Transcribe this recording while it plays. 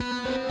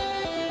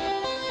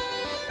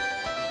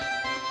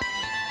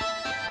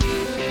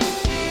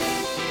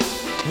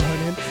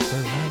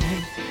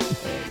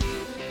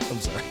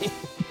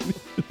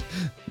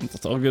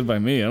It's all good by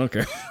me. I don't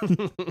care.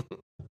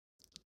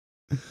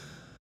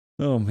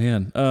 Oh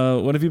man.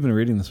 What have you been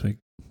reading this week?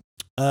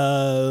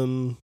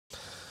 I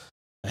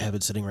have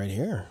it sitting right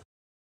here.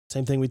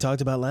 Same thing we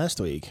talked about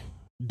last week.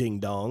 Ding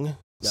dong.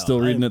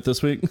 Still reading it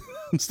this week?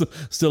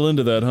 Still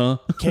into that, huh?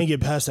 Can't get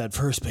past that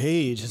first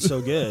page. It's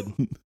so good.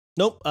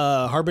 Nope.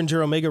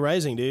 Harbinger Omega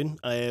Rising, dude.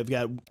 I have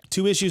got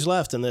 2 issues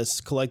left in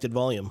this collected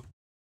volume.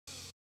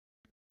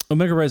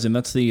 Omega Rising,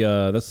 that's the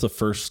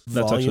first.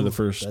 That's volume, actually the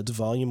first. That's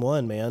volume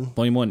 1, man.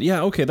 Volume 1.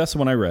 Yeah, okay, that's the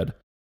one I read.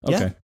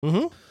 Okay. Yeah.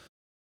 Mm-hmm.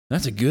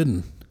 That's a good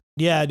one.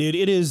 Yeah, dude.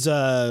 It is.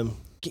 I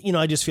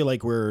just feel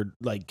like we're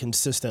like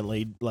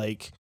consistently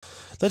like,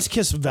 let's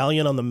kiss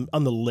Valiant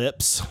on the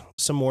lips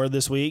some more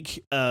this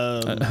week.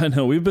 I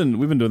know we've been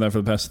doing that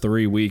for the past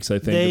 3 weeks. I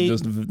think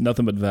just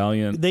nothing but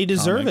Valiant. They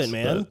deserve comics, it,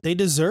 man. They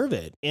deserve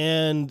it,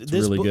 and it's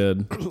really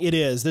good. It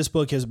is. This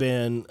book has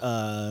been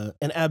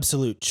an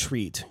absolute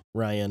treat,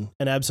 Ryan.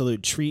 An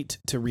absolute treat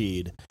to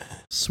read.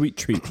 Sweet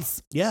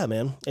treats. Yeah,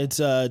 man. It's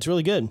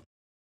really good.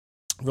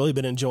 Really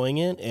been enjoying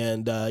it,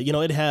 and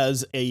it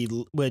has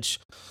which.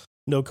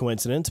 No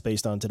coincidence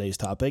based on today's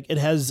topic. It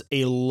has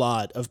a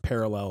lot of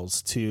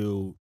parallels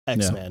to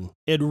X-Men.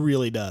 Yeah. It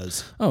really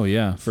does. Oh,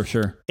 yeah, for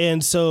sure.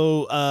 And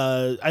so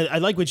I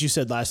like what you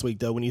said last week,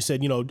 though, when you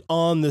said,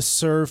 on the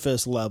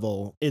surface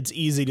level, it's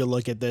easy to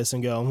look at this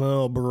and go,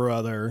 oh,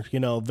 brother,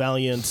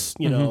 Valiant's,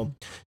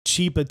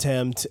 cheap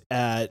attempt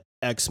at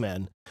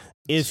X-Men.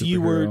 If you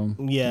were,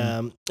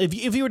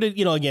 if you were to,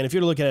 again, if you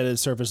were to look at it at a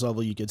surface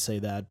level, you could say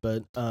that.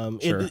 But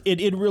sure.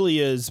 it really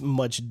is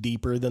much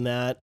deeper than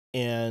that.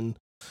 And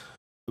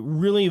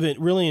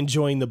really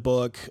enjoying the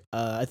book.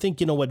 I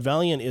think, what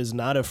Valiant is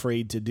not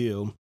afraid to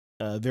do,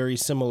 very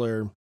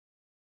similar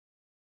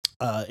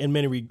in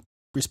many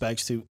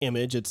respects to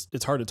Image.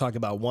 It's hard to talk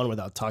about one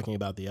without talking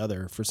about the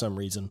other for some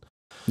reason.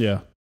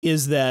 Yeah.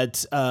 Is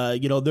that,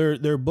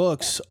 their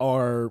books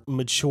are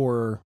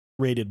mature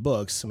rated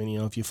books. I mean,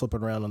 if you flip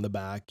it around on the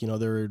back,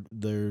 they're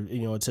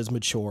it says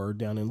mature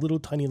down in little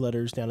tiny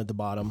letters down at the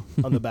bottom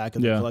on the back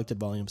of the collected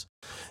volumes.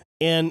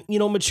 And,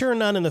 mature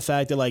not in the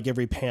fact that like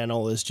every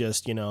panel is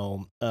just, a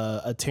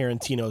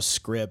Tarantino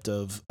script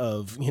of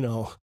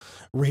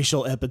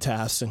racial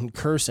epitaphs and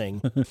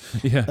cursing.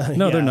 Yeah.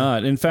 No, they're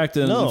not. In fact,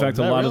 a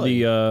lot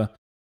really. Of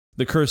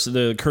the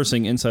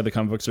cursing inside the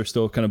comic books are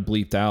still kind of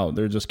bleeped out.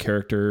 They're just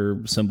character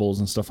symbols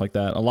and stuff like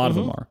that. A lot of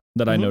them are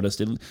that I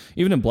noticed.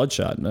 Even in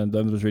Bloodshot. I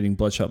was reading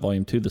Bloodshot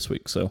Volume 2 this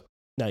week. So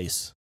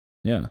nice.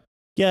 Yeah.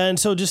 Yeah, and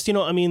so just,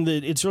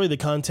 it's really the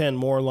content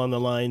more along the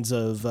lines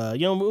of, we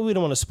don't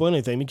want to spoil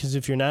anything because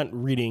if you're not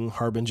reading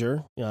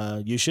Harbinger,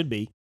 you should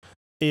be,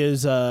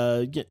 is,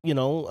 the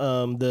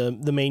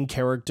main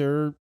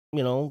character,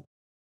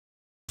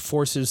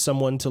 forces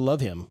someone to love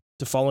him,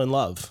 to fall in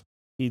love.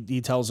 He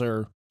tells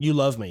her, you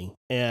love me.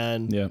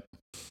 And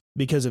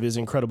because of his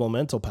incredible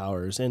mental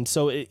powers. And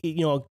so, it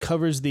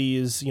covers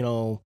these,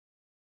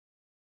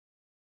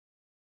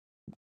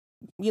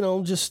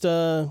 just,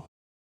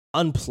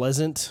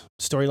 unpleasant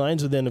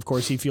storylines, but then of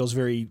course he feels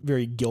very,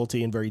 very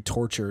guilty and very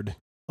tortured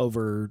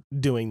over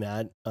doing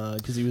that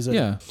because he was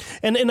and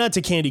not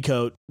to candy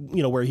coat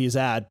where he's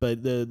at,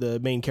 but the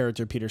main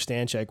character Peter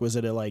Stanchek was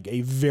at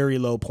a very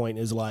low point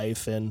in his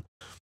life and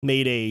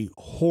made a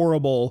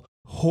horrible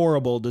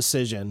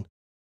decision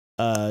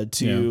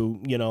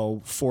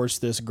to force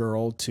this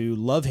girl to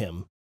love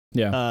him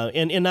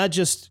and not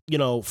just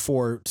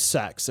for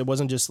sex. It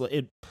wasn't just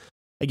it.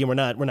 Again, we're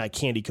not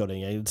candy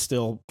coating it. It's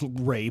still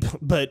rape,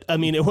 but I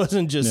mean, it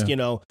wasn't just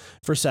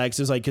for sex.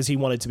 It's like because he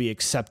wanted to be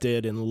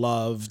accepted and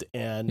loved,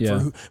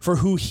 and for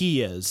who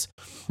he is,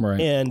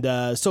 right?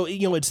 And so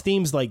it's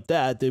themes like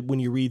that when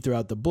you read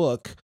throughout the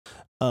book,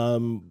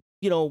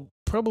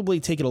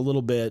 probably take it a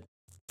little bit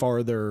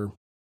farther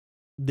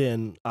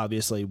than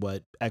obviously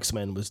what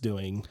X-Men was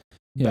doing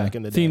back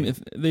in the day.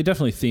 They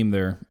definitely theme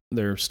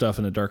their stuff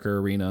in a darker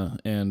arena,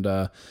 and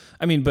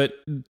but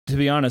to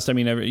be honest,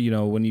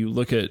 when you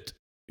look at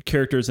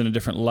characters in a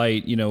different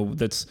light,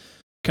 that's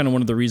kind of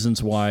one of the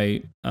reasons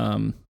why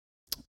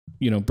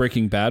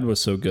Breaking Bad was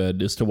so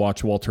good, is to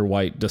watch Walter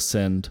White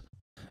descend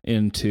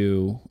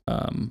into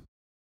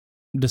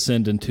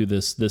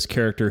this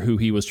character who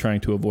he was trying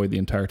to avoid the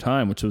entire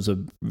time, which was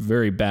a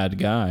very bad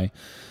guy.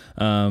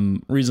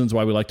 Reasons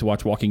why we like to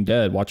watch Walking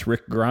Dead, watch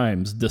Rick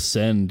Grimes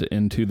descend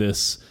into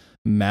this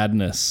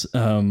madness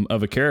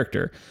of a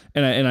character,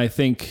 and I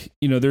think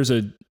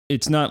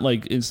it's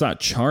not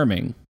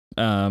charming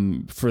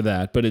for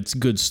that, but it's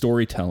good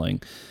storytelling.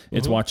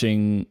 It's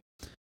watching,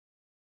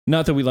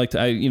 not that we like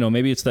to,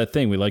 maybe it's that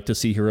thing we like to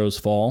see heroes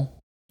fall.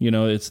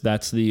 Because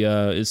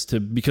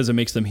it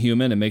makes them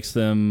human, it makes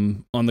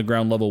them on the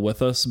ground level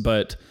with us,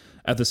 but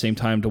at the same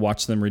time to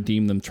watch them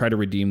try to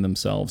redeem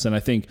themselves. And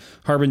I think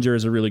Harbinger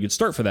is a really good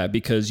start for that,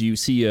 because you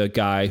see a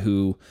guy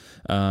who,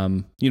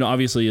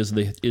 obviously is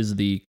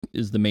the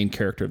main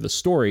character of the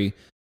story,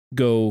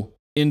 go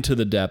into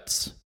the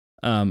depths,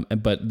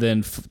 but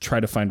then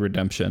try to find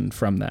redemption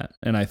from that.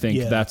 And I think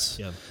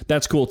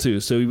that's cool too.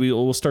 So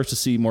we'll start to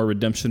see more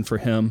redemption for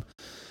him.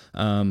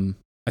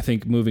 I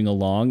think, moving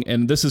along.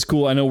 And this is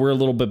cool. I know we're a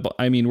little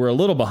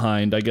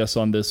behind, I guess,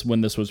 on this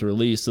when this was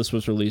released. This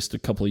was released a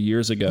couple of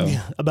years ago.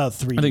 Yeah, about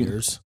 3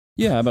 years.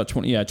 Yeah, about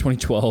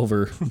 2012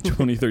 or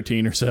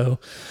 2013 or so.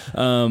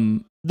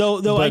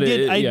 Though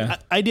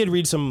I did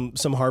read some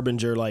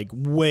Harbinger like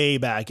way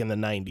back in the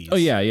 90s. Oh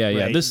yeah.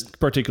 Right? This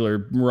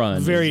particular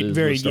run very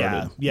very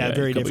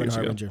very different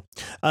Harbinger.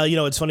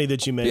 It's funny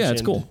that you mentioned. Yeah,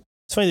 it's cool.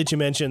 It's funny that you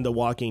mentioned The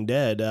Walking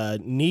Dead.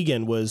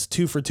 Negan was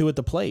 2 for 2 at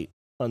the plate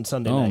on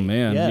Sunday night. Oh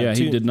man,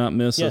 he did not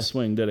miss a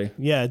swing, did he?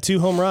 Yeah, 2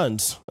 home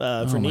runs for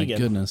Negan. Oh my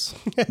goodness.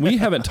 We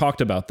haven't talked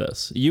about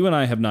this. You and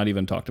I have not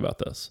even talked about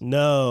this.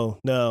 No.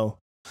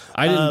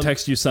 I didn't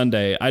text you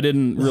Sunday. I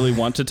didn't really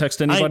want to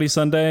text anybody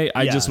Sunday.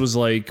 I just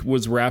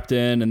was wrapped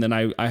in, and then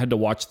I had to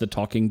watch The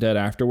Talking Dead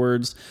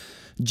afterwards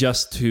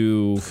just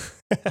to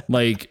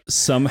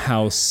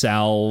somehow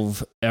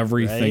salve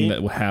everything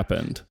that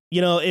happened.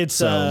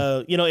 It's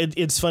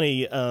it's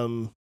funny.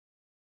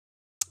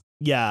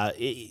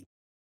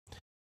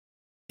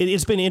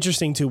 It's been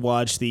interesting to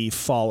watch the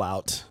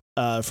fallout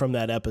from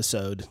that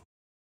episode.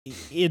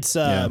 It's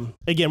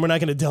again, we're not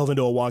going to delve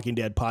into a Walking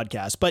Dead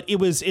podcast, but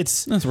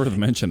that's worth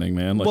mentioning,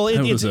 man. It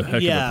was a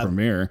heck of a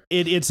premiere.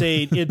 It's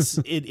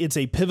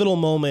a pivotal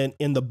moment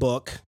in the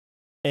book,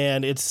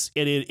 and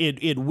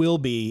it will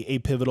be a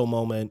pivotal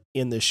moment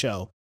in the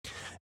show.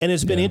 And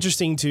it's been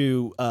interesting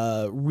to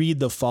read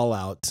the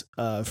fallout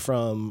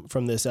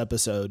from this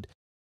episode.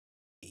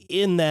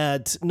 In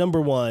that,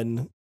 number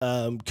one,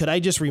 could I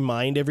just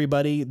remind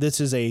everybody this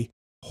is a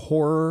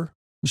horror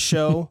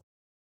show?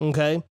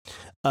 Okay.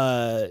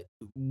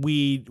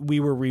 We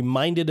were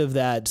reminded of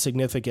that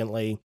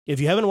significantly. If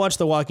you haven't watched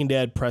The Walking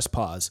Dead, press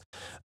pause.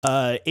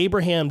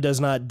 Abraham does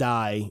not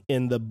die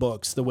in the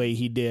books the way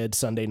he did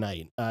Sunday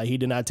night. He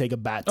did not take a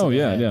bat to the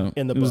head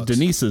in the books. It was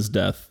Denise's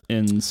death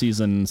in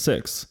season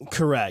 6.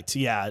 Correct.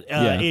 Yeah.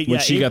 When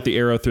she got the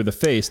arrow through the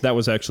face, that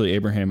was actually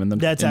Abraham in the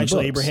books. That's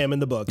actually Abraham in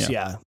the books.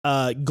 Yeah.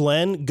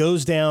 Glenn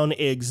goes down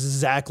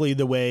exactly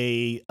the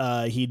way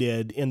he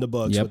did in the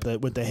books,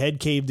 with the head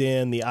caved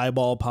in, the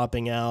eyeball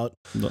popping out.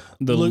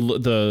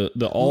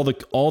 All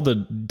the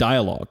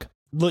dialogue.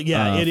 Look,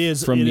 it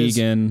is from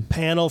Negan,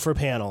 panel for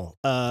panel.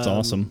 It's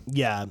awesome.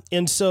 Yeah,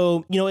 and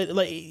so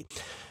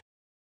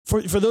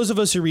for those of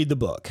us who read the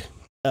book,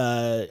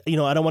 I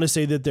don't want to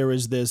say that there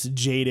was this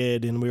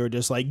jaded and we were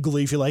just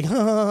gleefully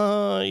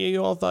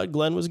you all thought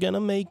Glenn was gonna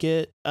make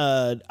it.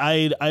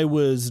 I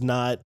was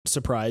not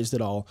surprised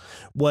at all.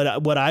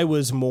 What I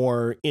was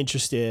more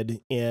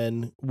interested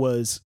in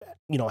was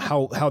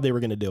how they were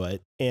going to do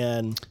it,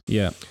 and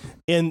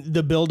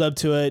the build up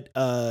to it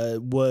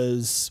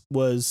was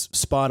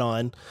spot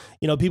on.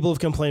 People have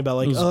complained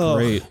about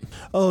great.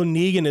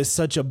 Negan is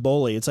such a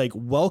bully. It's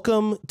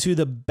welcome to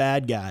the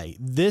bad guy.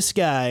 This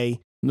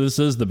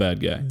is the bad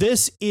guy.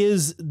 This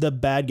is the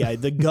bad guy.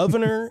 The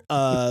governor,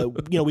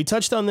 we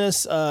touched on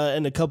this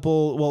in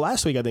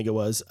last week, I think it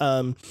was.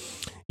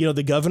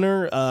 The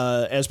governor,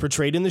 as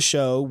portrayed in the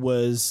show,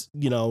 was,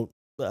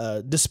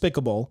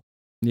 despicable.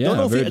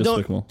 Yeah, very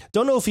despicable.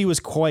 Don't know if he was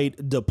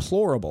quite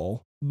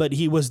deplorable, but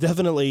he was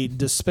definitely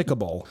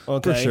despicable.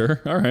 Okay. For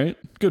sure. All right.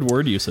 Good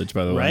word usage,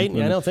 by the way. Right?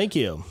 Yeah, no, thank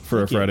you.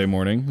 For a Friday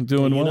morning.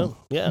 Doing well.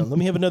 Let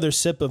me have another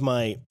sip of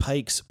my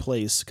Pike's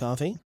Place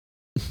coffee.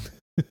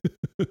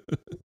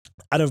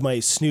 Out of my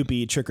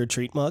Snoopy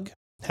trick-or-treat mug.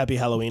 Happy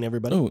Halloween,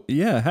 everybody. Oh,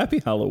 yeah.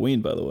 Happy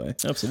Halloween, by the way.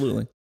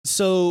 Absolutely.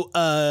 So,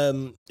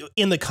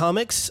 in the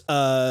comics,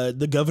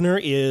 the governor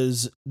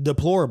is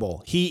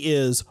deplorable. He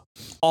is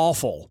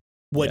awful.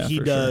 What he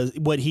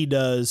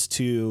does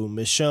to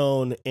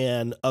Michonne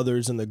and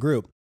others in the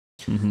group.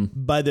 Mm-hmm.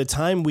 By the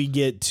time we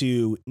get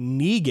to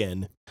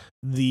Negan,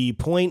 the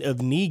point of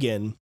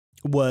Negan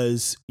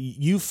was,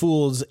 you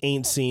fools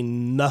ain't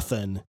seen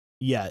nothing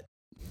yet.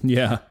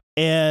 Yeah.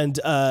 And,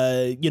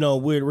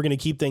 we're going to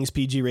keep things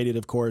PG rated,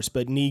 of course,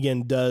 but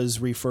Negan does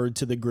refer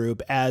to the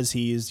group as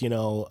he's,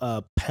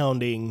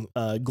 pounding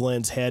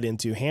Glenn's head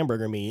into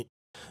hamburger meat.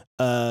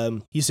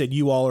 He said,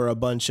 you all are a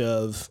bunch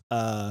of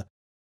a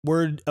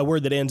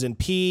word that ends in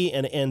P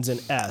and ends in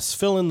S.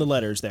 Fill in the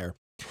letters there.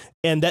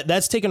 And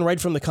that's taken right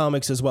from the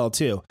comics as well,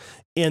 too,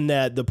 in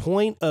that the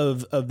point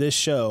of this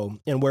show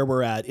and where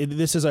we're at,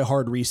 this is a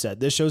hard reset.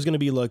 This show is going to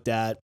be looked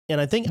at.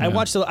 And I think I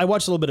watched a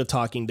little bit of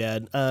Talking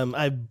Dead.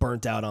 I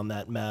burnt out on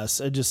that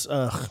mess. I just,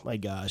 my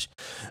gosh.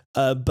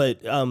 But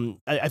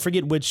I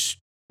forget which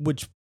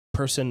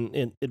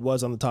person it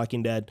was on the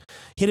Talking Dead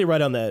hit it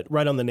right on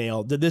the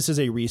nail that this is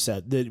a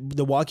reset.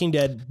 The Walking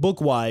Dead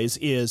book wise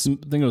is, I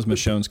think it was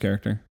Michonne's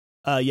character.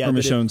 Or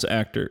Michonne's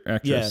actress.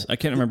 Yeah. I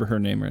can't remember her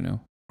name right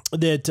now.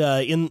 That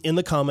in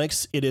the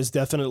comics, it is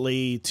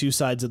definitely two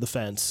sides of the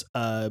fence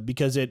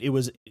because it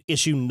was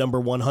issue number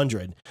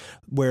 100,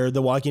 where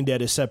The Walking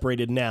Dead is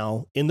separated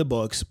now in the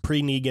books,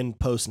 pre-Negan,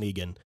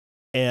 post-Negan.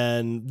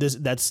 And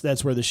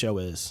that's where the show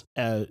is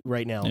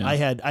right now.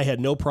 Yeah. I had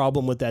no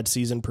problem with that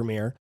season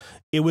premiere.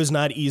 It was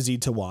not easy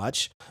to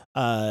watch.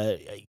 I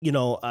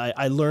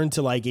learned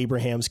to like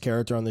Abraham's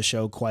character on the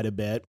show quite a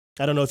bit.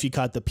 I don't know if you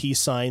caught the peace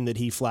sign that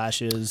he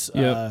flashes.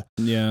 Yep.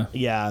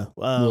 Yeah.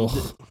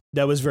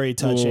 That was very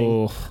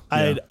touching.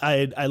 Yeah.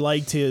 I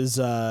liked his,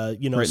 Right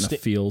in the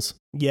feels.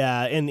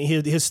 Yeah, and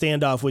his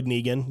standoff with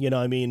Negan.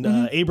 I mean,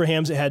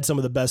 Abraham's had some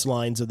of the best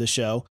lines of the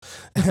show.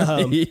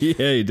 Yeah,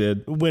 he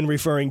did. When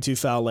referring to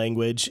foul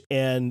language,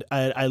 and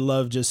I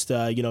love just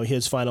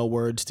his final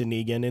words to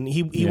Negan, and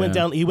he went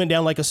down. He went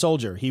down like a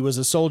soldier. He was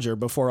a soldier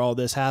before all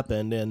this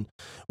happened, and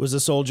was a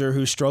soldier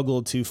who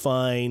struggled to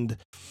find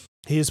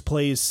his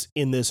place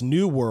in this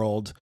new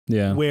world.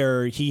 Yeah,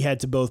 where he had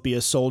to both be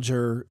a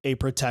soldier, a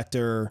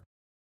protector,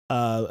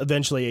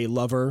 eventually a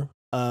lover.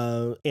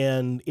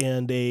 And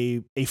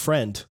a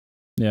friend,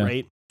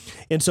 right?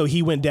 And so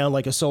he went down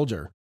like a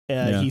soldier.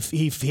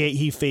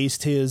 He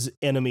faced his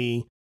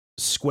enemy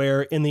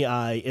square in the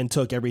eye and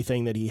took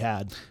everything that he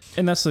had.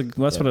 And that's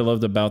what I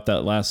loved about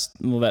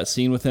that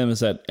scene with him, is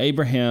that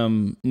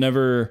Abraham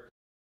never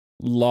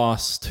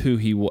lost who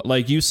he was.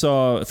 Like, you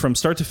saw from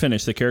start to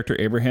finish, the character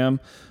Abraham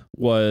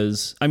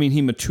was, I mean,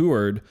 he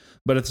matured,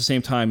 but at the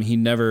same time, he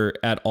never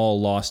at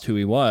all lost who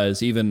he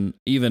was, even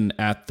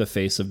at the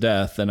face of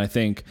death. And I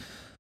think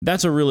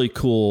that's a really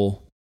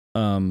cool,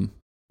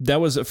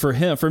 that was for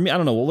me, I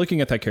don't know, well, looking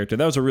at that character,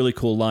 that was a really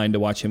cool line to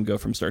watch him go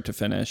from start to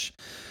finish.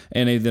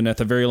 And then at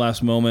the very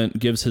last moment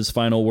gives his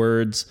final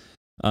words.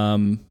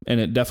 And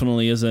it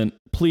definitely isn't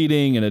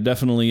pleading, and it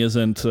definitely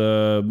isn't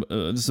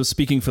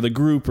speaking for the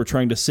group or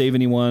trying to save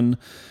anyone.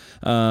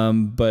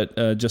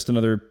 But just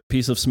another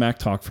piece of smack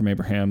talk from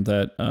Abraham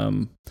that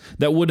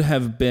would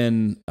have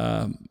been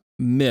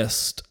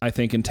missed, I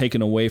think, and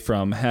taken away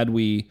from had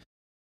we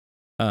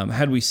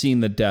seen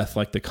the death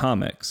like the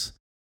comics.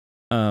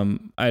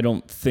 I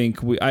don't think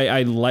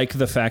I like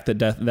the fact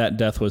that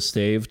death was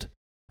saved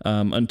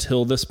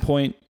until this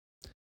point.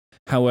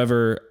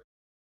 However,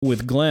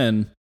 with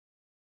Glenn,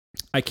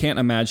 I can't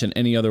imagine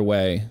any other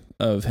way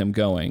of him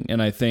going,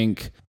 and I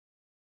think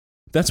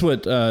that's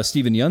what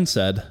Stephen Yeun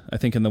said, I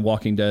think, in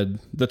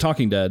The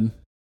Talking Dead,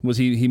 was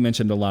he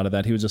mentioned a lot of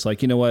that. He was just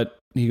like, you know what?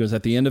 He goes,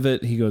 at the end of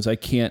it, he goes, I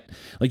can't,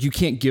 like, you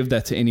can't give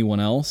that to anyone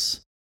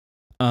else.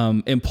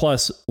 And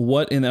plus,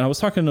 and I was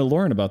talking to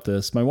Lauren about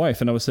this, my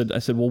wife, and I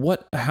said, well,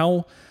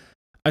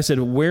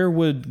 where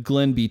would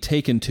Glenn be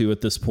taken to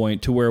at this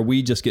point to where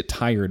we just get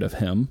tired of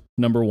him?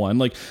 Number one,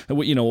 like, at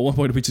one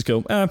point we just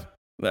go, all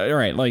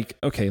right, like,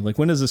 okay, like,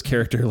 when is this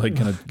character like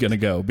gonna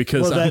go?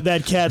 Because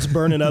that cat's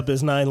burning up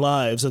his 9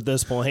 lives at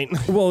this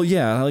point. Well,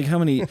 yeah, like, how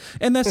many?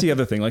 And that's the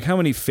other thing, like, how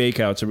many fake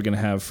outs are we gonna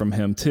have from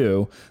him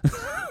too?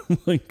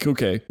 Like,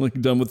 okay,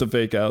 like, done with the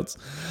fake outs.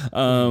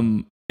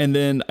 And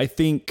then I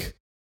think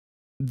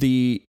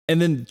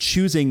then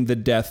choosing the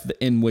death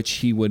in which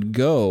he would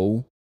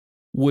go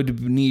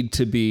would need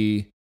to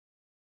be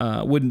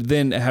would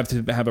then have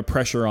to have a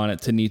pressure on it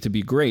to need to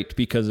be great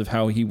because of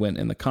how he went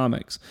in the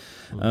comics.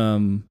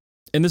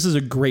 And this is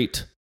a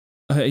great,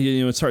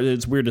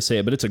 it's weird to say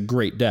it, but it's a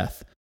great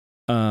death.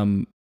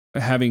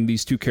 Having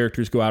these two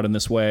characters go out in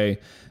this way,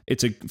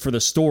 for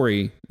the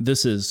story,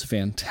 this is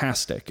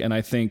fantastic. And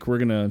I think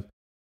I'm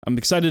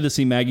excited to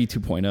see Maggie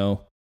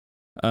 2.0.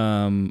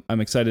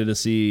 I'm excited to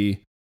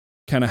see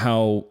kind of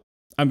how,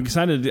 I'm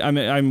excited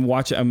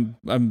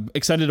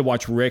to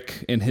watch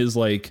Rick and his,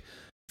 like,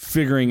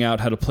 figuring out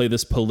how to play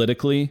this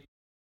politically.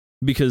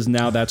 Because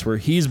now that's where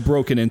he's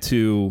broken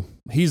into.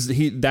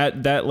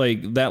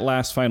 That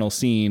last final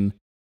scene,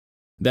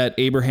 that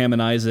Abraham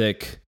and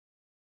Isaac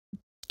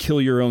kill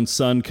your own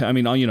son. I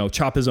mean,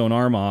 chop his own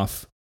arm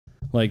off.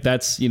 Like,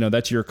 that's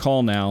your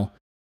call now.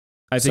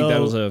 I think that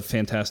was a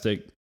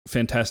fantastic.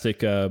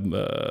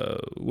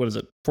 What is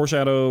it?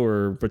 Foreshadow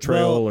or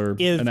betrayal or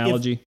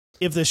analogy?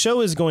 If the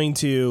show is going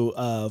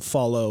to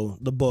follow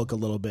the book a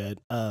little bit,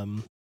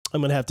 I'm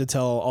going to have to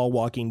tell all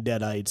Walking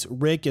Deadites,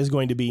 Rick is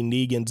going to be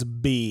Negan's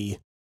B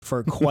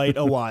for quite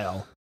a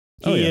while.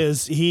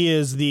 He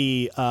is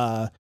the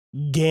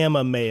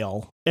gamma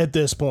male at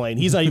this point.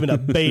 He's not even a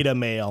beta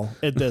male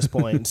at this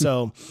point.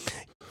 So,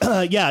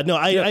 I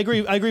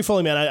agree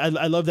fully, man.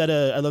 I love that.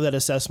 I love that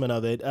assessment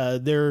of it.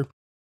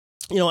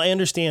 I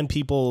understand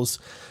people's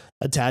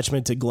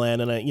attachment to Glenn,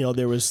 and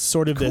there was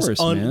sort of this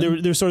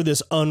there's sort of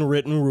this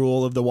unwritten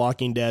rule of The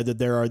Walking Dead that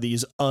there are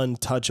these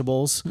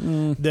untouchables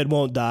that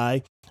won't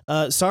die.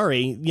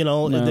 Sorry,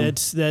 no.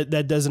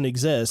 that doesn't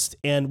exist.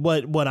 And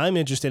what I'm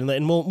interested in,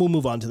 and we'll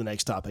move on to the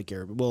next topic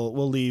here.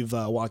 We'll leave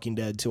Walking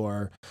Dead to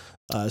our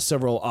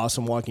several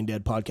awesome Walking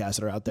Dead podcasts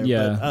that are out there.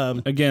 Yeah.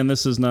 But, again,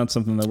 this is not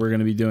something that we're going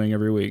to be doing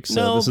every week.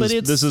 So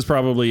this is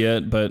probably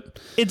it. But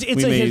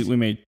we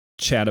may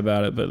chat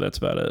about it, but that's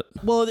about it.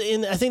 Well,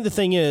 and I think the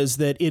thing is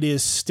that it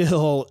is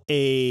still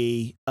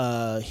a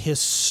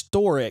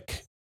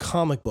historic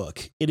comic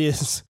book. It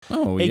is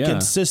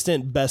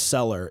consistent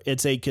bestseller.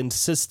 It's a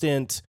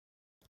consistent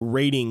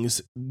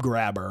ratings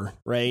grabber,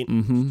 right?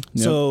 Mm-hmm.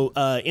 Yep. So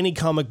any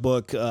comic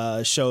book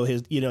show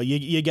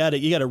you got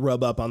to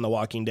rub up on The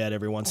Walking Dead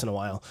every once in a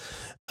while.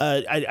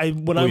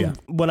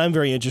 What I'm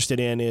very interested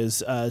in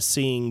is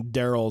seeing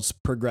Daryl's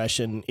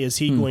progression. Is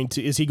he going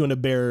to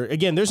bear,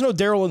 again, there's no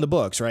Daryl in the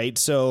books, right?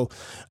 So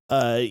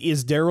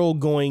is Daryl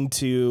going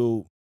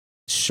to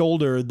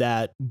shoulder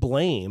that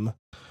blame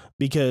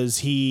because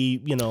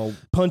he,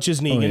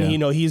 punches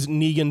Negan. He's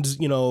Negan's,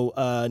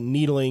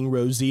 needling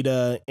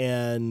Rosita,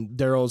 and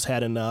Daryl's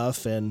had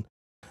enough. And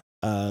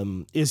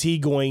is he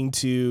going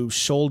to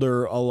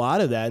shoulder a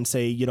lot of that and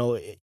say,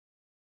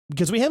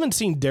 because we haven't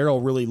seen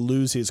Daryl really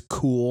lose his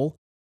cool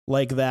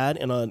like that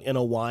in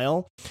a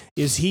while.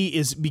 Because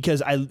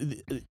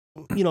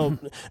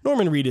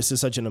Norman Reedus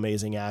is such an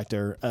amazing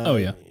actor.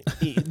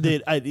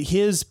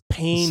 His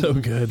pain so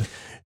good.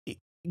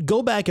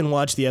 Go back and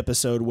watch the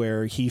episode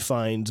where he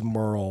finds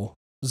Merle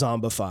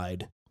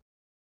zombified.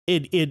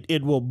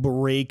 It will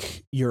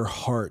break your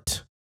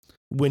heart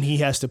when he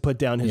has to put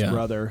down his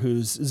brother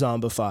who's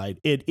zombified.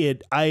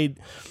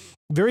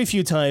 Very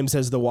few times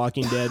has The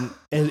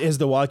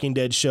Walking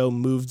Dead show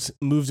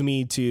moved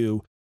me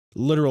to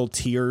literal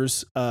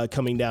tears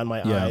coming down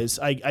my eyes.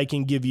 I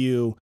can give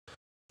you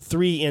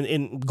 3,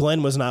 and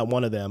Glenn was not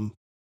one of them,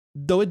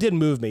 though it did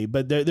move me.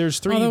 But there's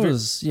 3. That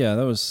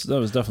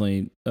was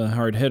definitely a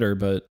hard hitter.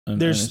 But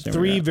there's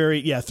 3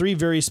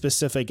 very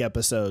specific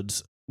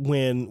episodes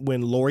when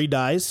Lori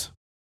dies,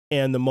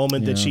 and the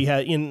moment that she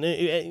had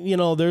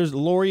there's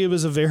Lori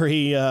was a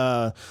very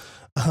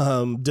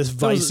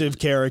divisive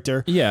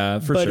character. Yeah,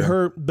 for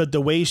sure. But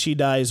the way she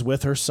dies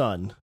with her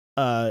son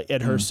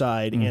at her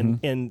side,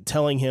 and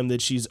telling him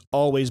that she's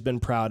always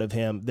been proud of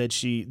him, that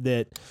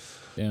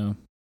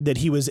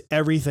he was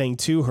everything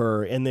to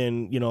her. And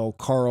then,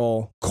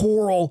 Coral,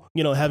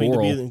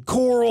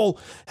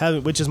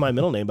 which is my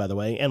middle name, by the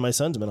way, and my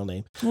son's middle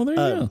name. Well, there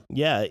you go.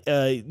 Yeah.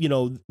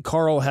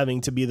 Carl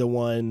having to be the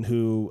one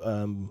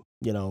who,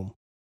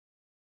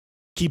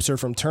 keeps her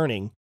from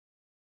turning.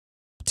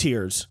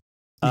 Tears.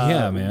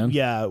 Man.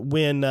 Yeah.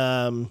 When,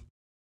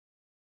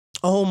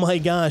 oh my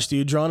gosh,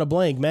 dude, drawing a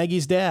blank.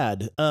 Maggie's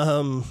dad.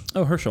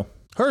 Herschel.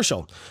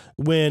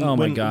 When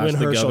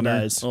Herschel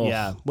dies. Oh.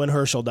 Yeah, when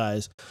Herschel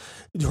dies.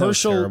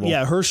 Herschel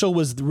Herschel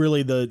was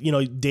really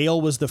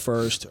Dale was the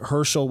first.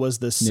 Herschel was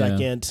the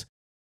second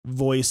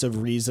voice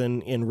of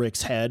reason in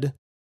Rick's head.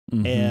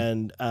 Mm-hmm.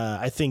 And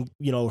I think,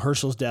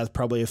 Herschel's death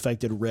probably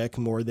affected Rick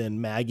more than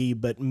Maggie,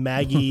 but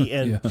Maggie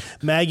and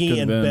Maggie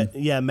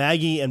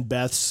and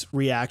Beth's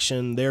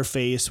reaction, their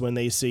face when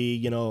they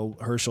see,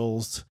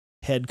 Herschel's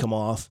head come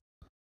off,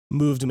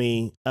 moved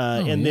me.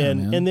 And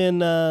then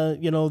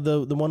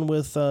the one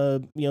with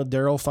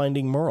Daryl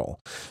finding Merle.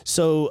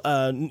 So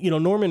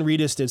Norman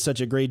Reedus did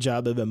such a great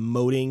job of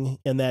emoting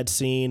in that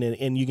scene,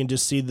 and you can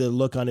just see the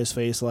look on his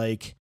face,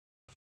 like,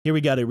 here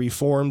we got a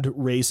reformed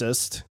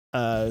racist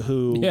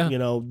who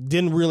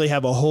didn't really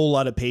have a whole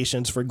lot of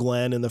patience for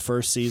Glenn in the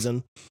first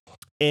season,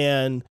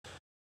 and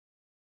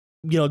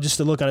just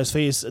the look on his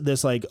face,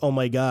 that's like, oh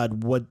my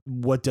God,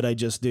 what did I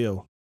just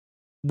do?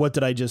 What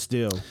did I just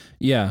do?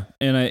 Yeah,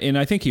 and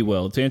I think he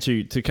will.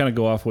 To kind of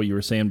go off what you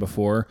were saying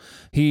before,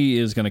 he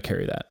is going to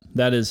carry that.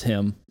 That is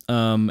him.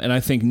 And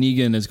I think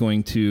Negan is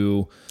going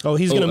to. Oh,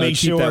 he's going to make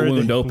keep sure that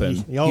wound open.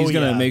 He's going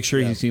to make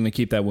sure he's going to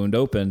keep that wound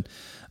open.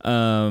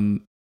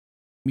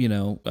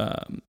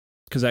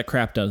 Because that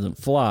crap doesn't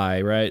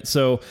fly, right?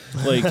 So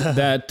like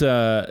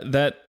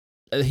that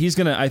he's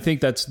gonna. I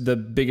think that's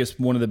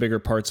one of the bigger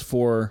parts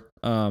for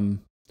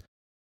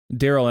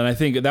Daryl, and I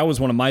think that was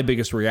one of my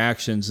biggest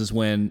reactions is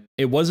when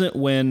it wasn't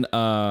when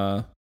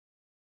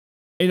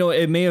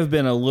it may have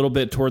been a little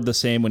bit toward the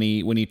same when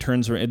he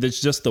turns around.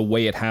 It's just the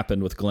way it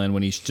happened with Glenn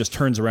when he just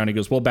turns around and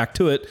goes, well, back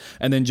to it,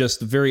 and then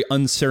just very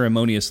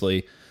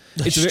unceremoniously.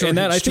 I think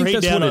that's what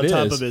it is.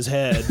 On top of his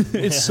head.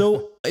 It's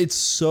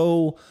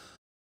so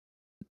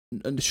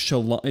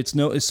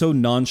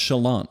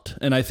nonchalant,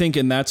 and I think,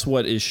 and that's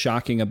what is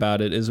shocking about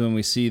it is when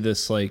we see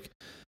this guy,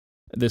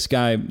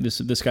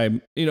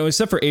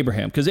 except for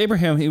Abraham, because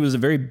Abraham, he was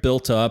very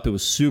built up. It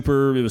was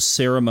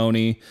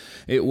ceremony.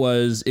 It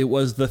was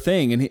the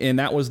thing. And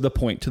that was the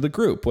point to the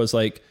group, was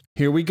like,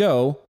 here we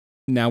go.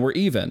 Now we're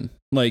even,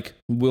 like,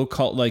 we'll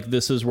call, like,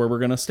 this is where we're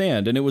going to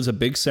stand. And it was a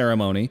big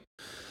ceremony.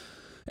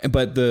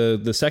 But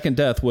the second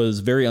death was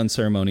very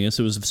unceremonious.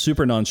 It was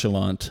super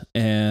nonchalant,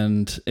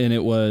 and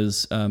it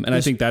was,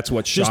 I think that's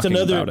what's shocking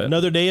about it.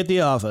 Another day at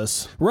the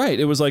office, right?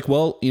 It was like,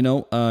 well,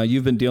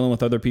 you've been dealing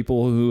with other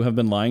people who have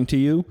been lying to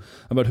you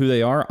about who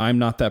they are. I'm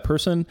not that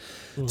person,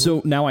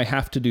 so now I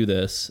have to do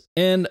this.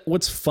 And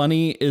what's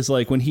funny is,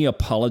 like, when he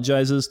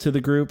apologizes to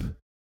the group,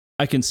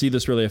 I can see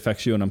this really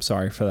affects you, and I'm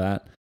sorry for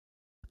that.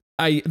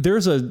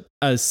 There's a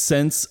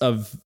sense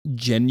of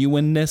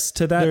genuineness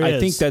to that. I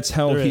think that's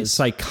how he's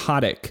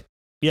psychotic.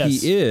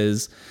 Yes. He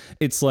is.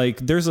 It's like,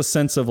 there's a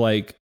sense of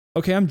like,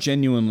 okay, I'm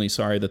genuinely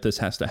sorry that this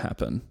has to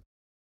happen.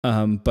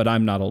 But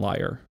I'm not a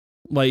liar.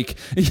 Like,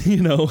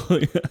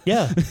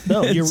 Yeah.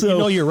 No,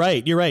 you're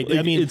right. You're right. Like,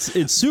 I mean,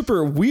 it's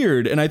super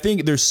weird. And I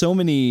think there's so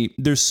many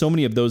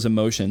of those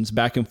emotions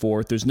back and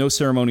forth. There's no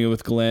ceremony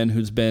with Glenn,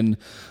 who's been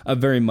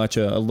very much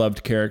a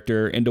loved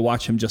character. And to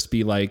watch him just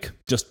be like,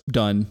 just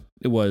done.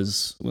 It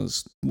was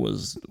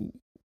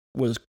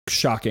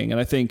shocking.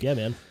 And I think yeah,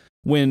 man.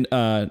 when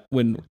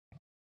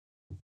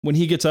when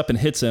he gets up and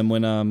hits him,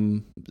 when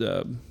Norman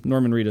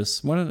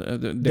Reedus,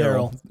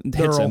 Daryl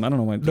hits him. I don't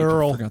know why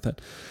I forgot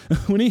that.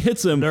 When he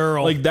hits him,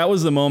 like that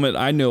was the moment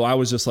I knew. I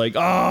was just like,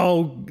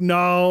 oh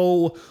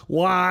no,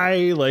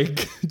 why?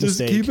 Like just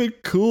keep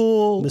it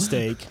cool.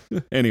 Mistake.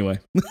 Anyway,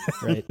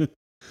 right.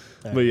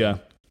 But yeah,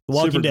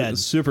 Walking Dead,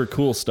 super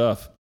cool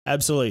stuff.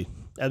 Absolutely.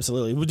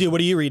 Dude,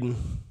 what are you reading?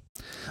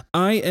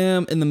 I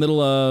am in the middle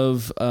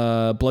of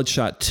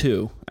Bloodshot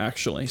 2,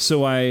 actually.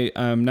 So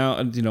I'm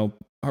now,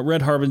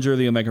 read Harbinger,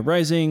 The Omega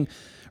Rising,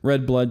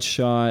 read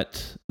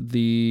Bloodshot,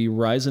 The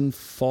Rise and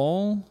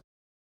Fall.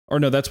 Or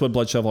no, that's what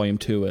Bloodshot Volume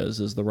 2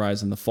 is The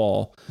Rise and the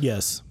Fall.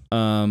 Yes.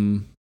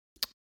 And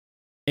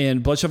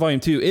Bloodshot Volume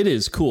 2, it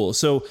is cool.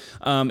 So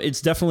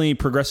it's definitely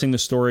progressing the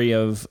story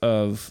of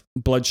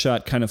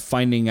Bloodshot kind of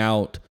finding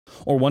out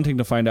or wanting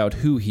to find out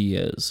who he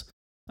is.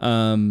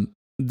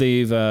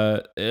 They've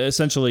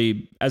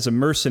essentially, as a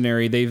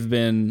mercenary, they've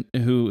been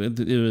who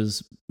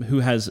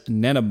has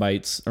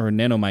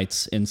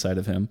nanomites inside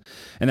of him,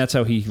 and that's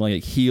how he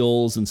like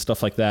heals and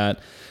stuff like that.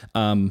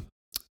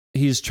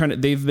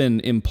 They've been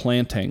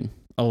implanting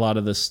a lot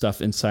of this stuff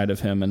inside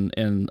of him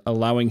and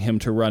allowing him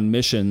to run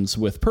missions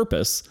with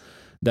purpose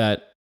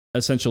that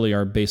essentially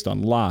are based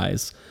on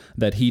lies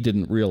that he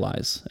didn't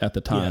realize at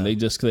the time. Yeah.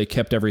 They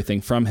kept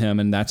everything from him,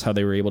 and that's how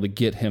they were able to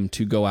get him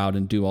to go out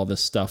and do all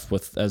this stuff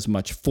with as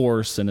much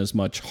force and as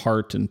much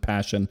heart and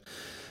passion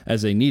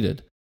as they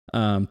needed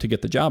to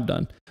get the job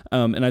done.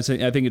 And I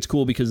think it's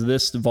cool because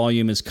this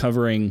volume is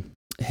covering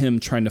him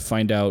trying to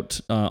find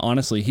out,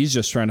 honestly, he's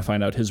just trying to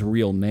find out his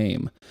real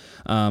name,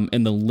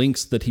 and the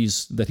links that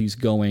he's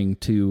going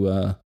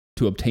to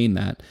obtain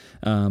that.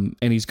 And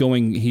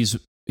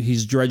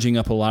he's dredging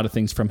up a lot of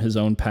things from his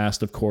own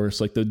past, of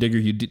course. Like the deeper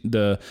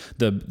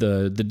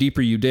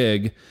you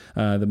dig,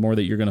 the more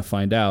that you're going to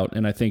find out.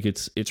 And I think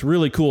it's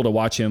really cool to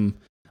watch him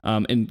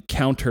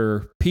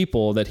encounter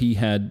people that he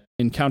had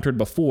encountered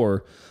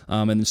before,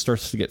 and then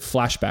starts to get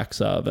flashbacks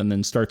of, and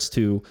then starts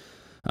to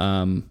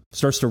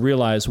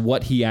realize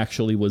what he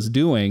actually was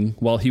doing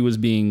while he was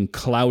being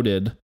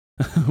clouded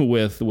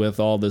with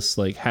all this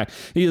like hack.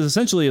 He is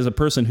essentially as a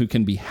person who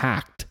can be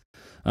hacked.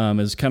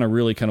 Is kind of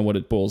what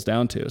it boils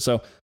down to.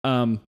 So,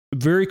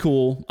 very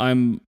cool.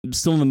 I'm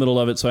still in the middle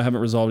of it, so I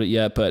haven't resolved it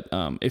yet. But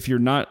if you're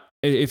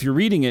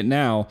reading it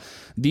now,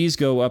 these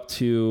go up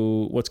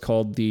to what's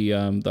called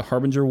the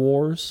Harbinger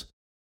Wars.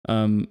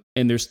 And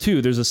there's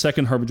two. There's a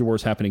second Harbinger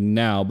Wars happening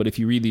now. But if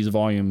you read these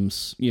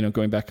volumes,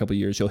 going back a couple of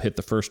years, you'll hit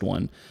the first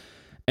one.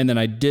 And then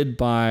I did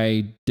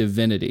buy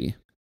Divinity,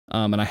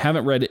 and I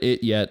haven't read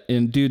it yet.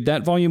 And dude,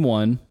 that volume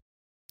 1,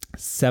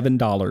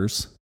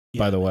 $7.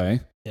 By the way.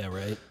 Yeah.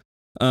 Right.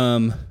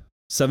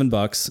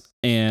 $7,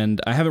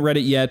 and I haven't read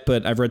it yet,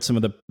 but I've read some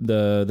of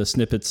the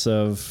snippets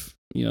of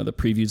the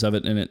previews of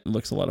it, and it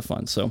looks a lot of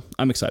fun. So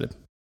I'm excited.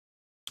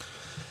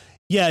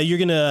 Yeah, you're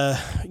gonna,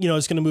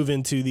 it's gonna move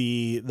into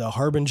the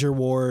Harbinger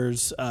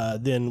Wars,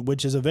 then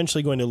which is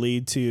eventually going to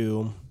lead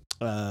to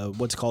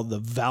what's called the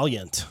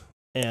Valiant,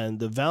 and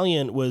the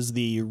Valiant was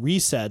the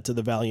reset to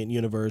the Valiant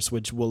universe,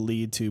 which will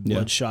lead to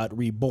Bloodshot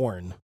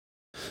Reborn.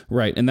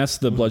 Right, and that's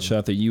the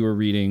Bloodshot that you were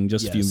reading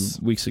just a few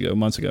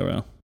months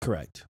ago.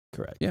 Right?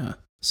 Correct. Yeah.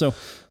 So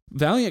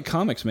Valiant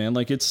Comics, man,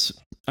 like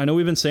I know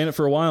we've been saying it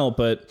for a while,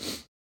 but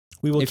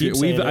we will keep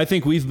saying it. I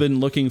think we've been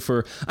looking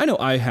for, I know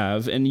I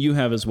have, and you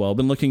have as well,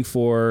 been looking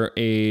for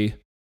a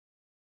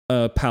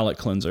palate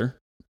cleanser.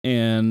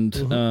 And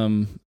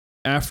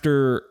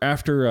after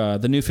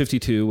the New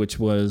 52, which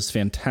was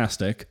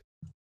fantastic,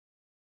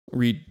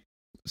 read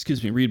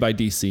by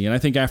DC. And I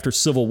think after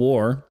Civil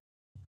War,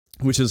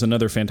 which is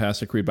another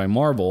fantastic read by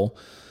Marvel,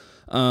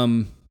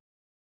 and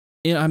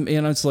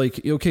it's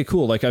like, okay,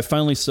 cool. Like I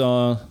finally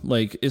saw,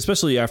 like,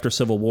 especially after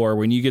Civil War,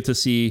 when you get to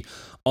see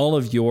all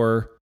of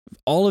your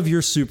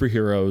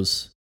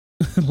superheroes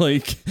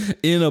like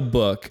in a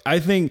book. I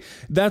think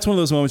that's one of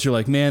those moments you're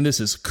like, man, this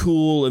is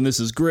cool and this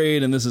is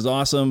great and this is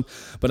awesome.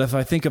 But if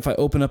I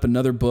open up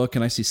another book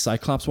and I see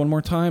Cyclops one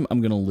more time,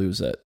 I'm going to lose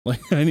it.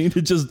 Like I need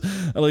to just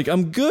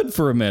I'm good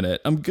for a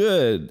minute. I'm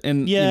good.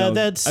 And yeah,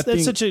 that's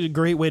such a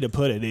great way to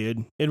put it,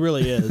 dude. It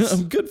really is.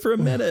 I'm good for a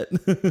minute.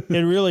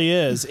 It really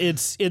is.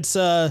 It's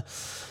I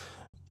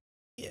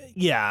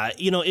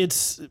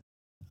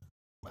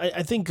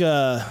think,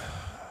 I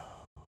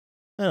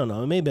don't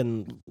know, it may have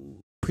been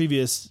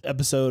previous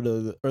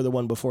episode or the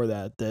one before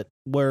that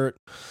where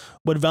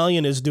what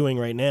Valiant is doing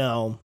right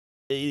now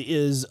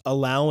is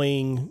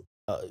allowing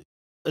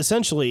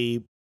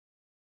essentially,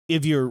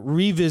 if you're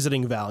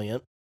revisiting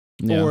Valiant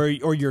or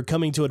you're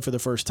coming to it for the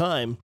first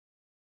time,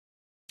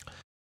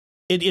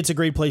 it's a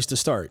great place to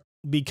start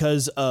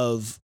because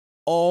of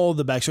all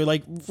the backstory.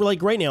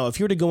 Like right now, if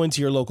you were to go into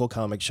your local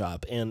comic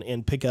shop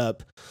and pick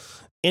up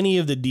any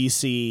of the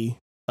DC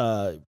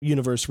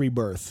Universe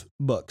Rebirth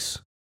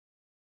books,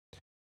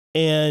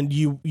 and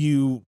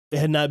you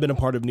had not been a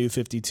part of New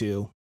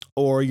 52,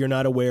 or you're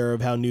not aware of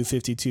how New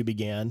 52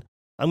 began,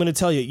 I'm going to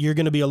tell you're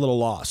going to be a little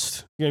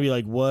lost. You're going to be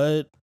like,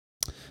 what?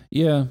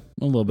 Yeah,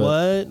 a little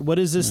bit. What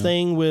is this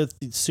thing with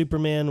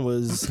Superman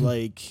was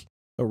like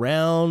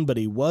around, but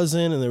he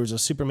wasn't, and there was a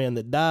Superman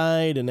that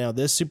died, and now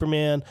this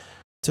Superman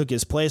took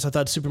his place. I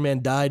thought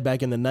Superman died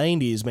back in the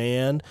 90s,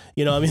 man.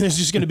 You know, I mean, there's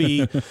just going to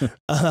be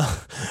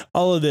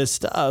all of this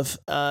stuff.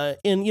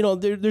 And, you know,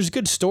 there's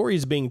good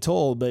stories being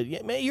told, but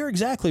yeah, man, you're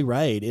exactly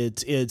right.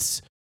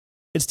 It's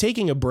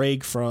taking a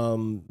break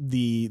from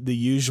the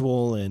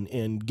usual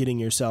and getting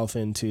yourself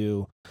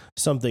into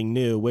something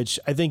new, which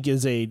I think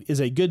is a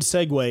good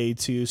segue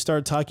to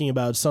start talking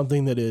about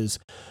something that is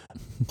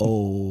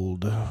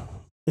old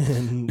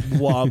and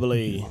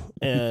wobbly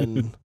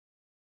and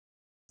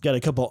got a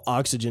couple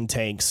oxygen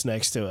tanks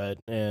next to it.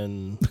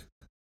 And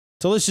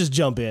so let's just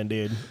jump in,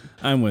 dude.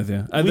 I'm with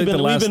you. I think the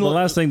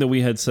last thing that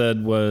we had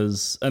said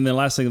was, and the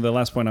last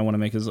point I want to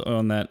make is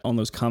on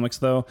those comics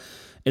though,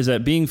 is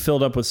that being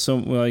filled up with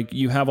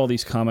you have all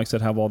these comics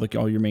that have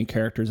all your main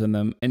characters in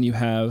them, and you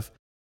have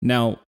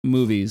now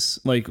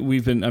movies like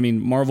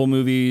Marvel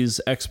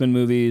movies, X-Men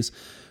movies,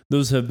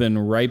 those have been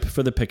ripe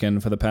for the picking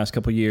for the past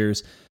couple of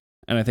years.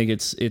 And I think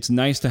it's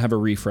nice to have a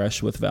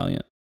refresh with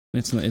Valiant.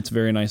 It's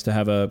very nice to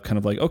have a kind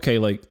of I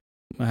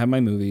have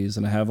my movies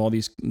and I have all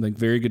these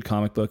very good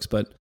comic books,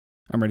 but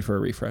I'm ready for a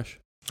refresh.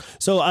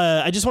 So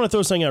I just want to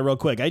throw something out real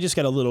quick. I just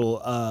got a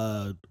little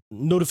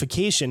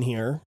notification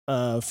here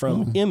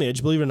from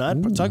Image, believe it or not.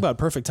 Ooh. Talk about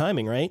perfect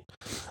timing, right?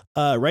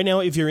 Right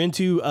now, if you're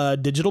into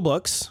digital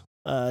books,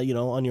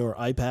 on your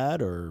iPad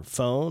or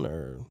phone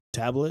or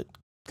tablet,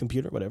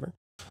 computer, whatever,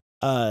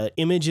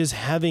 Image is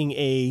having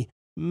a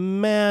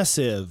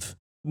massive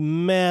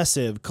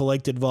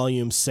collected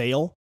volume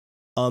sale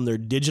on their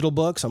digital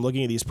books. I'm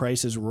looking at these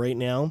prices right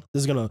now.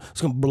 It's gonna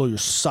blow your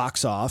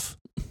socks off.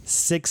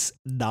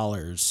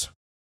 $6.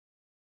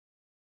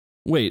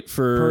 Wait,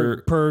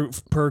 for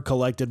per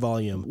collected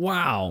volume.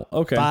 Wow.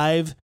 Okay.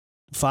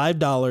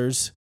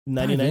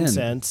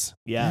 $5.99.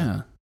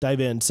 Yeah.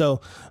 Dive in. So,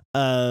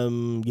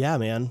 yeah,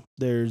 man.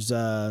 There's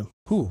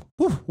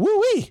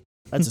woo-wee.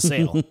 That's a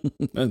sale.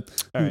 All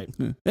right.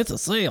 It's a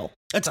sale.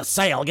 It's a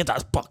sale. Get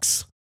those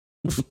books.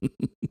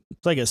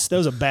 That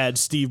was a bad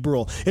Steve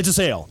Brule. It's a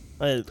sale.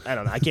 I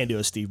don't know. I can't do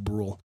a Steve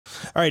Brule.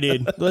 All right,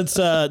 dude. Let's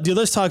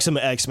talk some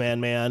X-Men,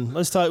 man.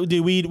 Let's talk,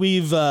 dude.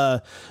 We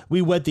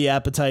whet the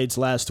appetites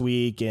last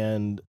week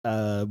and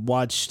I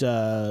watched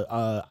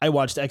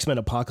X-Men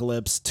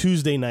Apocalypse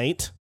Tuesday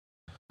night.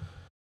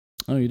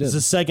 Oh, you did. It's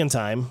the second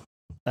time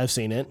I've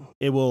seen it.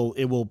 It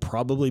will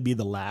probably be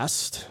the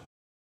last.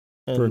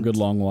 For a good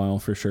long while,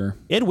 for sure.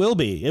 It will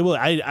be. It will.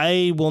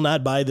 I will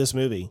not buy this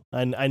movie.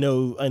 I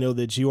know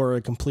that you are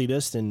a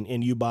completist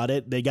and you bought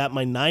it. They got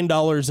my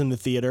 $9 in the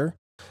theater.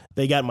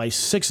 They got my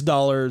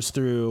 $6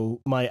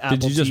 through my Apple TV.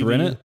 Did you just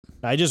rent it?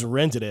 I just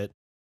rented it.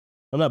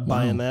 I'm not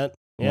buying that.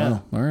 Yeah.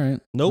 Wow. All right.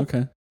 Nope.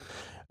 Okay.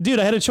 Dude,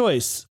 I had a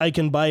choice. I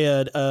can buy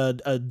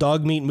a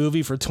dog meat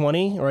movie for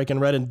 $20, or I can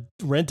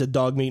rent a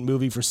dog meat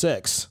movie for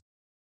 $6.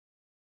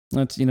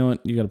 That's, you know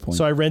what? You got a point.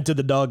 So I rented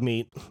the dog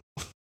meat.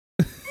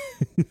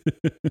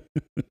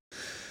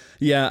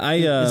 Yeah,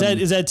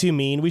 is that too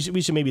mean? We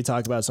should maybe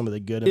talk about some of the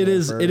good. It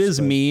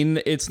is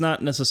mean. It's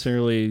not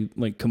necessarily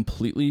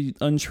completely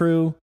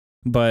untrue,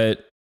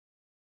 but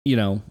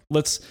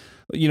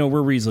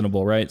we're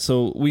reasonable, right?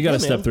 So we got to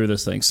step through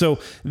this thing. So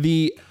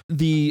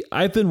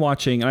I've been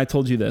watching, and I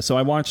told you this. So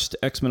I watched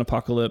X-Men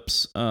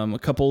Apocalypse a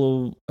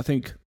couple, I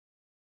think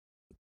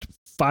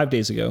 5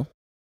 days ago,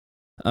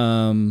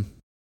 and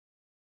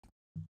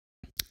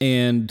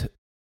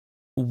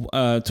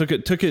took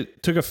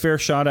a fair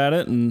shot at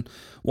it and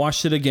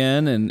watched it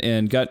again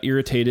and got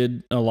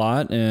irritated a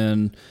lot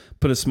and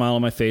put a smile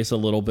on my face a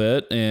little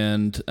bit.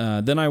 And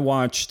then I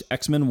watched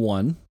X-Men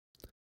 1.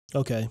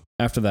 Okay.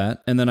 After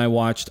that. And then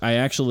I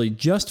actually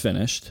just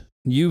finished.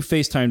 You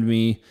FaceTimed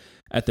me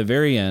at the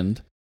very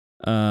end.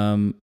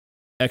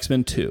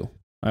 X-Men 2.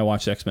 I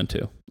watched X-Men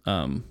 2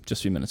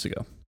 just a few minutes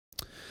ago.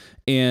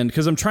 And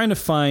because I'm trying to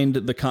find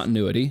the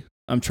continuity.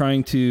 I'm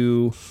trying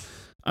to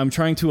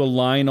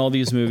align all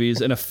these movies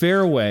in a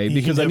fair way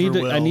because I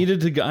needed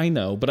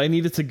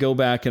to go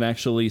back and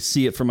actually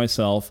see it for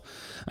myself.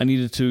 I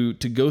needed to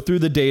go through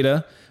the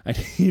data. I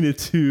needed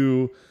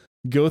to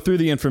go through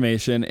the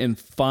information and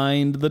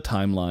find the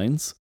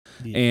timelines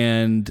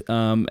and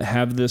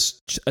have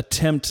this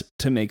attempt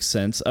to make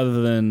sense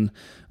other than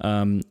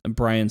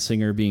Bryan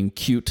Singer being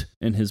cute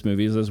in his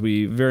movies, as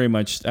we very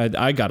much,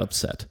 I got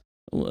upset,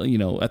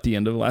 at the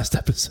end of the last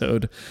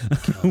episode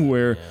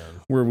where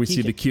we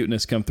see the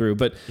cuteness come through.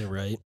 But you're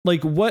right.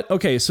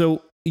 Okay,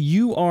 so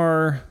you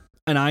are,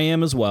 and I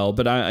am as well,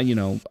 but I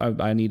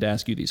need to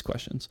ask you these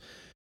questions.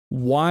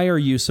 Why are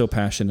you so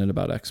passionate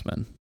about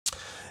X-Men?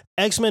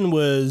 X-Men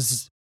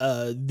was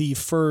the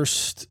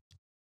first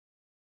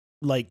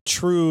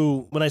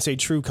true, when I say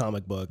true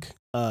comic book,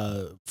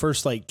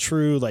 first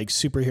true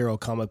superhero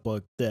comic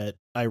book that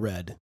I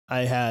read.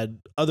 I had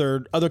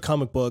other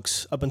comic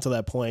books up until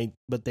that point,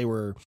 but they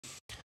were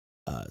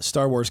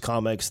Star Wars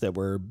comics that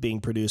were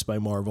being produced by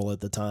Marvel at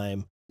the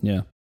time.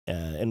 Yeah.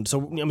 And so,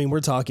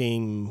 we're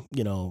talking,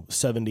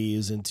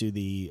 70s into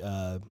the,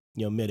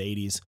 mid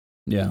 80s.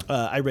 Yeah.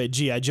 I read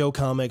G.I. Joe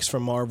comics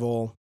from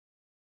Marvel.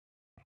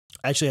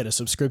 I actually had a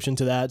subscription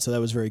to that, so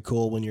that was very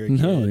cool when you're a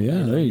kid. Oh,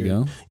 yeah, there you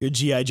go. Your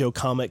G.I. Joe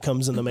comic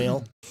comes in the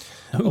mail.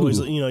 Always,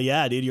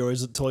 yeah, dude, you're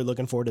always totally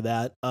looking forward to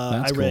that.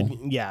 That's I read,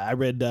 cool. I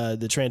read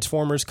the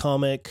Transformers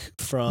comic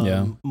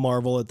from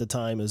Marvel at the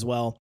time as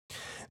well.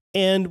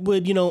 And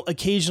would,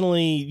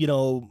 occasionally,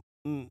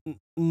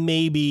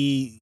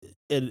 maybe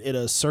at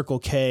a Circle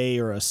K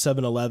or a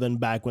 7-Eleven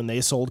back when they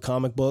sold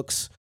comic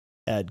books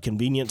at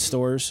convenience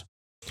stores.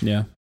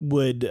 Yeah.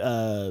 Would,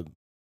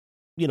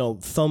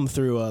 thumb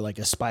through like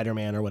a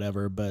Spider-Man or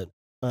whatever, but,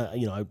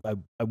 I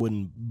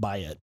wouldn't buy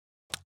it.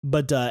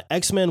 But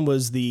X-Men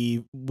was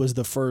the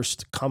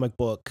first comic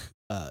book,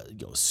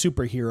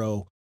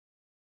 superhero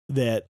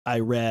that I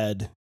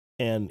read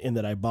and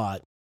that I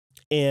bought.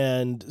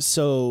 And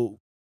so,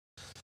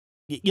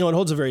 it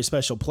holds a very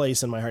special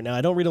place in my heart. Now,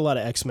 I don't read a lot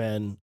of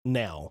X-Men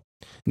now.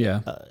 Yeah.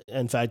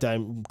 In fact,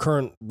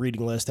 current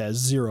reading list has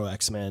 0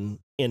 X-Men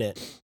in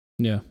it.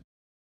 Yeah.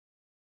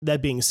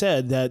 That being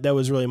said, that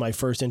was really my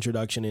first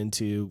introduction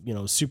into,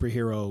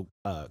 superhero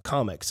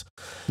comics.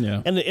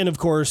 Yeah. And of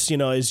course,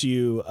 as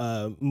you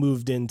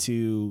moved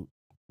into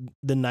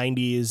the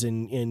 90s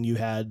and you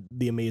had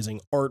the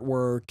amazing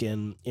artwork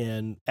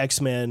and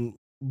X-Men,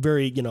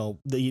 very,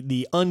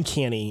 the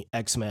uncanny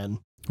X-Men.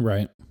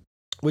 Right.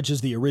 Which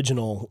is the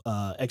original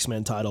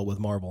X-Men title with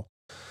Marvel.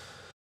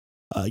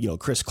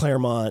 Chris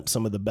Claremont,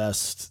 some of the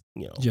best,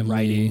 Jim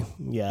writing.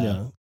 Lee.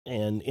 Yeah.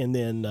 And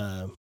then,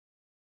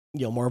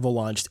 Marvel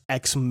launched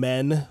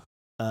X-Men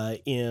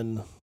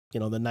in, the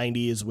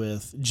 90s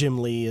with Jim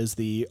Lee as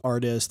the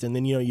artist. And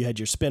then, you had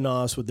your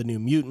spinoffs with the New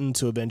Mutants,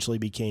 who eventually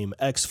became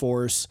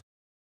X-Force.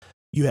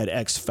 You had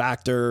X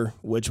Factor,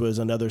 which was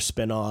another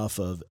spinoff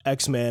of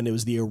X-Men. It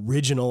was the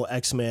original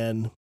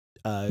X-Men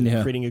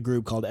creating a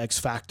group called X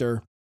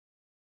Factor.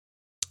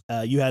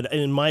 You had,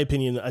 in my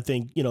opinion, I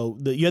think,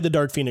 you had the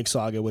Dark Phoenix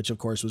Saga, which of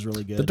course was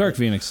really good. The Dark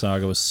Phoenix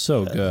Saga was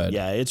so good.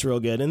 Yeah, it's real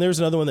good. And there's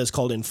another one that's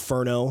called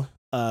Inferno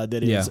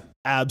that is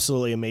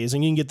absolutely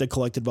amazing. You can get the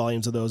collected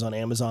volumes of those on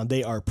Amazon.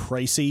 They are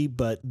pricey,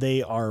 but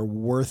they are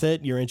worth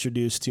it. You're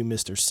introduced to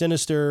Mr.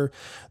 Sinister,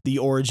 the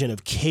origin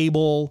of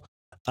Cable.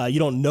 You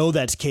don't know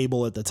that's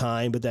Cable at the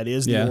time, but that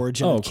is the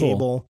origin of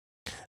Cable.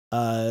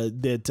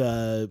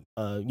 Scott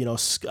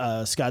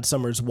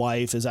Summers'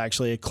 wife is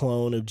actually a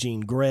clone of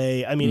Jean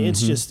Grey. I mean,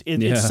 it's just,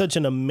 it's such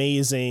an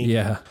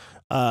amazing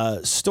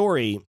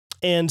story.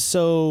 And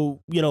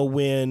so,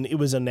 when it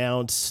was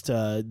announced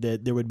that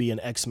there would be an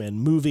X-Men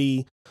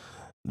movie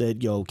that,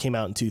 came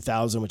out in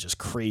 2000, which is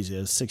crazy. It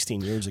was 16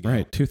 years ago.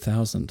 Right,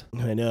 2000.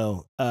 I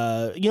know.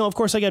 Of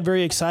course, I got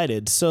very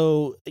excited.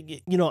 So,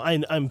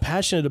 I'm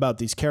passionate about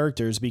these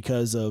characters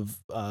because of,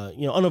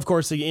 and of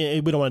course,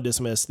 we don't want to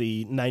dismiss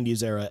the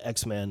 90s era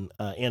X-Men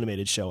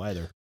animated show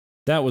either.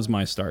 That was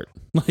my start.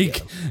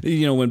 Like,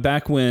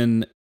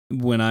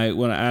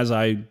 as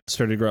I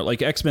started to grow up,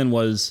 like X-Men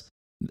was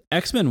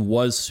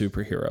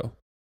superhero.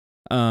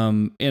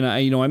 And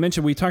I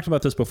mentioned, we talked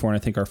about this before in I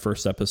think our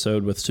first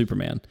episode with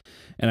Superman.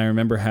 And I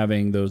remember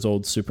having those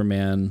old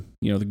Superman,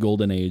 the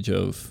golden age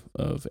of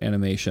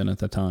animation at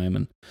the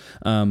time.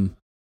 And,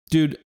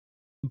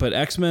 but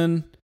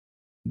X-Men,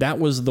 that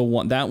was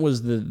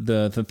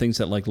the things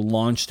that like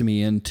launched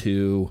me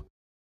into,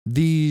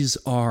 these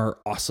are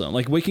awesome.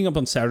 Like waking up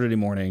on Saturday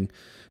morning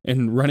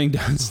and running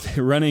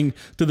to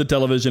the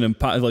television and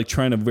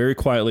trying to very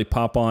quietly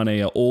pop on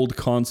a old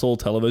console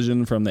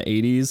television from the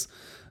 80s.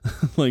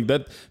 Like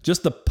that,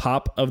 just the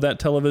pop of that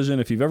television.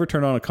 If you've ever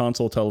turned on a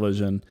console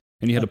television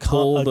and you had to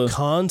pull the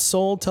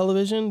console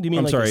television, do you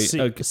mean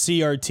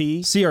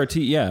CRT?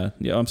 CRT, yeah.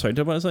 I'm sorry.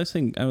 Was I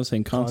saying? I was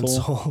saying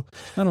console.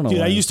 I don't know.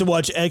 Dude, I used to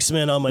watch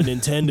X-Men on my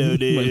Nintendo,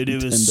 dude.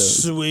 It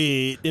was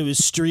sweet. It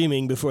was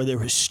streaming before there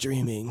was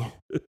streaming.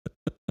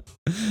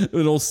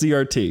 An old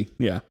CRT,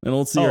 an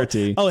old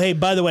CRT. Oh, hey,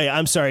 by the way,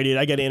 I'm sorry, dude.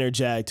 I got to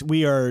interject.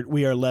 We are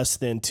less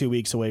than 2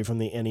 weeks away from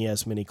the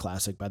NES Mini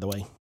Classic. By the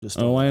way,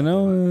 I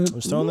know.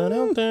 Just throwing that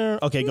out there.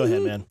 Okay, go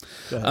ahead, man.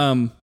 Go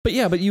ahead.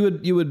 But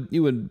you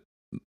would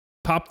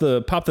pop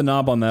the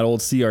knob on that old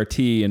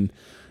CRT and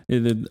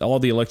all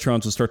the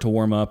electrons would start to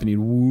warm up and you'd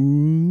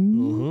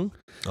woo.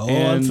 Mm-hmm. Oh,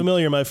 I'm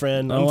familiar, my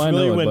friend. I'm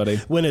familiar I know it, buddy.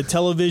 When a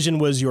television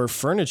was your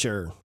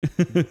furniture.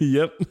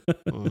 Yep.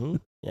 Mm-hmm.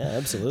 Yeah,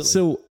 absolutely.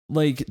 So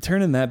like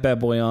turning that bad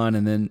boy on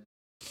and then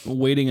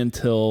waiting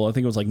until I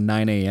think it was like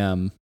 9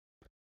 a.m.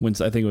 when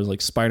I think it was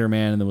like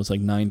Spider-Man and then it was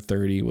like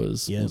 9:30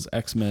 was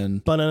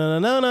X-Men.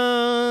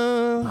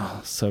 Ba-na-na-na-na.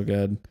 Oh, so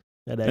good.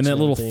 And that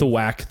little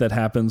thwack that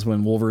happens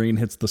when Wolverine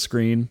hits the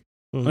screen.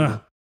 Mm-hmm.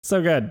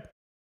 So good.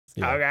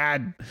 Yeah. Oh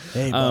God.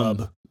 Hey,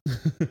 Bob.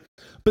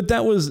 But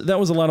that was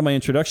a lot of my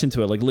introduction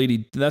to it. Like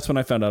that's when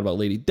I found out about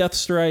Lady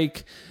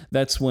Deathstrike.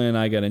 That's when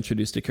I got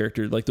introduced to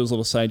characters like those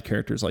little side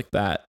characters like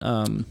that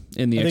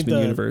in the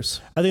X-Men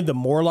universe. I think the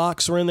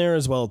Morlocks were in there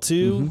as well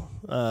too.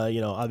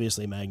 Mm-hmm.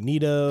 Obviously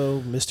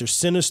Magneto, Mr.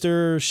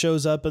 Sinister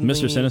shows up in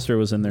Mr. Sinister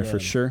was in there for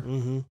sure.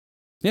 Mm-hmm.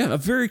 Yeah, a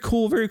very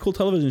cool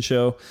television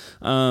show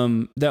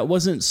that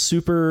wasn't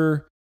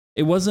super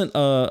it wasn't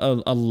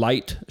a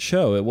light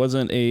show. It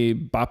wasn't a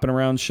bopping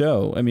around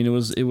show. I mean,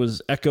 it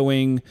was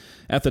echoing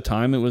at the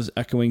time. It was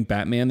echoing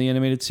Batman the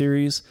Animated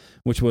Series,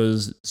 which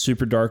was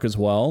super dark as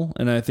well.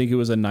 And I think it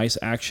was a nice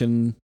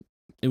action.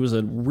 It was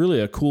really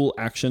a cool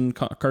action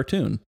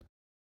cartoon,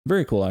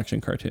 very cool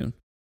action cartoon.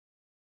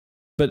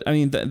 But I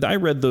mean, I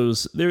read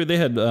those. They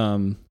had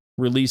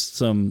released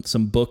some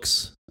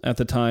books at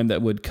the time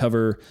that would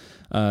cover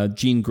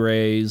Jean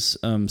Grey's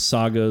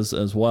sagas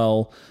as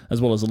well as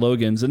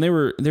Logan's, and they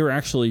were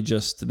actually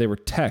they were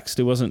text.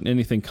 It wasn't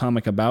anything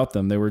comic about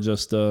them. They were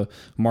just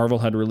Marvel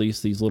had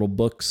released these little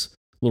booklets.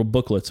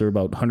 They're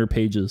about 100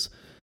 pages,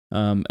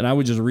 and I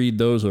would just read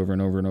those over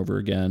and over and over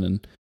again.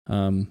 And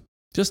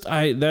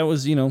that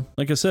was,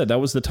 like I said, that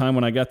was the time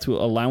when I got to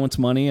allowance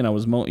money, and I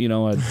was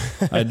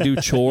I'd do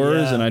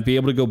chores Yeah. and I'd be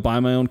able to go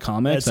buy my own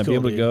comics. That's I'd be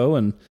cool, able to go,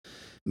 and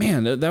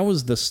man, that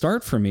was the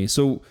start for me.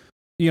 So,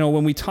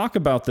 when we talk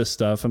about this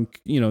stuff, I'm,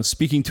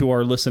 speaking to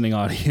our listening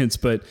audience,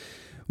 but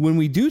when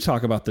we do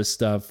talk about this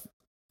stuff,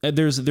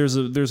 there's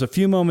a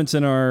few moments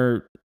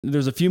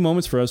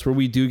for us where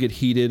we do get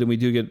heated and we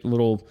do get a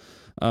little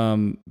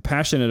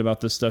passionate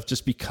about this stuff,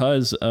 just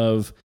because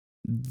of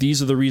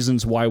these are the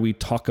reasons why we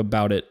talk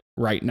about it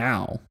right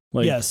now.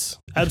 Like, yes,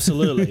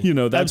 absolutely.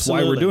 That's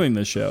why we're doing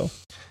this show.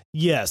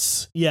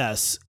 Yes.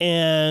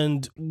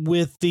 And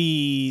with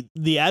the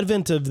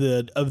advent of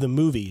the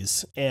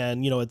movies,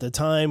 and at the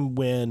time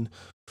when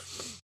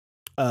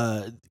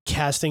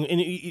casting, and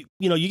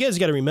you guys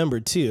got to remember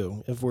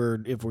too, if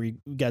we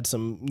got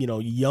some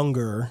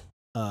younger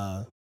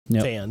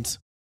fans,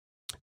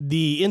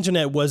 the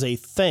internet was a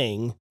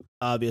thing,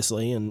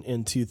 obviously,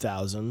 in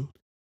 2000.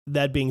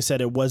 That being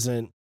said, it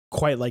wasn't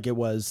quite like it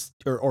was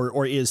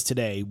or is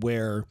today,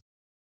 where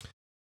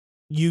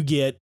you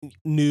get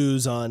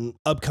news on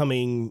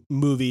upcoming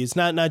movies,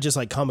 not just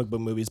like comic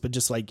book movies, but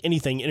just like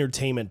anything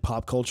entertainment,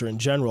 pop culture in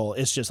general.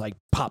 It's just like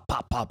pop.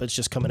 It's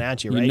just coming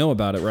at you, right? You know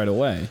about it right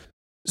away.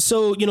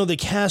 So, the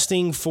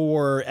casting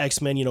for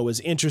X-Men,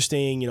 was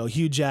interesting.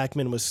 Hugh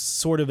Jackman was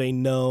sort of a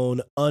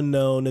known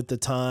unknown at the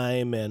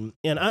time. And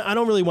I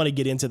don't really want to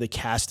get into the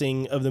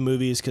casting of the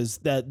movies, because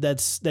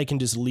that can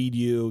just lead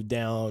you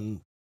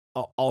down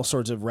all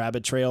sorts of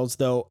rabbit trails,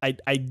 though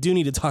I do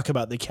need to talk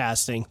about the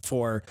casting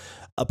for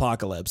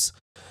Apocalypse.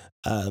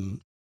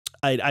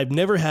 I've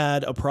never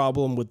had a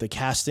problem with the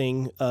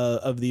casting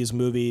of these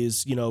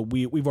movies.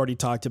 We've already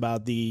talked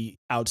about the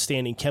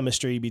outstanding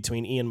chemistry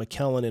between Ian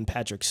McKellen and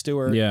Patrick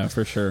Stewart. Yeah,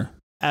 for sure.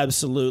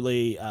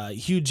 Absolutely.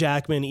 Hugh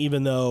Jackman,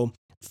 even though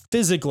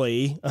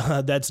physically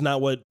that's not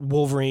what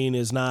Wolverine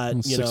is, not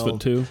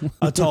 6'2",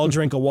 a tall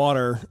drink of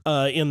water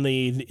in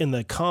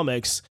the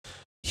comics.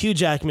 Hugh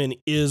Jackman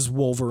is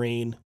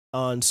Wolverine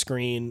on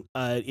screen.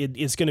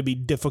 It's going to be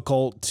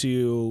difficult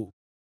to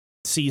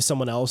see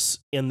someone else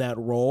in that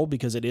role,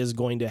 because it is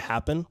going to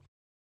happen.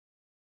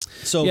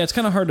 So yeah, it's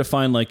kind of hard to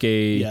find like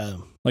a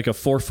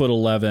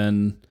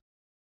 4'11",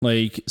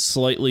 like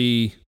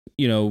slightly,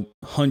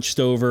 hunched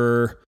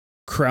over,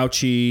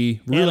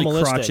 crouchy, really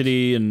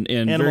crotchety and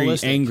very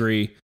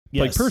angry.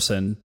 Yes. Like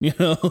person,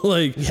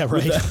 like, yeah,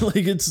 right. That,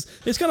 like it's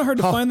kind of hard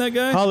to find that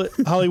guy.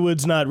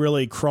 Hollywood's not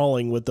really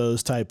crawling with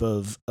those type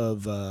of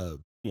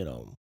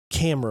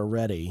camera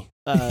ready.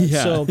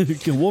 So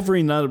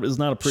Wolverine is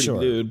not a pretty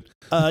dude.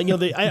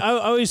 I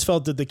always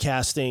felt that the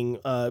casting,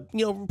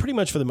 pretty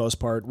much for the most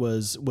part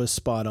was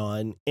spot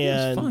on,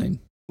 and fine.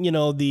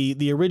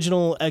 The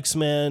original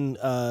X-Men,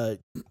 you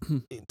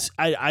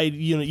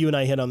and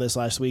I hit on this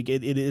last week.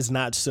 It is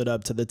not stood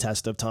up to the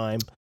test of time.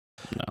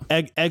 No.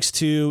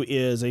 X2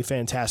 is a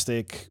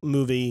fantastic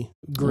movie,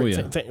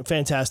 great,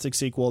 fantastic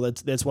sequel.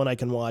 That's one I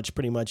can watch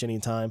pretty much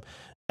anytime.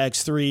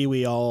 X3,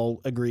 we all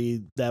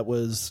agree that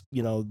was,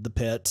 the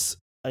pits.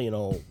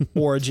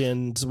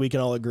 Origins, we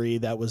can all agree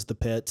that was the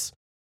pits.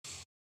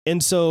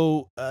 And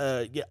so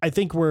I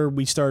think where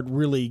we start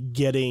really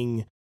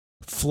getting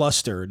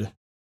flustered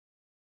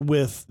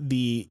with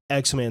the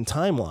X-Men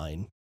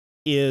timeline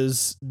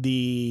is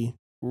the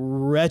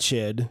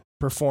wretched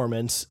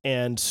performance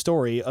and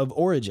story of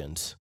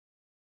Origins.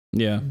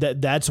 Yeah.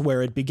 That's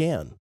where it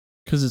began.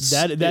 Because it's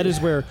that is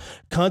where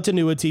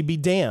continuity be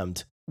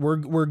damned.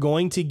 We're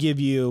going to give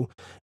you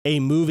a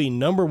movie,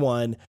 number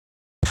one,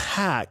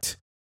 packed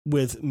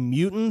with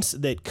mutants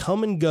that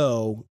come and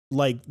go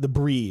like the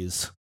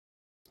breeze.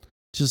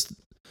 Just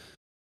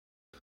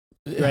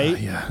right?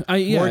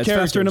 It's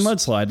faster in a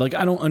mudslide. Like,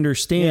 I don't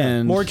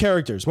understand. More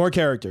characters.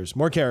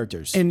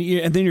 And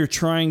then you're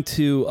trying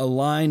to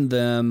align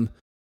them.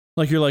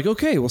 Like, you're like,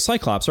 okay, well,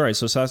 Cyclops. All right,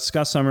 so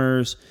Scott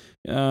Summers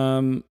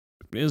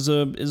is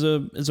a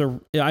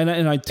to be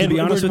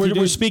honest with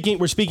you,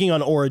 we're speaking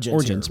on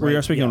Origins. Here, right? We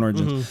are speaking on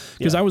Origins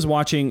because I was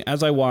watching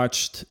as I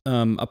watched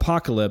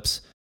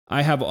Apocalypse.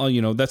 I have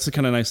all, that's the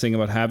kind of nice thing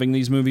about having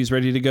these movies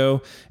ready to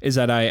go, is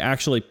that I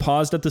actually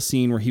paused at the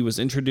scene where he was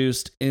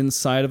introduced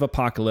inside of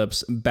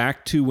Apocalypse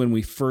back to when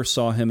we first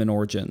saw him in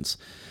Origins.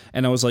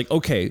 And I was like,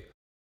 okay,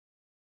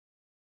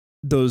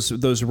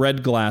 those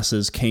red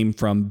glasses came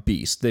from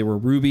Beast. They were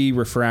ruby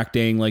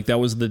refracting. Like that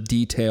was the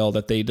detail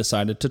that they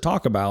decided to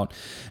talk about.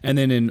 And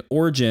then in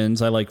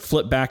Origins, I like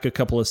flip back a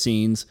couple of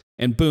scenes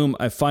and boom,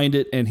 I find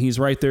it. And he's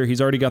right there. He's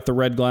already got the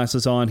red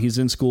glasses on. He's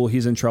in school.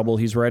 He's in trouble.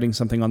 He's writing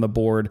something on the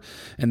board.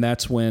 And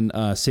that's when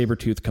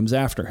Sabretooth comes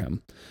after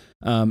him.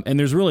 And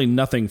there's really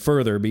nothing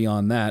further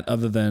beyond that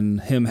other than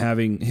him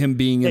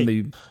being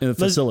in the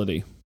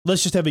facility.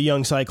 Let's just have a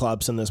young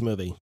Cyclops in this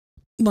movie.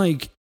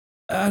 Like,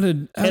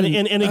 again,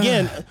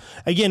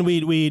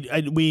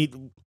 we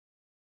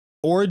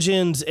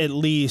Origins, at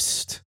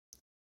least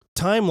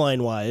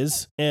timeline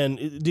wise,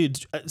 and dude,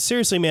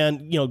 seriously,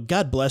 man,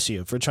 God bless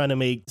you for trying to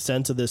make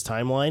sense of this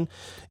timeline.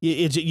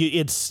 I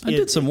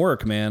did some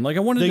work, man. Like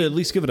I wanted to at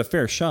least give it a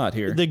fair shot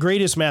here. The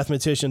greatest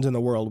mathematicians in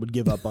the world would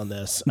give up on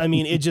this. I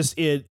mean,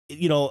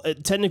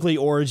 technically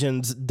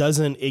Origins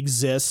doesn't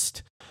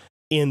exist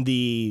in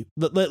the,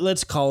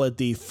 let's call it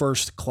the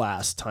first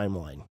class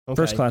timeline. Okay?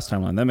 First class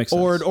timeline. That makes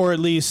sense. Or at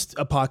least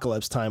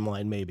Apocalypse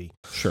timeline, maybe.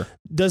 Sure.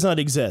 Does not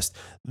exist.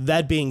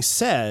 That being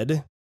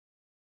said,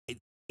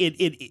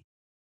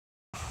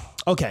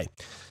 okay.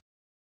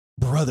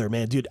 Brother,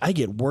 man, dude, I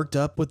get worked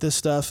up with this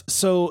stuff.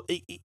 So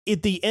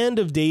at the end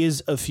of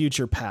Days of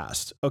Future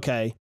Past,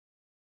 okay,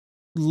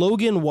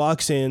 Logan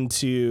walks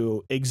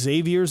into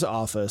Xavier's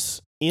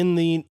office in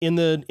the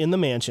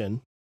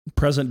mansion.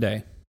 Present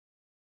day.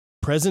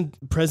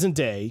 Present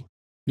day.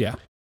 Yeah.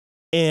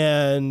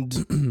 And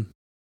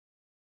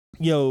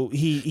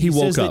he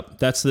woke up.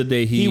 That's the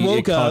day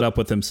he caught up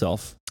with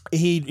himself.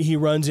 He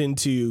runs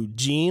into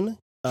Jean.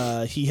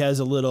 He has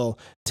a little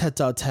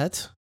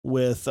tete-a-tete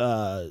with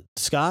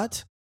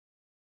Scott.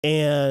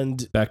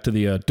 And back to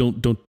the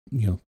don't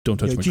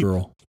touch my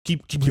girl.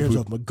 Keep your hands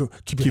off my girl.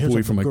 Keep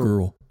away from my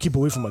girl. Keep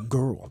away from my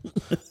girl.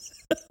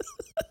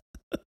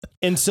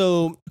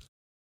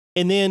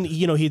 And then,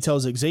 he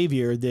tells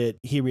Xavier that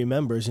he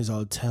remembers. He's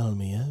all, tell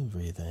me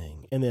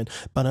everything. And then,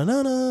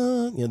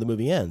 the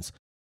movie ends.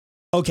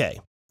 Okay.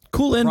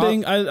 Cool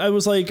ending. I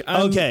was like,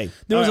 okay.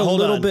 There was a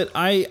little bit.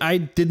 I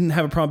didn't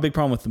have a big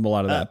problem with a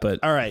lot of that, but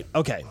all right.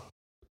 Okay.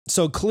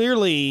 So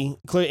clearly,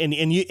 and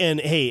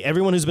hey,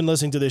 everyone who's been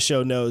listening to this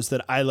show knows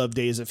that I love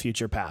Days of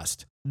Future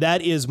Past.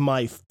 That is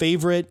my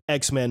favorite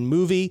X-Men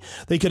movie.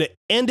 They could have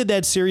ended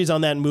that series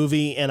on that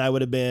movie, and I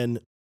would have been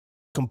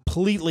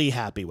completely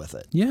happy with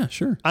it. Yeah,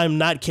 sure. I'm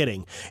not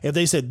kidding. If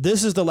they said,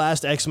 this is the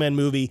last X-Men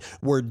movie,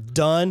 we're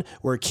done,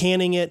 we're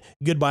canning it,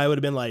 goodbye, I would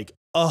have been like,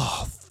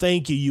 oh,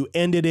 thank you. You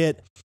ended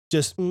it.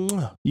 Just,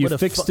 you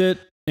fixed it.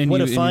 And what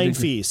a fine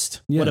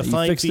feast. Yeah, what a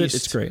fine feast. It.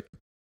 It's great.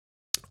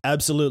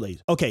 Absolutely.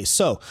 Okay,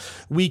 so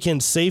we can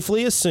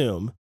safely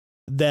assume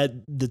that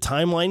the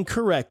timeline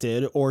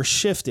corrected or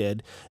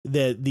shifted,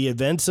 that the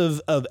events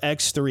of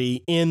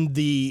X3 in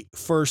the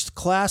first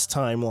class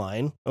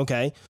timeline,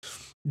 okay,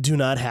 do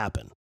not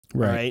happen.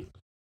 Right.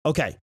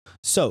 Okay.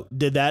 So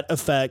did that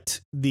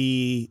affect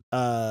the,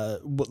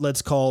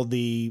 let's call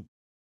the,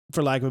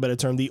 for lack of a better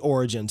term, the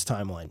Origins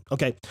timeline?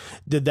 Okay.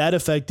 Did that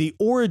affect the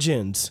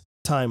Origins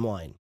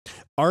timeline?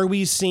 Are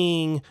we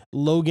seeing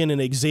Logan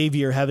and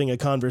Xavier having a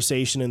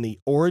conversation in the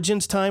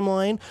Origins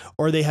timeline,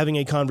 or are they having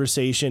a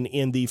conversation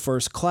in the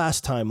first class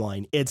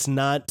timeline? It's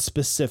not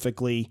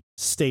specifically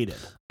stated.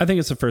 I think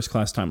it's the first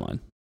class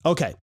timeline.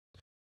 Okay.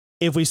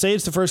 If we say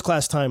it's the first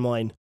class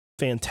timeline,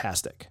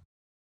 fantastic.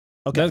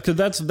 Okay.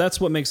 Because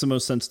that's what makes the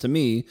most sense to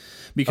me,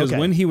 because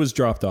when he was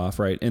dropped off,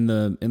 right, in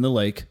the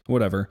lake,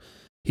 whatever,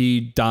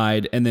 he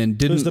died and then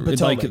didn't. It was the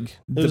Potomac.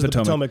 The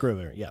Potomac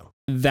River, yeah.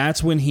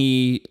 That's when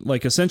he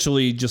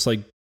essentially just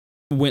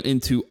went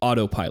into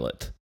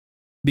autopilot,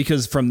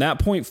 because from that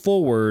point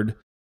forward,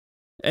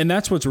 and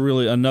that's what's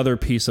really another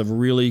piece of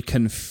really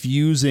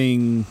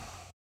confusing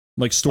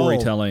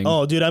storytelling.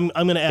 Oh, dude, I'm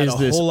going to add a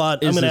whole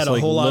lot. I'm going to add a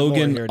whole lot more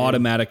Logan here, dude.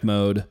 automatic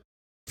mode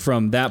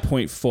from that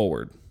point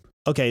forward.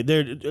 Okay,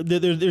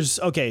 there's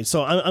okay.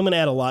 So I'm going to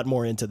add a lot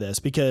more into this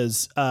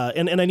because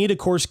and I need to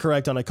course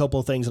correct on a couple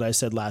of things that I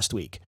said last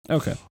week.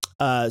 Okay.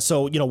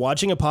 So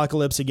watching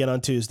Apocalypse again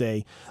on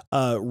Tuesday,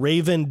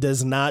 Raven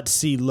does not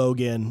see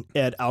Logan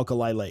at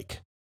Alkali Lake.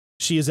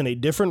 She is in a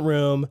different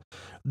room.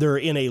 They're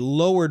in a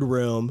lowered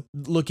room,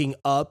 looking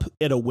up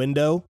at a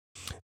window.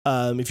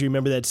 If you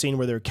remember that scene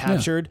where they're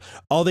captured,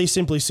 all they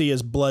simply see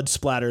is blood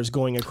splatters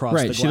going across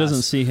the glass. She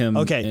doesn't see him.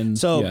 Okay,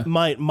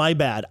 my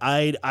bad.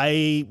 I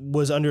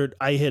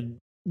had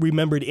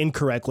remembered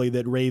incorrectly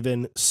that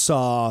Raven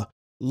saw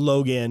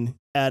Logan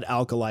at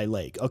Alkali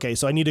Lake. Okay,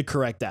 so I need to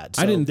correct that.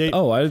 So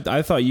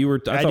I thought you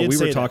were. I thought we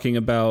were talking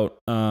about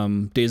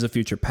Days of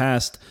Future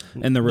Past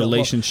and the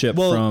relationship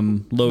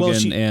from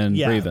Logan and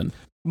Raven.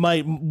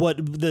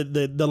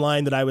 The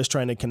line that I was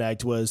trying to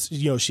connect was,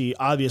 she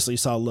obviously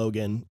saw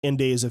Logan in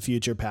Days of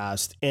Future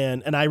Past,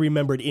 and I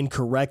remembered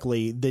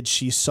incorrectly that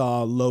she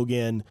saw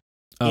Logan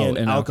in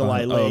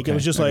Alkali Lake. Okay. It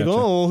was just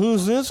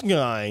who's this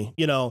guy?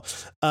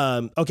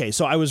 Okay,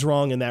 so I was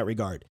wrong in that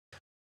regard.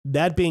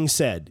 That being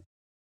said,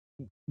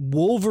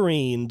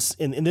 Wolverine's,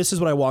 and this is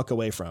what I walk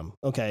away from,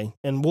 okay?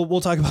 And we'll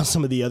talk about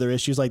some of the other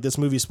issues, like this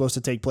movie's supposed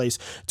to take place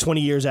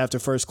 20 years after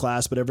First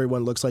Class, but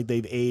everyone looks like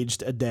they've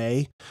aged a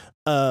day.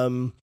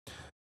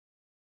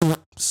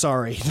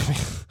 Sorry.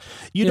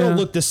 You don't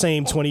look the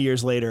same 20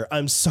 years later.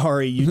 I'm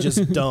sorry, you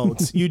just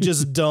don't. You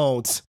just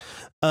don't.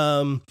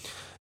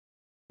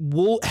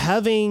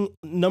 Having,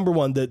 number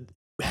one,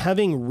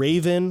 having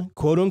Raven,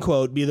 quote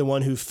unquote, be the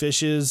one who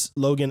fishes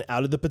Logan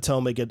out of the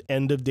Potomac at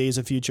end of Days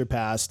of Future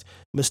Past,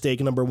 mistake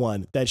number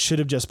one. That should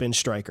have just been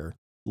Stryker.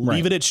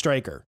 Leave it at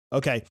Stryker.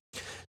 Okay.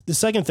 The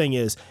second thing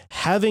is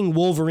having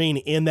Wolverine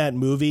in that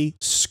movie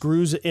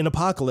in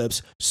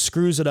Apocalypse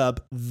screws it up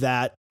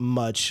that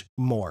much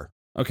more.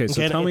 Okay,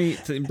 so tell me.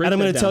 And I'm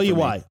going to tell you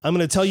why. I'm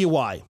going to tell you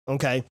why.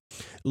 Okay.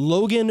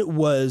 Logan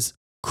was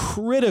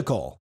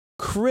critical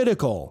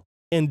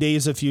in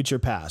Days of Future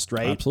Past,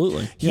 right?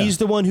 Absolutely. He's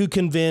the one who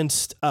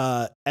convinced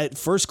at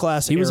First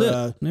Class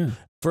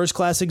First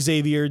Class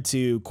Xavier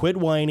to quit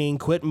whining,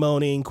 quit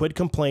moaning, quit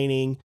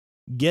complaining,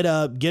 get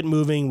up, get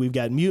moving. We've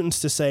got mutants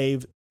to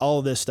save, all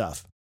of this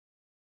stuff.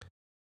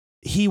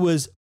 He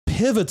was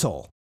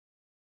pivotal.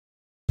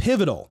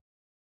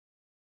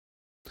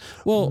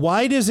 Well,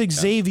 why does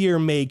Xavier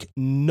make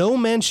no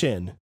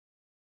mention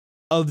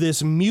of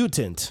this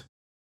mutant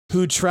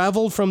who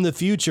traveled from the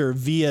future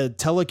via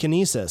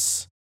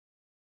telekinesis?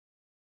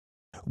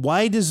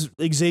 Why does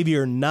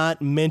Xavier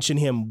not mention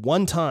him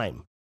one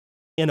time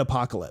in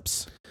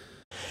Apocalypse?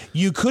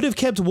 You could have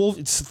kept Wolf.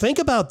 Think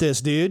about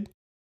this, dude.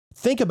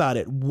 Think about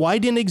it. Why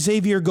didn't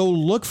Xavier go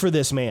look for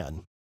this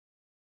man?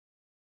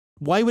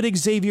 Why would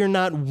Xavier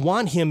not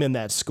want him in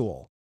that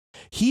school?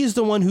 He's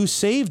the one who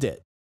saved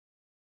it.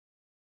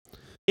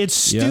 It's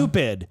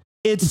stupid.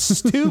 Yeah. It's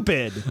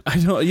stupid. I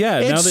know. Yeah.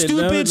 It's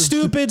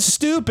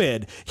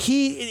stupid.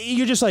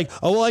 You're just like,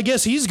 oh, well, I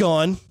guess he's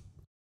gone.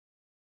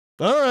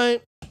 All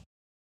right.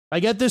 I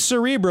get this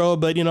Cerebro,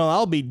 but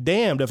I'll be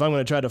damned if I'm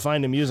going to try to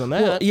find him using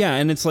that. Well, yeah.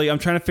 And it's like, I'm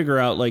trying to figure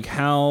out like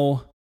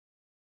how,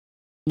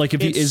 like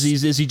if is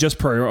he just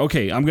prior?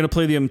 Okay. I'm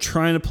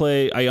trying to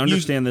play. I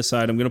understand this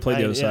side. I'm going to play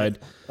the other side.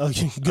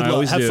 Okay. Good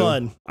luck. Have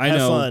fun. I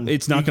know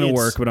it's not going to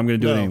work, but I'm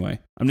going to do it anyway.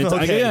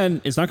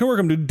 Again, it's not going to work.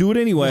 I'm going to do it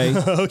anyway.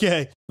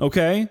 Okay.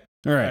 Okay.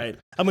 All right.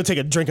 I'm going to take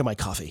a drink of my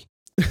coffee.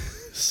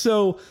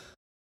 So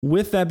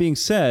with that being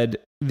said,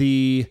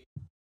 the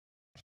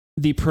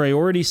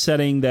priority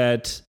setting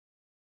that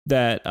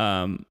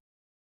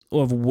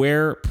of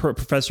where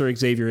Professor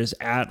Xavier is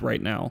at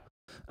right now,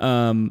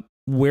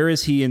 where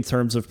is he in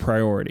terms of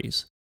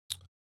priorities?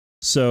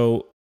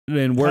 So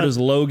then where does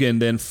Logan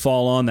then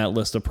fall on that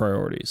list of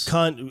priorities?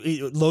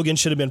 Logan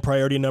should have been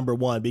priority number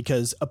one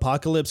because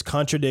Apocalypse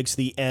contradicts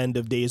the end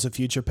of Days of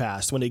Future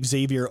Past when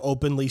Xavier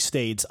openly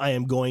states, I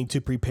am going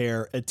to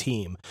prepare a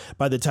team.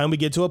 By the time we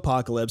get to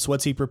Apocalypse,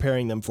 what's he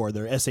preparing them for?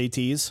 Their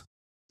SATs?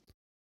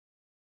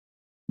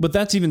 But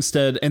that's even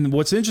said, and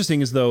what's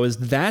interesting is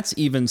that's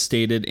even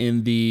stated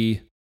in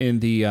the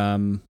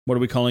what are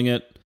we calling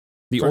it?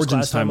 The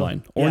Origins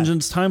timeline.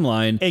 Origins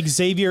timeline.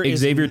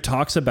 Xavier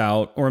talks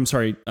about, or I'm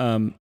sorry,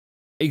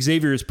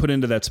 Xavier is put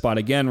into that spot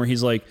again where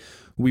he's like,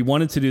 we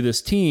wanted to do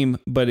this team,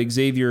 but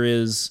Xavier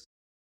is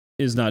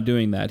not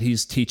doing that.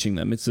 He's teaching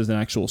them. It's an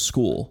actual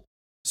school.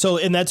 So,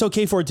 and that's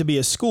okay for it to be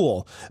a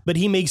school, but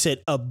he makes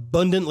it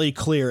abundantly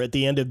clear at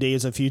the end of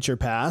Days of Future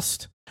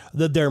Past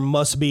that there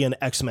must be an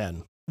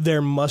X-Men.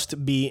 There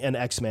must be an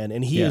X-Men,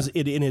 and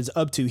it is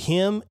up to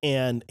him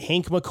and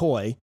Hank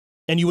McCoy,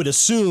 and you would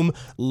assume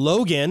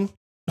Logan.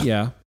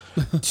 Yeah.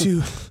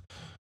 to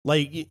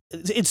like,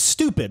 it's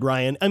stupid,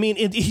 Ryan. I mean,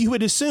 you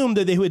would assume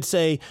that they would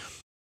say,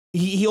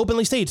 he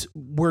openly states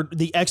where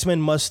the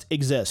X-Men must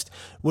exist.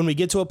 When we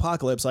get to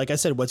Apocalypse, like I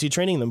said, what's he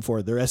training them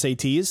for? Their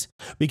SATs?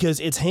 Because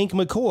it's Hank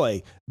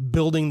McCoy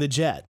building the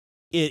jet.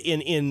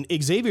 In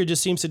Xavier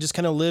just seems to just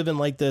kind of live in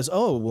like this.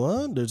 Oh,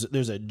 what?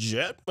 There's a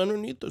jet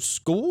underneath the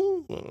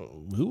school.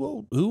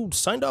 Who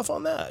signed off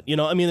on that?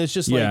 I mean, it's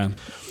just like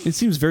it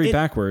seems very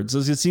backwards.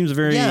 It seems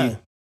very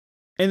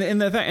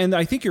and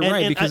I think you're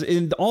right because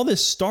all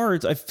this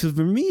starts. For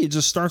me, it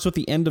just starts with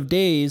the end of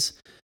Days.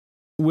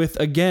 With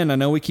again, I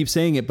know we keep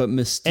saying it, but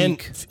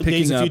Mystique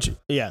picking up.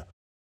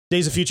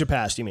 Days of Future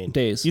Past. You mean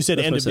Days? You said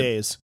end of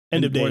Days.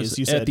 End of Days,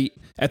 you said.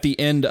 At the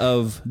end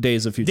of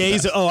Days of Future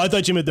Past. Oh, I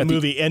thought you meant the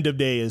movie End of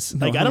Days.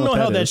 Like, I don't know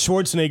how that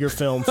Schwarzenegger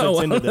film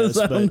fits into this.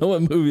 I don't know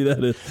what movie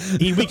that is.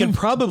 We can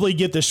probably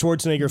get the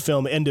Schwarzenegger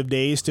film End of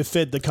Days to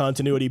fit the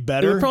continuity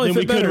better than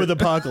we could with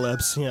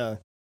Apocalypse. Yeah.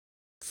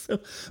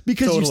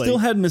 Because you still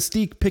had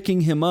Mystique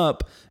picking him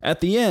up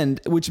at the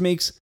end, which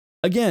makes,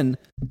 again,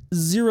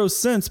 zero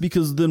sense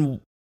because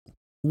then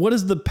what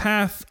is the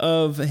path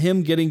of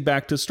him getting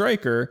back to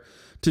Stryker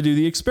to do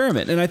the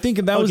experiment? And I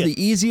think that was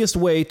the easiest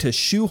way to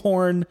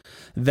shoehorn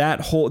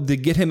that to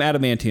get him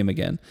adamantium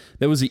again.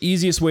 That was the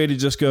easiest way to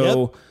just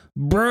go,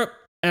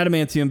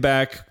 adamantium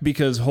back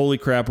because holy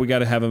crap, we got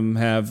to have him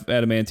have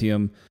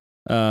adamantium.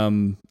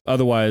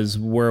 Otherwise,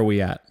 where are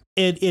we at?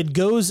 It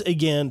goes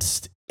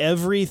against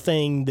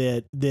everything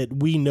that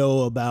we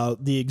know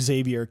about the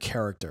Xavier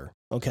character.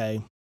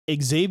 Okay.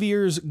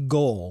 Xavier's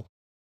goal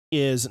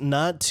is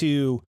not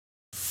to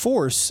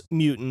force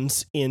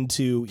mutants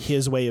into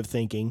his way of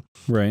thinking.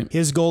 Right.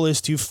 His goal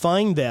is to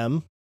find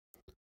them,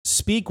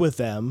 speak with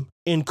them,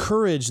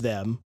 encourage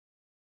them,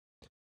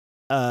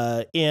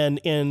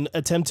 and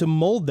attempt to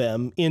mold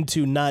them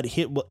into not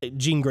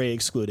Jean Grey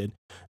excluded,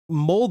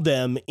 mold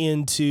them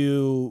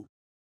into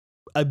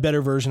a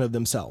better version of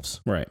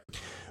themselves. Right.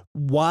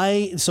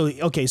 Why? So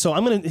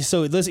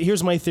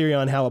here's my theory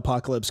on how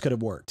Apocalypse could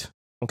have worked.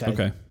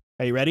 Okay.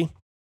 Are you ready?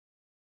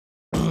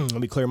 Let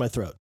me clear my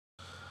throat.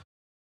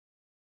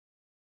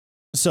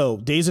 So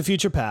Days of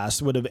Future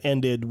Past would have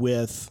ended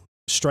with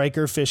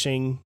Stryker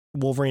fishing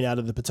Wolverine out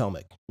of the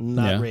Potomac,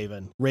 not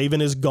Raven.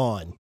 Raven is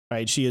gone.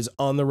 Right? She is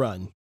on the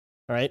run.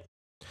 All right.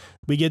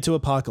 We get to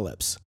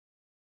Apocalypse.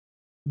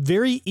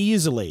 Very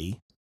easily,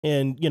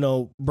 and,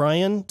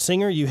 Brian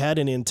Singer, you had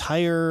an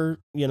entire,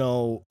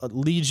 a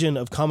legion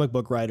of comic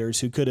book writers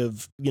who could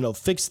have,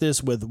 fixed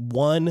this with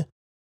one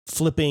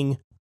flipping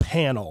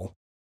panel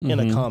in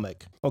a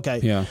comic. Okay.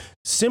 Yeah.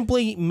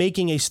 Simply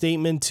making a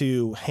statement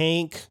to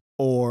Hank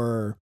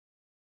or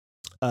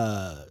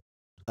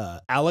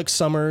Alex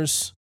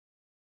Summers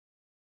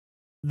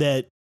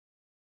that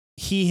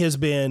he has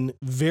been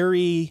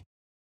very,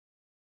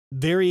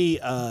 very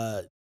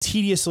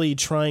tediously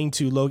trying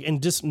to Logan,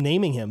 and just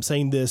naming him,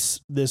 saying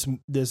this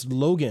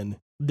Logan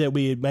that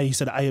we had met. He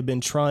said, I have been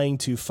trying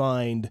to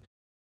find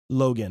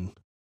Logan.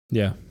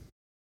 Yeah.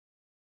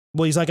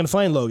 Well, he's not going to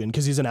find Logan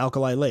because he's in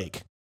Alkali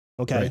Lake.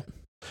 Okay. Right.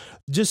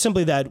 Just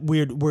simply that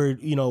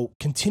we're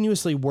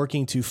continuously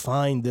working to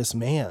find this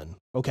man.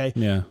 Okay.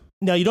 Yeah.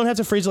 Now, you don't have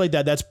to phrase it like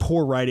that. That's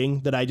poor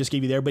writing that I just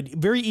gave you there, but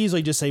very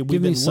easily just say,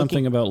 give me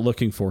something about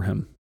looking for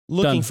him.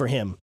 Looking for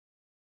him.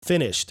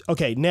 Finished.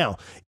 Okay. Now,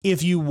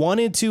 if you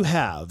wanted to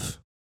have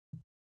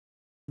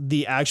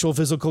the actual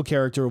physical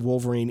character of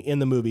Wolverine in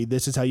the movie,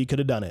 this is how you could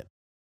have done it.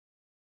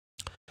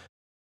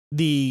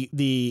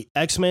 The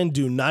X-Men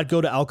do not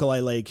go to Alkali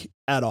Lake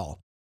at all.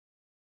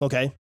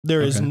 Okay.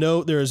 There is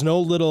no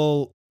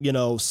little,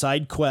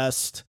 side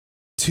quest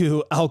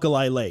to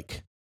Alkali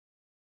Lake.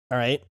 All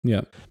right.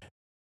 Yeah.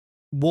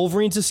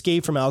 Wolverine's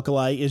escape from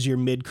Alkali is your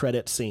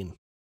mid-credit scene.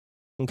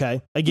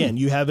 Okay. Again,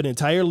 you have an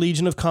entire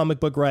legion of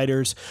comic book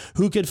writers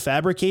who could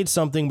fabricate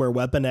something where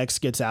Weapon X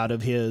gets out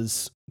of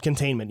his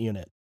containment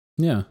unit.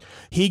 Yeah.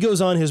 He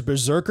goes on his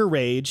berserker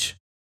rage,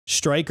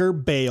 Stryker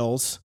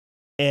bails,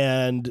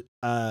 and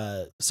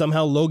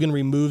somehow Logan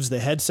removes the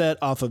headset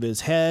off of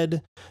his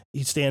head.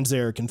 He stands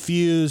there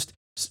confused,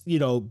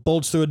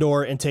 bolts through a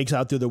door and takes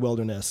out through the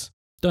wilderness.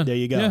 Done. There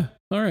you go. Yeah.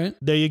 All right.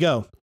 There you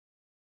go.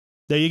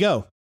 There you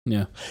go.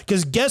 Yeah.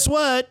 Because guess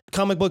what,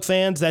 comic book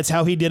fans? That's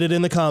how he did it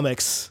in the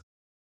comics.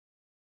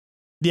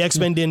 The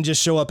X-Men didn't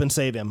just show up and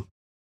save him.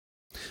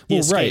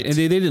 Well, right. And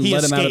they didn't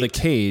let him out of the escaped.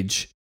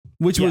 cage,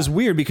 which was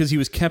weird because he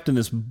was kept in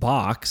this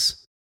box.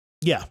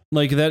 Yeah.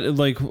 Like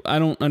that, I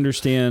don't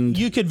understand.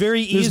 You could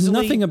very There's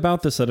easily... nothing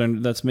about this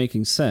that's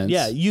making sense.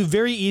 Yeah, you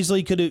very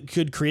easily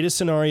could create a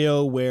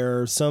scenario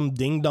where some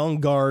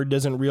ding-dong guard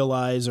doesn't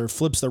realize or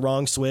flips the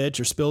wrong switch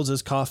or spills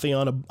his coffee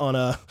on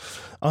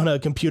a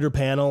computer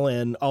panel,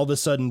 and all of a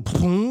sudden,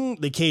 boom,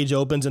 the cage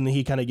opens and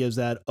he kind of gives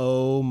that,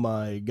 oh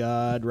my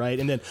God, right?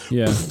 And then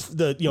poof,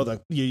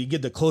 you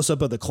get the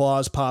close-up of the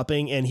claws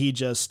popping and he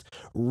just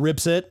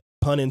rips it,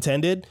 pun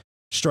intended.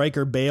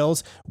 Stryker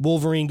bails.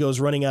 Wolverine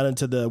goes running out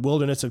into the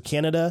wilderness of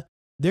Canada.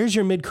 There's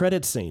your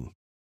mid-credits scene.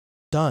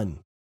 Done.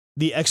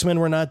 The X-Men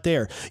were not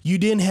there. You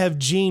didn't have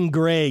Jean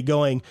Grey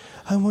going,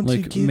 I want to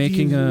give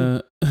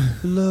you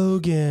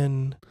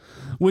Logan.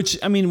 Which,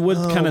 I mean, would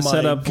kind of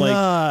set up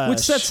which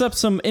sets up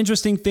some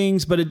interesting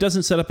things, but it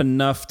doesn't set up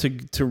enough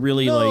to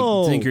really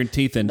sink your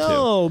teeth into.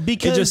 No,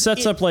 because it just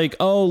sets up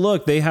oh,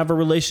 look, they have a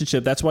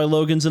relationship. That's why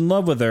Logan's in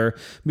love with her,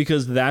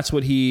 because that's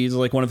what he's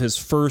one of his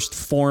first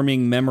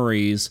forming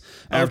memories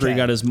after he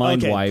got his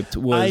mind wiped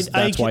was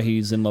that's why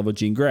he's in love with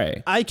Jean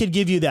Grey. I could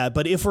give you that,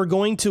 but if we're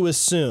going to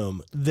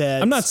assume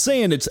that, I'm not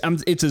saying it's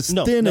as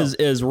thin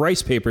as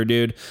rice paper,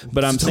 dude,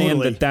 but I'm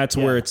saying that's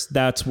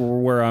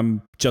where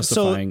I'm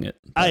justifying it.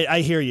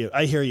 I hear you.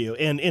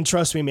 And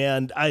trust me,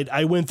 man,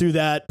 I went through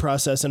that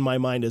process in my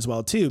mind as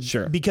well, too.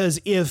 Sure.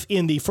 Because if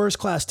in the First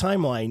Class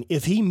timeline,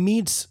 if he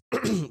meets,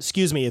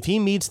 if he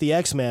meets the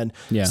X-Men,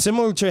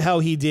 similar to how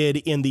he did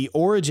in the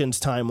Origins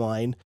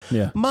timeline,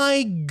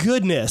 my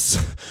goodness,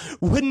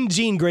 wouldn't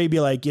Jean Grey be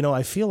like,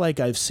 I feel like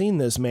I've seen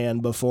this man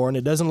before and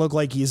it doesn't look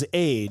like he's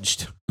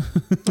aged.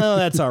 Oh,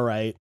 that's all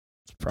right.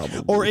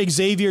 Probably. Or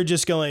Xavier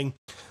just going,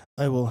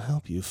 I will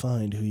help you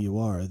find who you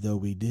are, though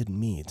we did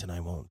meet and I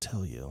won't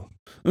tell you.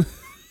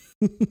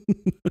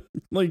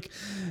 Which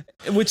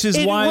is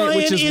why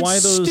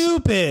those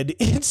stupid.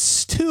 It's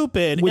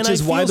stupid. Which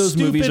is why those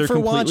movies are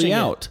completely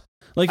out.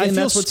 I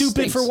feel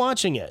stupid for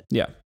watching it.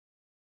 Yeah.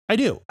 I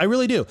do. I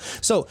really do.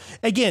 So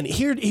again,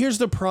 here's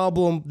the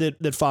problem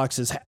that Fox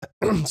is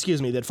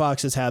that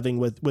Fox is having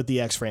with the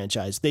X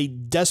franchise. They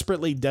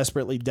desperately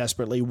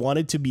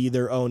wanted to be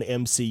their own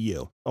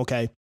MCU.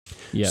 Okay.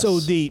 Yes. So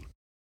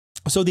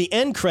the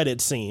end credit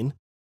scene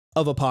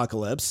of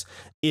Apocalypse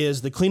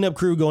is the cleanup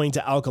crew going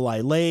to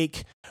Alkali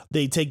Lake.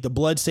 They take the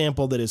blood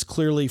sample that is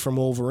clearly from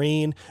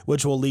Wolverine,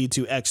 which will lead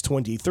to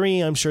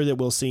X-23. I'm sure that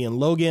we'll see in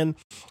Logan.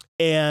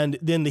 And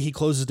then he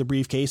closes the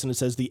briefcase and it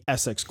says the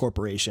Essex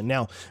Corporation.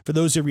 Now, for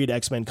those who read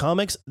X-Men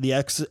comics, the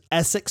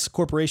Essex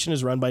Corporation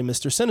is run by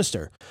Mr.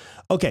 Sinister.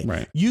 Okay,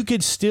 Right. You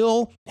could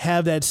still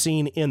have that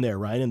scene in there,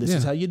 right? And this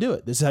is how you do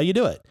it. This is how you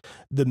do it.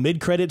 The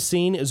mid-credit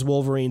scene is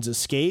Wolverine's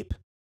escape.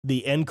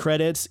 The end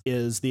credits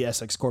is the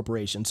Essex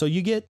Corporation. So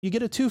you get a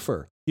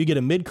twofer. You get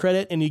a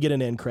mid-credit and you get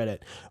an end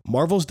credit.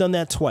 Marvel's done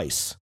that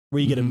twice,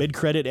 where you get a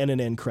mid-credit and an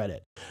end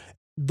credit.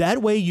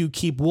 That way you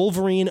keep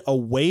Wolverine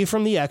away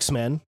from the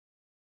X-Men.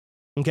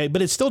 Okay,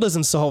 but it still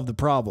doesn't solve the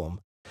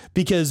problem,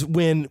 because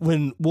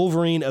when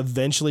Wolverine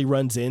eventually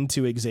runs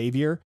into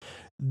Xavier,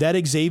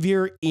 that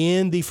Xavier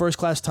in the First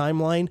Class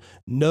timeline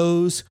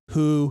knows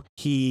who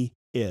he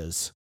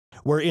is.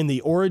 Where in the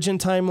origin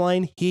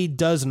timeline, he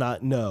does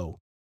not know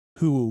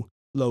who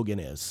Logan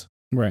is.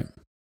 Right.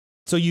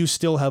 So you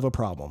still have a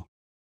problem.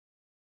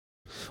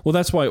 Well,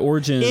 that's why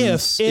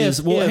Origins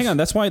hang on.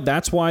 That's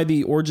why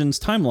the Origins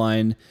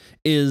timeline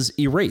is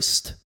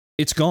erased.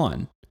 It's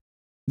gone.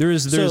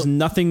 There's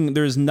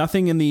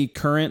nothing in the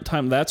current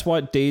time. That's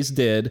what Days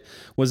did,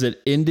 was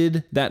it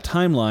ended that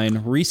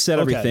timeline, reset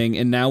everything,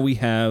 and now we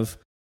have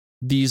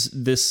this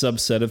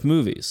subset of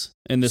movies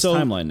in this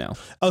timeline now.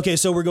 Okay,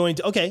 so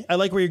I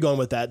like where you're going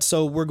with that.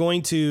 So we're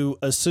going to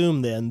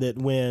assume then that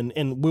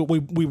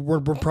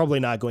we're probably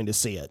not going to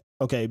see it,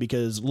 okay,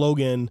 because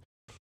Logan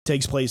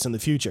takes place in the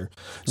future.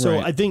 So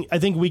right. I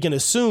think we can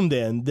assume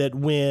then that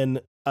when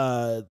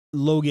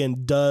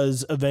Logan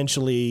does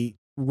eventually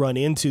run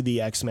into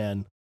the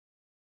X-Men,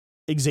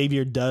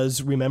 Xavier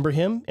does remember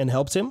him and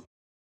helps him.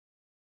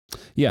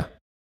 Yeah.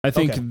 I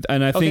think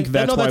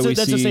that's why we see...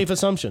 That's a safe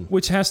assumption.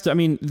 Which has to... I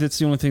mean, that's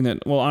the only thing that...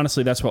 Well,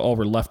 honestly, that's what all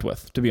we're left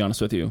with, to be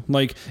honest with you.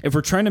 Like, if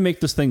we're trying to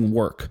make this thing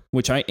work,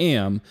 which I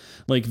am,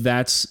 like,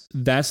 that's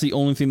the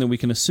only thing that we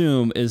can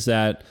assume, is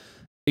that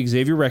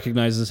Xavier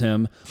recognizes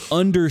him,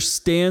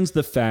 understands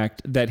the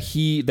fact that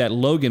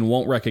Logan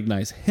won't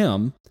recognize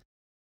him,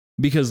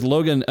 because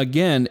Logan,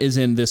 again, is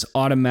in this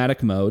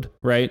automatic mode,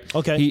 right?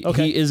 Okay.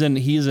 He is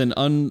in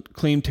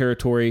unclaimed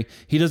territory.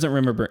 He doesn't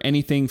remember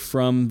anything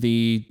from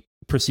the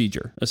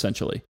procedure,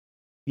 essentially.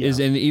 Yeah.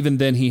 And even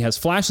then he has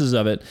flashes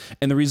of it.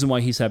 And the reason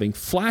why he's having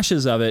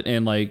flashes of it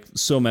and like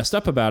so messed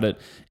up about it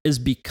is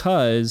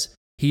because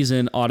he's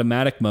in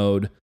automatic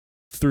mode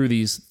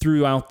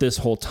throughout this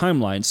whole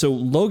timeline. So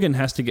Logan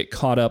has to get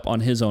caught up on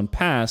his own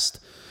past,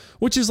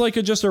 which is like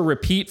just a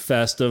repeat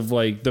fest of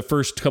like the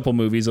first couple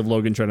movies of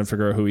Logan trying to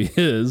figure out who he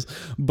is.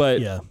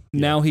 But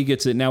now he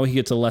gets it. Now he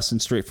gets a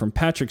lesson straight from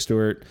Patrick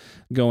Stewart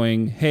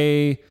going,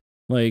 hey,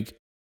 like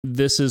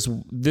this is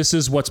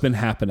what's been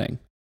happening.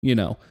 You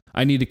know,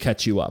 I need to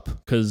catch you up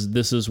because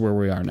this is where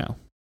we are now.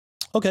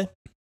 Okay.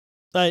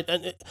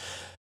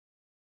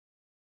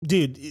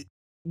 Dude,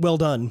 well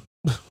done.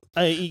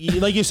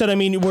 Like you said, I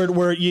mean,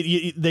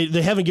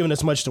 they haven't given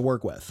us much to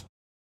work with.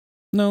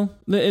 No,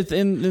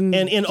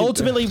 and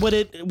ultimately what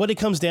it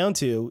comes down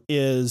to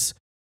is,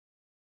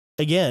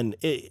 again,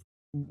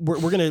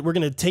 we're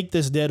gonna take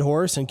this dead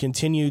horse and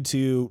continue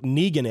to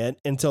Negan it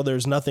until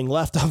there's nothing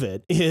left of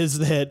it. Is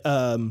that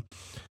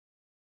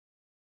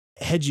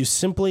had you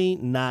simply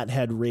not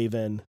had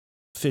Raven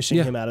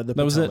fishing him out of the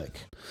Potomac? That was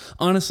it.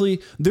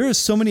 Honestly, there is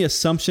so many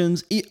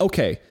assumptions.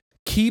 Okay,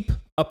 keep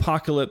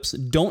Apocalypse.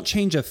 Don't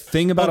change a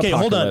thing about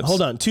Apocalypse. Okay,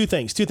 hold on. Two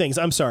things.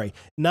 I'm sorry.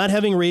 Not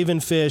having Raven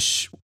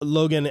fish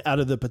Logan out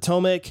of the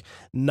Potomac,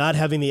 not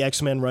having the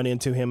X-Men run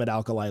into him at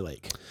Alkali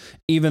Lake.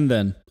 Even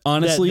then,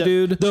 honestly,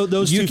 dude,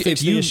 those two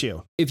fix the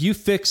issue. If you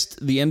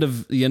fixed the end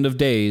of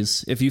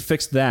Days, if you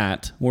fixed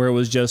that where it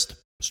was just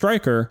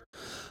Stryker,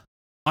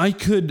 I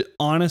could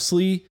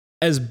honestly,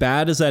 as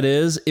bad as that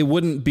is, it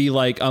wouldn't be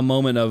like a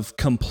moment of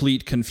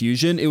complete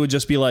confusion. It would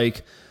just be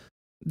like,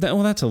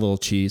 that's a little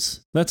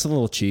cheese. That's a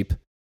little cheap.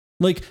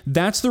 Like,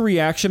 that's the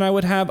reaction I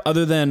would have,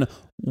 other than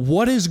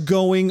what is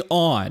going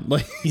on?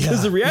 Like,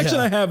 because the reaction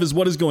I have is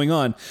what is going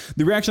on.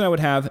 The reaction I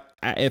would have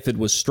if it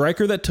was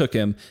Stryker that took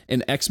him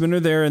and X-Men are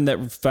there and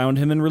that found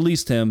him and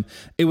released him,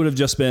 it would have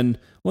just been,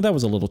 well, that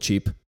was a little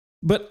cheap.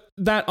 But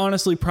that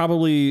honestly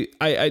probably,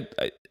 I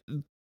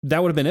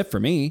that would have been it for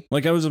me.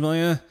 Like, I was like,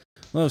 that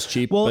was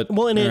cheap. Well,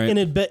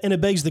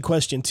 it begs the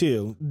question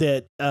too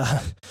that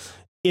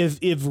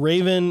if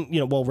Raven,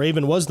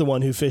 Raven was the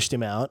one who fished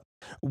him out,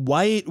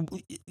 why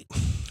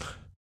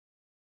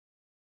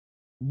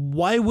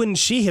wouldn't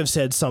she have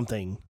said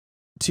something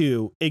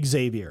to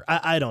Xavier?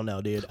 I don't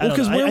know, dude.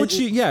 Because where would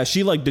she? Yeah,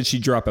 did she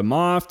drop him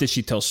off? Did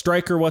she tell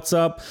Stryker what's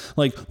up?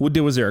 Like,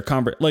 was there a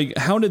convert? Like,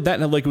 how did that?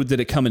 Like, did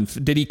it come in?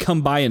 Did he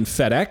come by in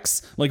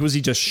FedEx? Like, was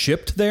he just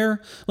shipped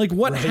there? Like,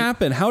 what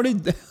happened? How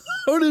did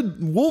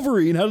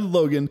Wolverine? How did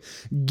Logan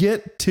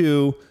get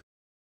to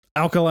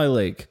Alkali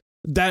Lake?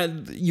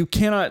 That you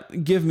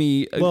cannot give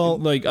me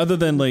like, other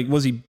than like,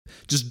 was he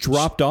just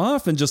dropped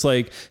off and just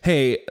like,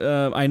 hey,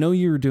 I know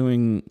you're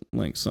doing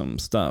like some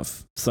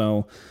stuff,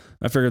 so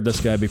I figured this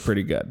guy'd be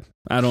pretty good.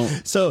 I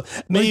don't. So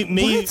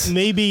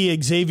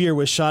maybe Xavier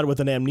was shot with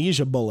an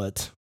amnesia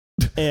bullet,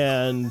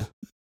 and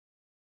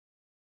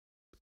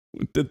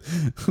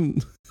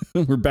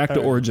we're back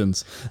to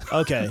origins.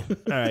 Okay,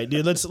 all right,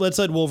 dude. Let's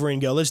let Wolverine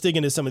go. Let's dig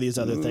into some of these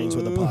other things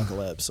with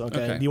Apocalypse.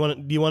 Okay. Do you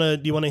want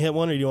to hit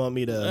one, or do you want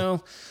me to?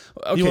 Well,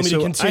 okay, do you want me to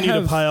continue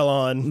to pile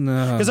on?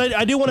 No. Because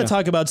I do want to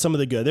talk about some of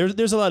the good.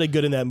 There's a lot of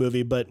good in that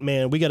movie, but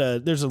man,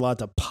 there's a lot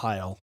to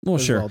pile. Well,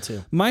 sure. Well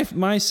too.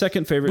 My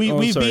second favorite.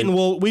 We've beaten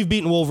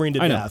Wolverine to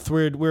death.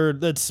 We're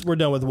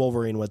done with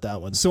Wolverine with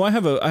that one. So I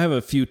have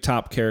a few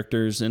top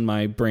characters in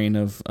my brain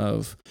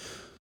of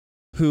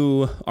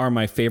who are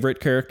my favorite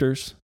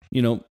characters.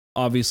 You know,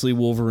 obviously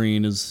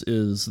Wolverine is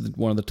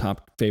one of the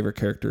top favorite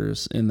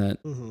characters in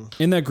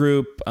that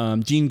group.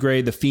 Jean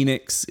Grey, the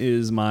Phoenix,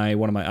 is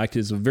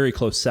is a very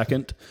close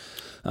second.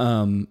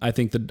 I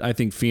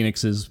think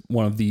Phoenix is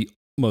one of the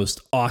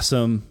most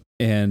awesome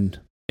and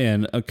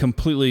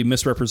completely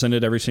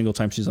misrepresented every single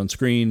time she's on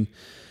screen.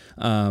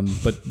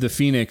 But the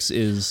Phoenix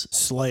is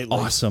slightly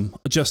awesome,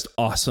 just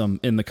awesome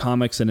in the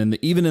comics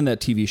and even in that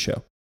TV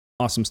show.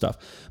 Awesome stuff.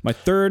 My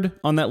third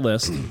on that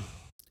list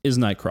is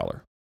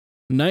Nightcrawler.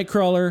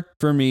 Nightcrawler,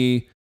 for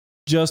me,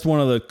 just one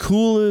of the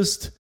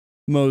coolest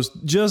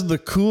of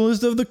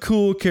the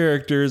cool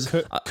characters.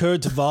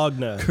 Kurt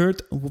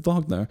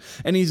Wagner.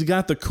 And he's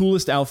got the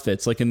coolest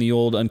outfits, like in the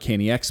old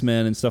Uncanny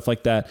X-Men and stuff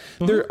like that.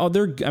 They're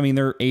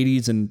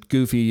 80s and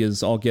goofy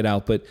as all get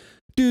out, but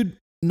dude,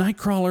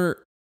 Nightcrawler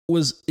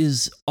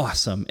is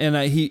awesome. And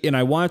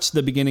I watched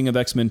the beginning of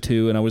X-Men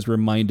 2 and I was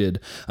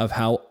reminded of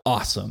how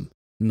awesome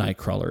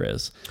Nightcrawler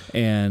is.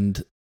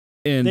 And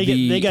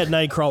they got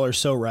Nightcrawler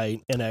so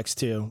right in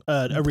X2.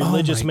 A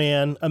religious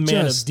man, a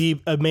man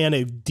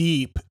of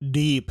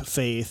deep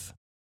faith,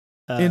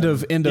 and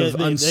of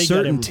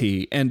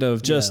uncertainty, and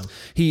of just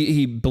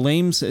he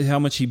blames how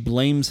much he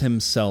blames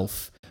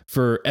himself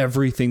for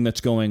everything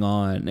that's going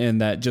on,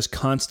 and that just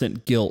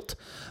constant guilt,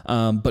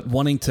 but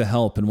wanting to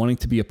help and wanting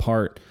to be a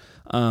part.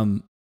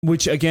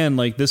 Which again,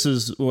 like this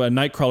is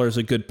Nightcrawler is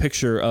a good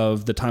picture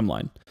of the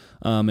timeline,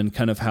 and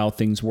kind of how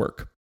things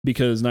work.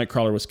 Because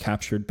Nightcrawler was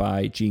captured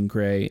by Jean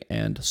Grey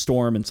and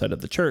Storm inside of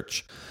the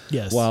church.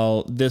 Yes.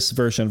 While this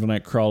version of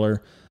Nightcrawler,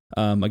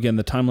 again,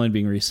 the timeline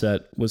being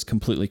reset, was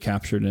completely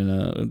captured in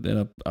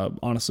a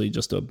honestly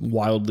just a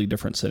wildly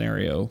different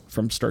scenario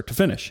from start to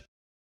finish.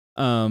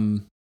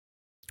 It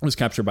was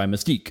captured by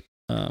Mystique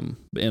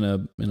in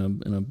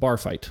a bar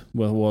fight.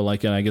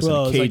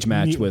 A cage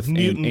match with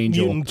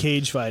Angel. Mutant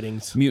cage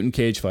fightings. Mutant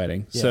cage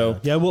fighting. Yeah. So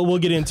we'll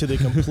get into the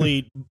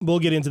complete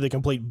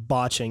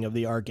botching of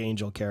the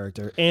Archangel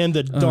character and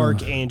the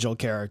Dark Angel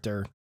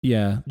character.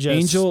 Yeah,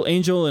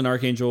 Angel and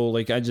Archangel.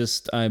 Like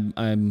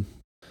I'm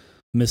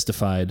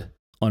mystified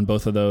on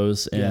both of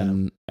those,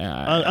 and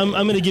I'm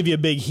going to give you a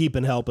big heap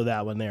and help of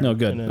that one there. No,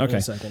 good. In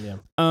a second,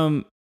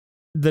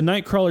 the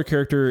Nightcrawler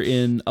character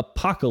in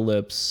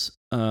Apocalypse.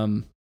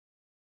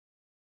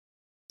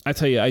 I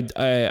tell you,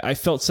 I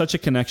felt such a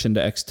connection to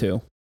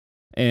X2,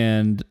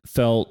 and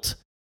felt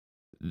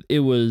it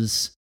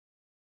was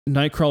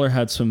Nightcrawler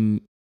had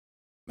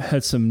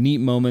some neat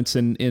moments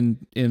in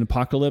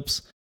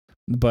Apocalypse,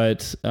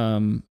 but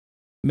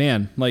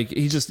man, like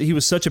he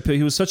was such a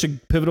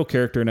pivotal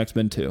character in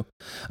X-Men 2.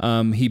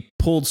 He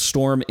pulled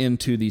Storm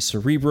into the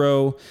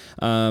Cerebro.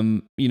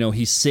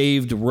 He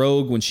saved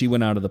Rogue when she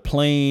went out of the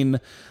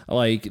plane.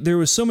 Like there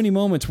was so many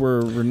moments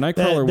where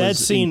Nightcrawler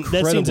was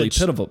incredibly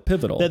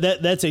pivotal.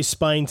 That's a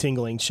spine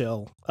tingling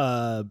chill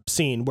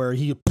scene where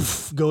he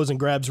goes and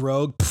grabs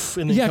Rogue.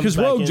 And then because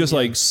Rogue just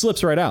like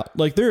slips right out.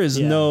 Like there is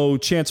no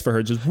chance for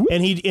her. Just whoop.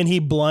 And he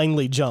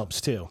blindly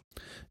jumps too.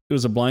 It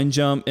was a blind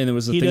jump, and it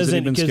was the things that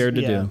he'd been scared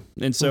to do.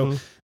 And so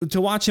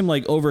to watch him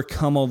like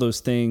overcome all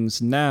those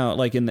things now,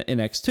 like in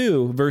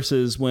X2,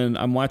 versus when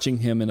I'm watching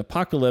him in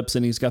Apocalypse,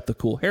 and he's got the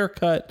cool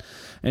haircut,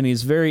 and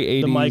he's very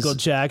 80s. The Michael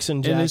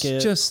Jackson jacket. And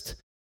it's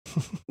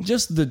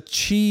just the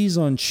cheese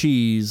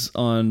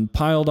on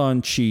piled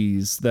on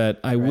cheese that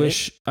I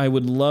wish I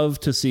would love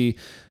to see.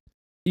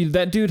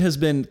 That dude has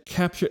been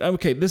captured.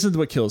 Okay, this is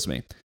what kills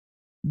me.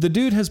 The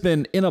dude has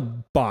been in a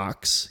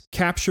box,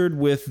 captured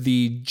with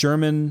the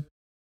German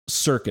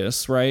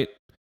circus, right?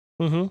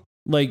 Mm-hmm.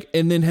 Like,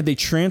 and then had they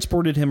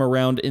transported him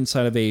around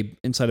inside of an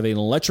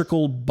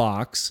electrical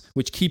box,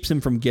 which keeps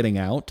him from getting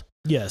out.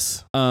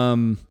 Yes.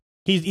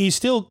 He's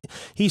still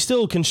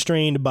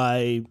constrained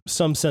by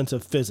some sense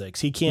of physics.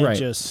 He can't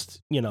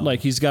just, like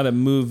he's got to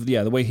move.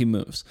 Yeah, the way he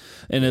moves,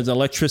 and his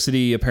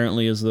electricity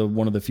apparently is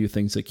one of the few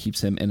things that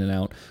keeps him in and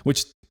out.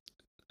 Which,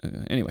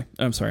 anyway,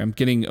 I'm sorry, I'm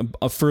getting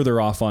a further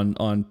off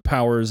on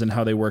powers and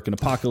how they work in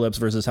Apocalypse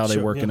versus how they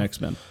work in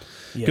X-Men.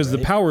 Because the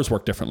powers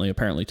work differently,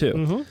 apparently, too.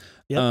 Mm-hmm.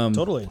 Yeah,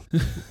 totally.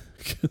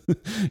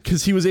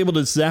 Because he was able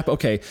to zap.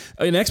 Okay,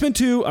 in X-Men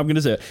 2, I'm going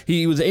to say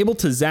he was able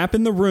to zap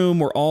in the room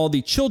where all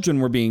the children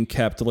were being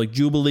kept, like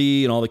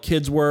Jubilee and all the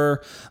kids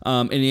were,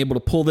 and able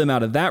to pull them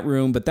out of that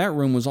room. But that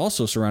room was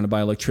also surrounded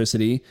by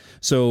electricity.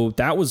 So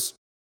that was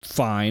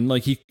fine.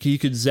 Like he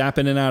could zap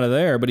in and out of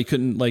there, but he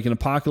couldn't, like in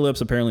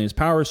Apocalypse, apparently his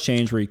powers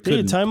changed where he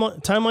couldn't.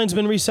 Timeline's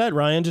been reset,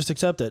 Ryan. Just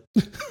accept it.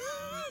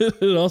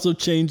 It also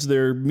changed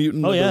their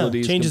mutant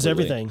abilities. Changes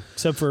completely. everything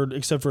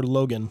except for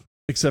Logan.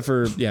 Except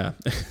for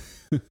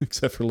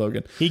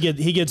Logan. He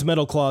gets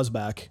metal claws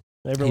back.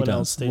 Everyone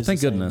else stays. Well,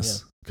 thank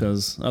goodness,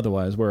 because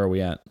otherwise, where are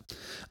we at?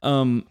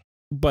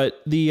 But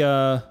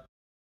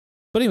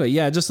anyway,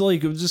 yeah,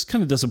 just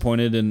kind of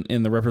disappointed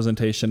in the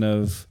representation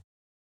of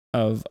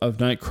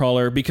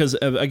Nightcrawler, because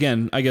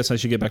again, I guess I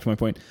should get back to my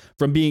point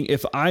from being,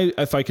 if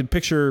I could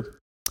picture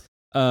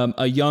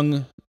a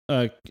young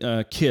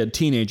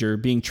teenager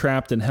being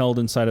trapped and held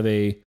inside of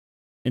a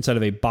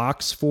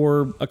box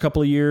for a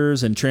couple of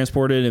years and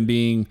transported and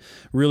being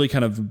really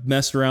kind of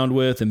messed around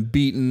with and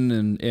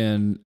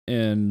beaten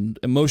and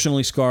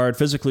emotionally scarred,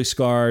 physically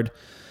scarred,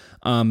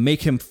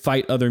 make him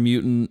fight other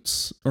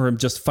mutants or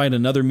just fight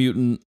another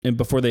mutant and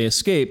before they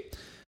escape.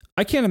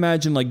 I can't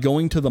imagine like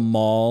going to the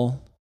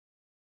mall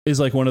is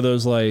like one of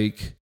those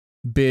like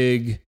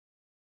big,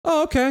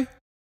 oh, okay.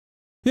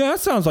 Yeah,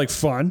 that sounds like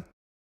fun.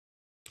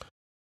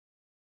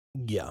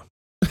 Yeah.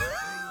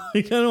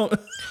 Like, I don't.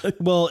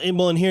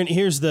 And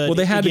here's the. Well,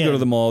 they had to go to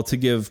the mall to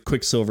give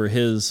Quicksilver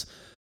his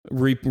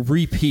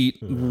repeat,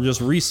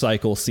 just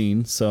recycle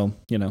scene. So,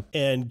 you know.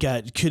 And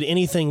God, could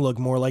anything look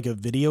more like a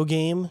video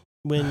game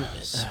when?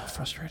 So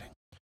frustrating.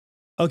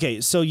 Okay,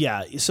 so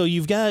yeah, so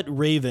you've got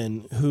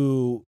Raven,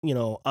 who, you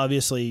know,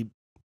 obviously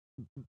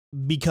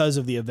because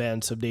of the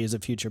events of Days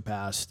of Future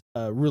Past,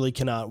 really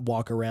cannot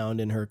walk around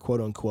in her quote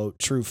unquote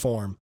true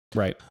form,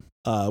 right?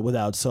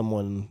 Without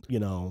someone, you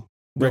know,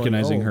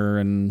 recognizing her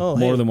in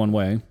more than one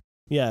way.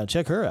 Yeah,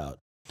 check her out.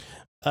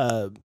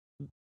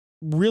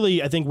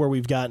 Really, I think where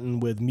we've gotten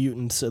with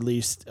mutants, at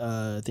least,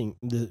 I think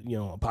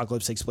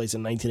Apocalypse takes place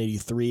in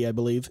 1983, I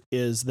believe,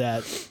 is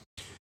that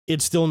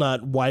it's still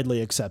not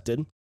widely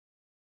accepted.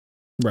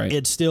 Right.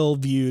 It's still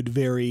viewed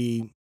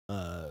very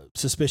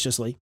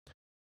suspiciously.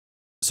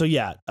 So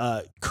yeah,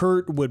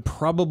 Kurt would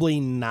probably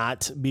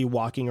not be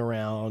walking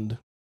around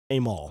a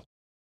mall,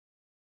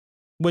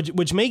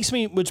 which makes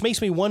me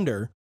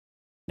wonder.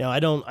 Now I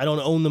don't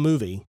own the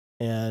movie,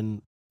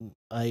 and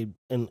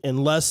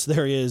unless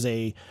there is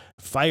a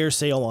fire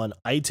sale on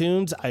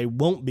iTunes, I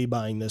won't be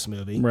buying this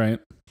movie.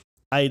 Right.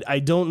 I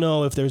don't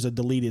know if there's a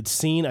deleted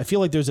scene. I feel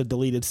like there's a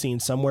deleted scene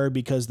somewhere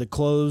because the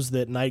clothes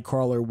that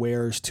Nightcrawler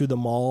wears to the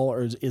mall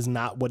is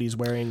not what he's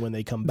wearing when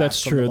they come back.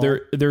 That's true.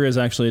 There is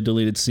actually a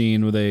deleted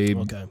scene where they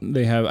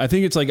have. I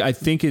think it's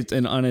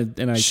and I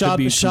could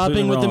be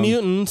shopping with wrong, the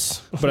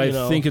mutants. But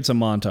I think it's a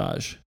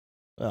montage.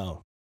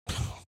 Oh,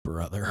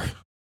 brother.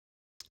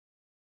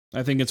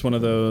 I think it's one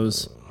of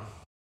those.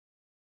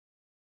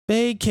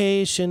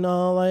 Vacation,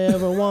 all I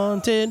ever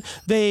wanted.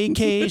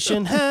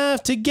 Vacation,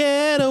 have to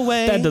get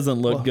away. That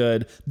doesn't look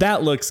good.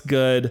 That looks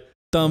good.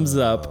 Thumbs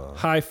up.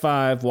 High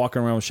five.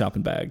 Walking around with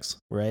shopping bags.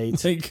 Right.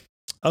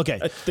 Okay.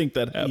 I think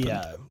that happened.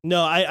 Yeah.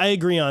 No, I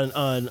agree on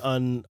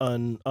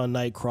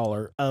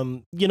Nightcrawler.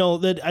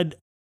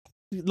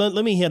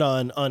 Let me hit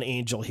on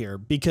Angel here,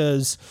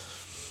 because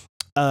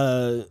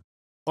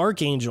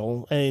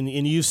Archangel, and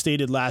you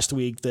stated last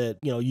week that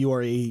you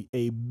are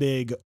a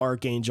big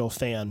Archangel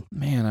fan.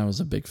 Man, I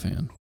was a big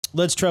fan.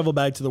 Let's travel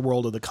back to the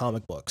world of the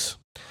comic books.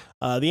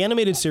 The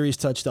animated series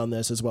touched on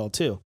this as well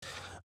too.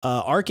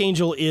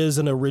 Archangel is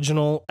an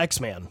original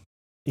X-Man.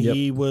 Yep.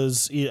 He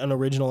was an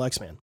original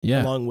X-Man,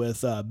 along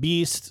with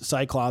Beast,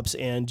 Cyclops,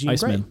 and Jean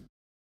Grey.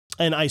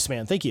 And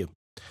Iceman. Thank you.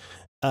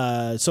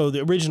 So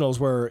the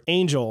originals were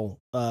Angel,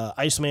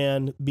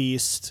 Iceman,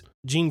 Beast,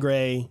 Jean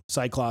Grey,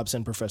 Cyclops,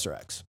 and Professor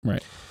X.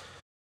 Right.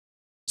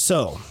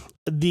 So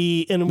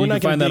you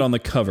can find that on the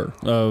cover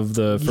of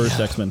the first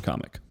X-Men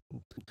comic.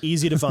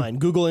 Easy to find.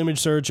 Google image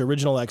search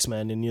original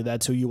X-Men, and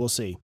that's who you will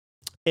see.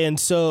 And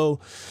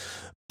so,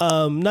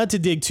 not to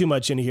dig too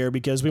much in here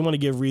because we want to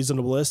give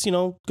reasonableness.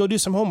 Go do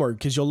some homework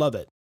because you'll love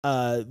it.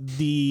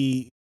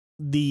 The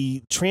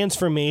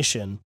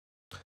transformation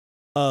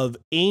of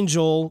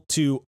Angel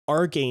to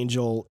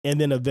Archangel and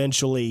then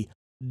eventually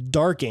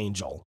Dark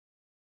Angel,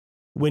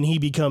 when he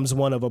becomes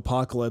one of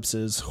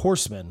Apocalypse's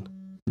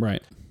horsemen,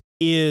 right,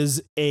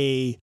 is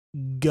a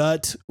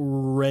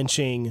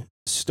gut-wrenching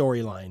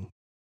storyline.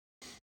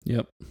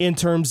 Yep. In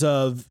terms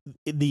of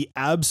the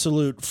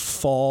absolute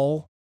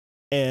fall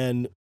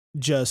and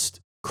just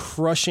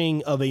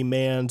crushing of a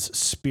man's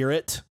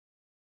spirit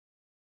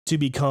to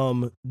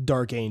become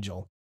Dark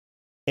Angel.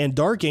 And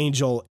Dark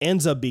Angel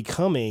ends up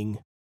becoming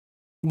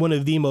one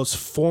of the most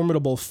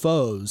formidable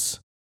foes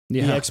the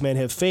X-Men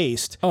have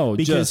faced. Oh,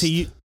 because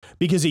he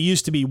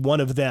used to be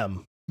one of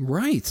them.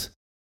 Right.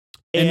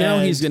 And now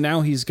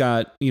he's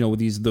got,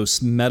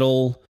 those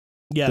metal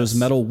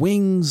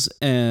wings,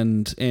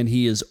 and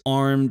he is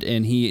armed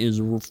and he is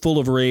full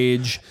of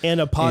rage. And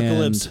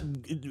Apocalypse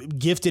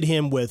gifted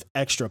him with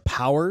extra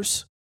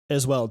powers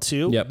as well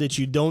too, that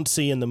you don't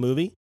see in the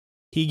movie.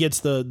 He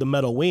gets the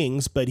metal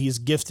wings, but he's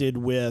gifted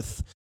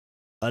with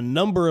a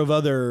number of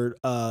other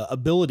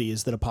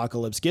abilities that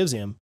Apocalypse gives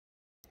him.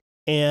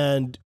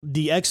 And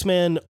the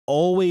X-Men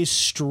always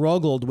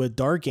struggled with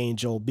Dark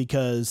Angel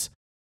because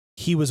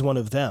he was one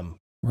of them.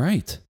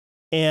 Right.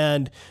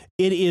 And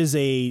it is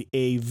a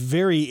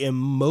very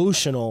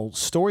emotional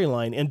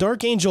storyline. And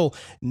Dark Angel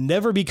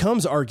never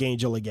becomes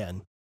Archangel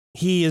again.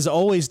 He is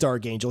always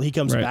Dark Angel. He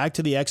comes back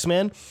to the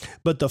X-Men,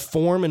 but the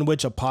form in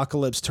which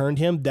Apocalypse turned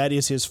him, that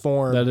is his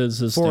form. That is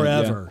his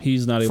forever. Yeah.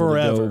 He's not able to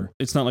go.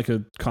 It's not like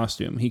a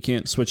costume. He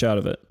can't switch out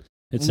of it.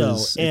 It's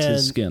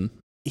his skin.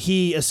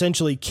 He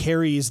essentially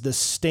carries the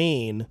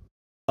stain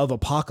of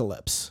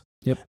Apocalypse.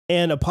 Yep.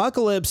 And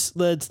Apocalypse,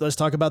 let's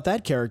talk about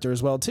that character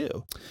as well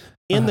too.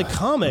 In the comics,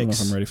 I don't know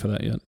if I'm ready for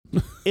that yet.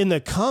 In the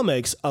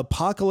comics,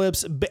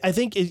 Apocalypse, I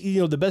think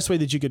the best way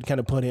that you could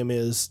kind of put him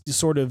is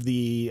sort of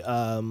the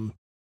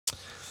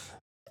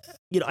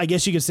I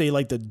guess you could say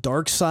like the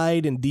dark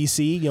side in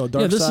DC,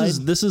 dark side.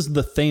 This is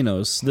the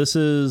Thanos. This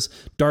is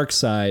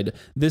Darkseid.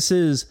 This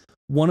is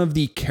one of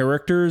the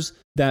characters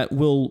that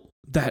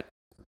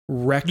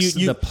wrecks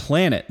the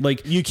planet.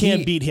 Like you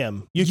can't beat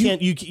him.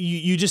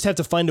 You just have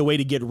to find a way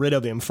to get rid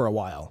of him for a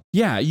while.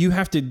 Yeah, you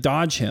have to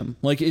dodge him.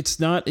 Like it's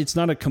not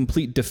a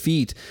complete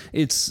defeat.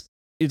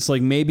 It's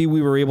like maybe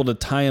we were able to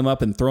tie him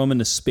up and throw him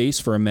into space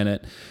for a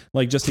minute,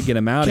 like just to get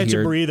him out of here. Catch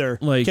a breather.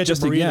 Like Catch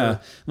just a breather. Yeah.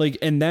 Like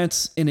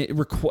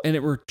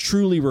it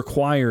truly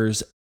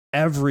requires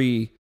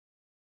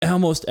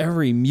almost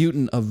every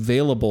mutant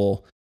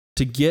available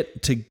to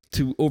get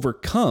to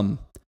overcome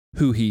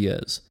who he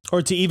is,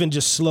 or to even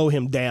just slow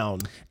him down.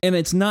 And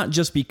it's not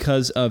just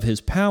because of his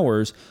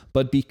powers,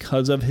 but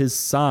because of his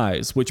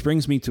size, which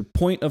brings me to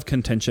point of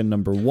contention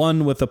number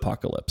 1 with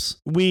Apocalypse.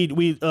 Okay,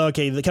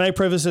 can I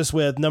preface this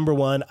with number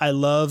 1? I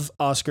love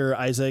Oscar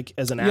Isaac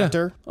as an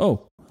actor.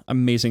 Oh,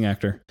 amazing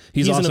actor.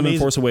 He's awesome in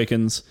Force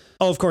Awakens.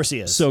 Oh, of course he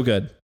is. So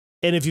good.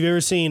 And if you've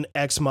ever seen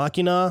Ex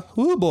Machina,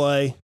 oh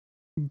boy.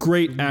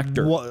 Great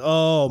actor.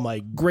 Oh my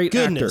great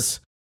goodness.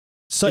 Actor.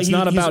 So it's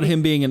not about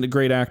him being a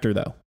great actor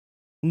though.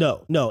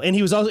 No. And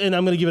he was also, and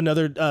I'm going to give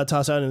another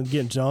toss out. And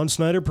again, John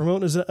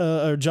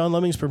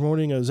Lemming's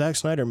promoting a Zack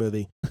Snyder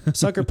movie.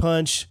 Sucker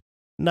Punch,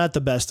 not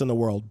the best in the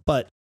world,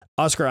 but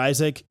Oscar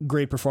Isaac,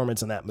 great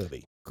performance in that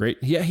movie. Great.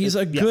 Yeah, he's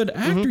a good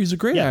actor. Mm-hmm. He's a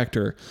great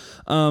actor.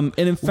 And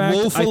in fact,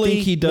 woefully I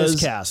think he does.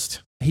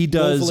 Miscast. He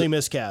does. Woefully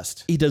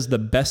miscast. He does the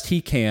best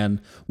he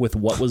can with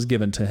what was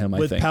given to him, I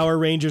think. With Power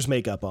Rangers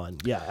makeup on.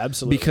 Yeah,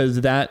 absolutely.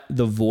 Because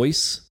the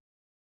voice.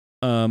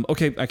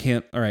 Okay, I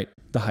can't. All right.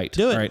 The height.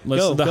 Do it. All right.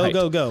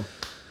 Go.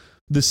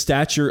 The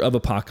stature of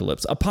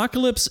Apocalypse.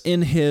 Apocalypse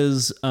in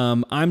his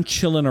I'm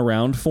chilling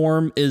around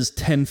form is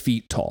 10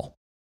 feet tall.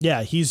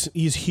 Yeah, he's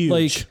huge.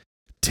 Like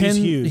 10,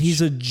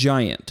 he's a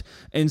giant.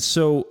 And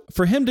so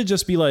for him to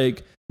just be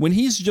like, when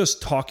he's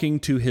just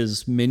talking to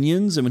his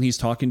minions and when he's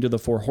talking to the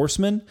 4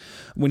 horsemen,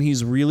 when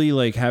he's really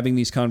like having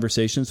these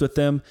conversations with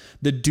them,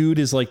 the dude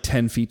is like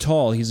 10 feet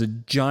tall. He's a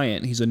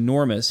giant. He's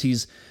enormous.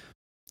 He's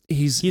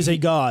a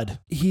god.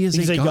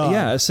 He's a god.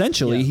 Yeah,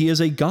 essentially, he is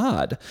a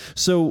god.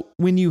 So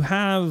when you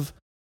have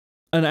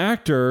an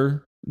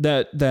actor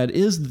that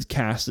is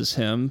cast as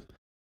him,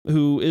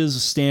 who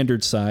is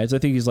standard size, I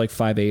think he's like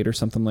 5'8" or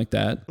something like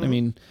that. Mm-hmm. I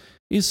mean,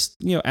 he's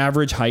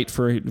average height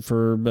for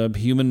a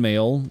human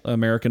male,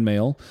 American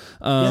male.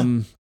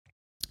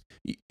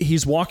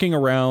 He's walking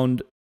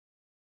around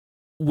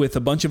with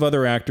a bunch of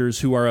other actors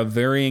who are of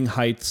varying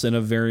heights and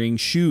of varying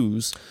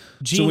shoes.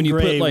 Jean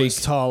Grey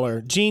was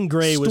taller. Jean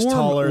Grey was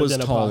taller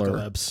than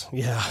Apocalypse.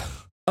 Yeah.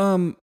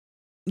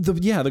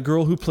 The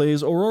girl who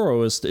plays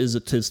Aurora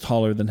is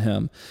taller than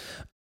him.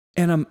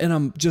 And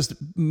I'm just,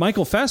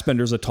 Michael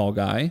Fassbender's a tall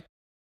guy.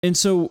 And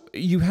so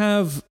you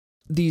have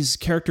these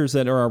characters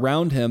that are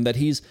around him that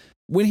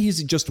when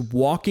he's just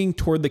walking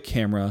toward the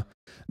camera,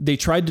 they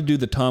tried to do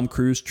the Tom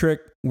Cruise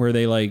trick where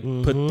they like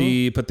put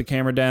the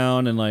camera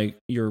down and like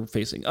you're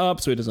facing up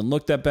so it doesn't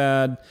look that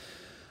bad.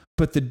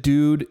 But the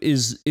dude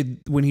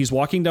when he's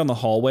walking down the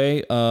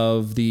hallway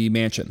of the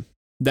mansion,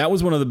 that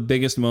was one of the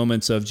biggest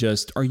moments of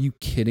just, are you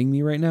kidding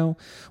me right now?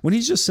 When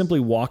he's just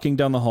simply walking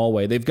down the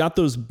hallway, they've got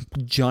those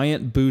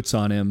giant boots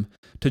on him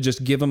to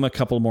just give him a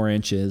couple more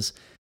inches,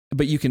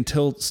 but you can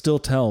still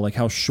tell like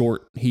how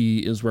short he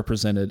is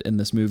represented in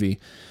this movie.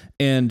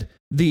 And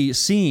the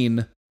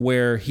scene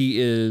where he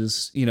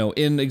is,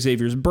 in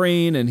Xavier's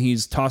brain and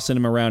he's tossing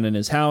him around in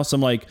his house,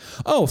 I'm like,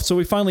 oh, so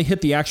we finally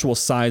hit the actual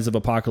size of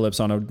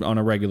Apocalypse on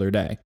a regular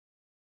day.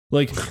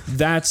 Like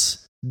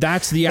that's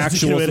the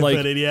actual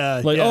like,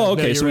 oh,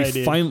 okay. No, so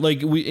we find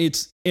like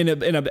it's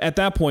at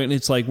that point,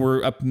 it's like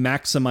we're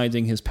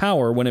maximizing his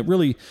power when it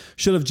really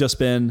should have just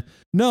been,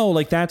 no,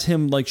 like that's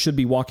him, like should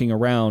be walking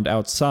around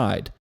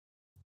outside.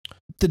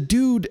 The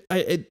dude,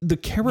 the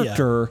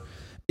character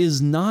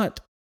is not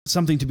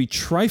something to be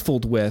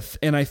trifled with.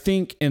 And I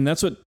think, and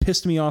that's what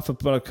pissed me off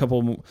about a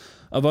couple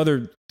of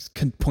other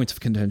points of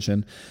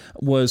contention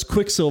was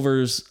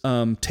Quicksilver's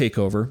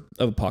takeover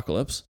of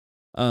Apocalypse.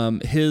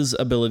 His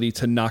ability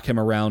to knock him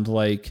around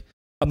like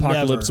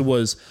Apocalypse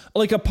was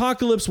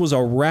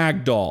a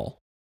rag doll.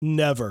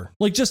 Never.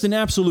 Like just an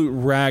absolute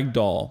rag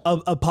doll.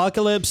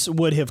 Apocalypse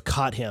would have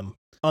caught him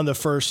on the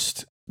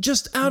first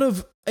just out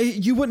of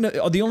you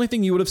wouldn't. The only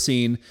thing you would have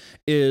seen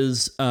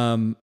is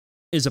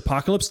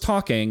Apocalypse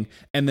talking,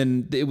 and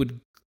then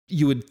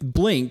you would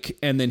blink,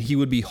 and then he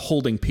would be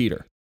holding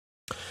Peter.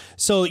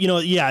 So,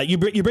 you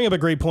bring up a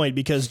great point,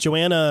 because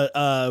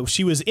Joanna,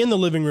 she was in the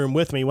living room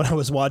with me when I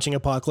was watching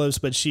Apocalypse,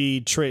 but she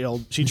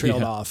trailed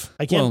off.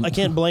 I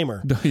can't blame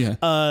her.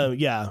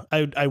 Yeah.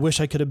 I wish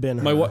I could have been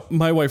her.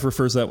 My wife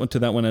refers to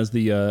that one as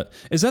the,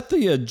 is that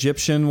the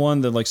Egyptian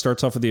one that like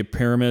starts off with the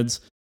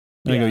pyramids?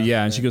 And I go,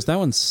 yeah. And she goes, that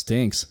one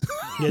stinks.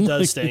 It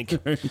does stink.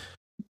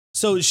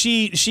 So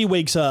she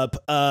wakes up,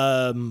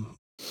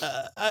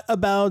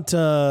 about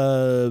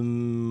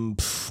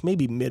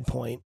maybe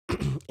midpoint,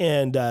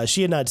 and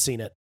she had not seen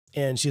it,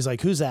 and she's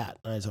like, "Who's that?"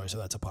 And I said,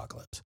 "That's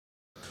Apocalypse."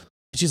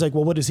 She's like,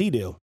 "Well, what does he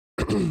do?"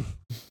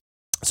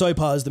 So I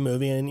paused the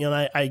movie, and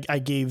I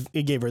gave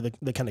her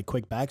the kind of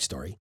quick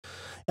backstory,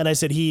 and I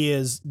said, he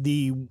is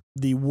the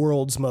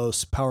world's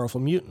most powerful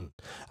mutant.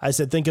 I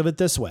said, think of it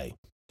this way: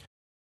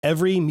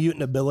 every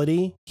mutant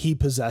ability he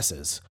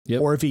possesses,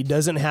 or if he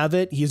doesn't have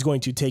it, he's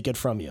going to take it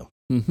from you.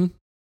 Mm-hmm.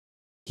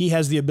 He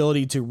has the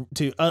ability to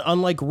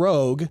unlike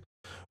Rogue,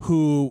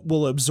 who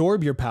will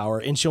absorb your power,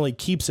 and she only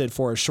keeps it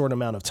for a short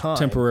amount of time.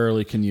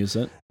 Temporarily can use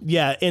it.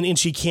 Yeah, and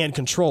she can't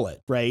control it,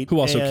 right?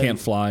 Who also can't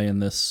fly in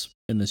this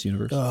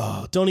universe.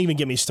 Oh, don't even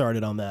get me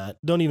started on that.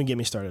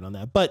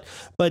 But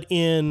are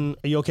you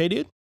okay,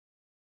 dude?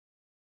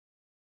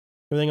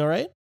 Everything all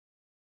right?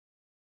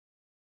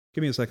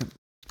 Give me a second.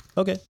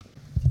 Okay.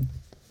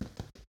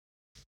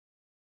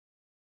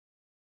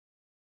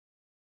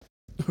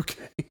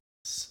 Okay.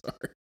 Sorry.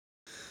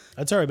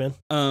 That's all right,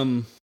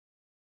 man.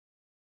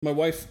 My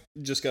wife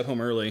just got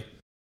home early,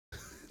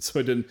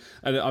 so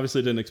I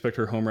obviously didn't expect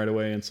her home right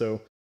away, and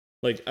so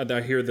like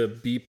I hear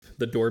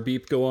the door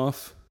beep go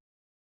off.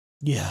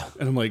 Yeah.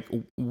 And I'm like,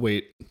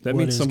 wait, that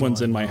means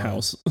someone's in my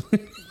house.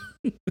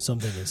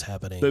 Something is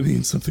happening. That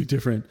means something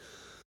different.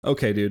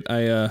 Okay, dude.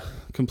 I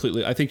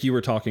think you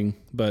were talking,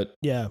 but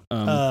yeah.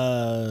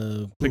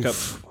 Pick up.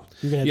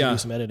 You're gonna have to do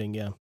some editing,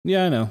 yeah.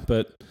 Yeah, I know,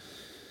 but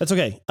that's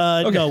okay.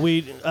 Yeah.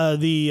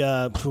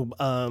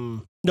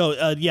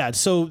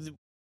 So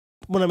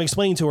when I'm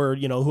explaining to her,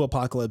 who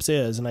Apocalypse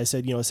is, and I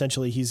said,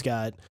 essentially he's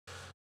got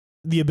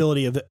the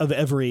ability of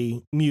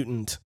every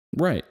mutant.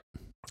 Right.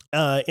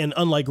 And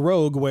unlike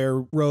Rogue,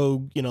 where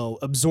Rogue,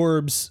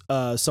 absorbs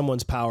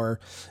someone's power,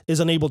 is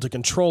unable to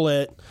control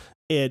it.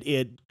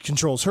 It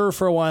controls her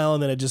for a while,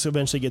 and then it just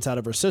eventually gets out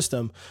of her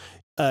system.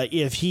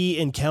 If he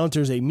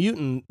encounters a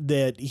mutant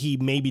that he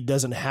maybe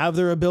doesn't have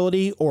their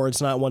ability, or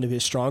it's not one of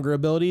his stronger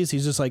abilities,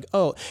 he's just like,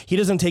 oh, he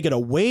doesn't take it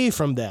away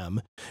from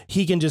them.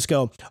 He can just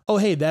go, oh,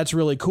 hey, that's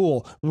really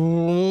cool.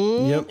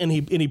 Yep. And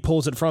he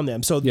pulls it from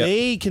them. So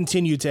they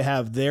continue to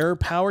have their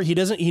power. He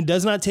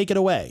does not take it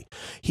away.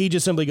 He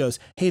just simply goes,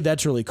 hey,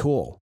 that's really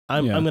cool.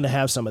 I'm going to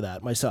have some of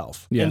that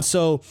myself. Yeah. And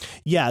so,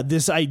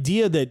 this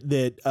idea that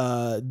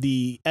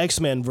the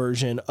X-Men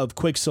version of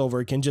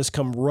Quicksilver can just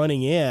come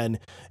running in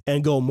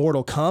and go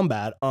Mortal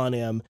Kombat on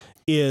him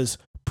is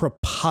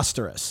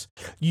preposterous.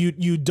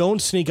 You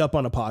don't sneak up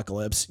on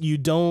Apocalypse. You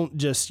don't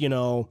just,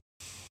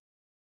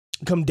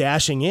 come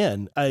dashing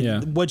in.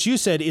 What you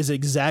said is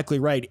exactly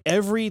right.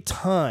 Every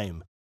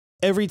time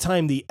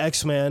the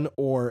X-Men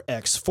or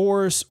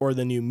X-Force or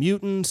the New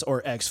Mutants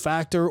or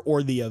X-Factor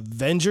or the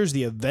Avengers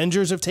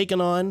have taken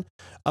on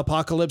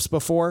Apocalypse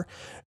before,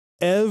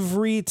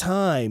 every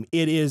time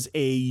it is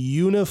a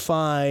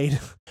unified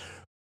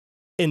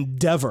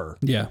endeavor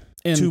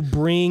to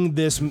bring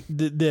this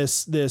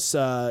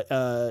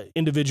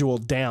individual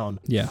down.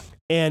 Yeah.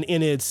 And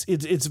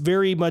it's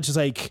very much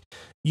like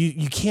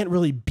you can't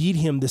really beat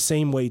him the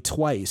same way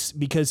twice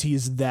because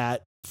he's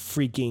that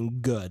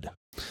freaking good.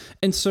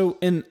 And so,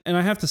 and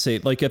I have to say,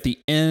 like at the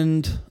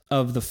end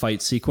of the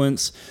fight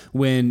sequence,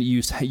 when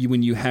you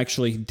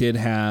actually did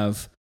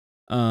have,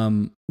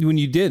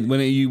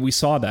 we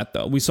saw that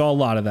though, we saw a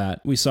lot of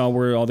that. We saw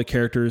where all the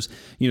characters,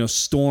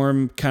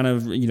 Storm kind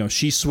of,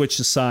 she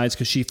switched sides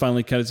because she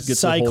finally kind of gets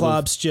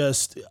Cyclops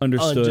just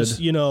understood,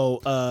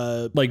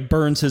 like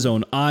burns his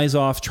own eyes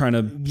off, trying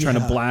to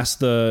blast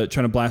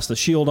the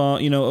shield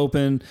on,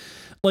 open.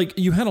 Like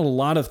you had a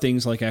lot of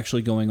things like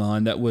actually going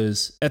on that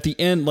was at the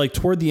end, like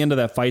toward the end of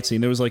that fight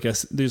scene, there was like a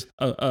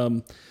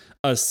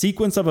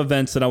sequence of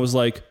events that I was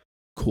like,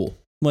 cool.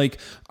 Like,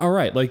 all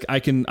right, like I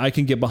can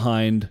get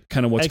behind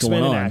kind of what's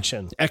going on.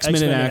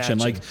 X-Men in action.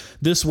 Like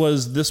this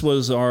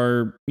was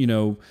our,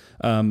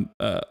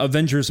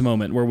 Avengers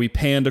moment where we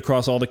panned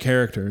across all the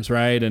characters,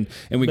 right? And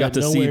we got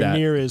to see that. Nowhere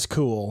near as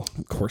cool.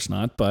 Of course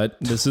not, but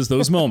this is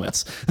those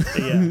moments.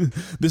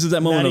 This is that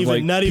moment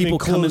not people even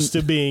close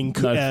to being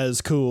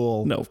as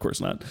cool. No, of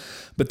course not.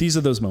 But these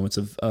are those moments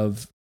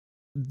of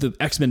the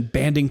X-Men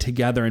banding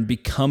together and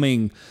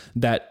becoming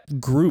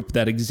that group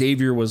that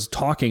Xavier was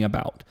talking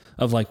about.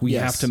 of like, we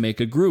have to make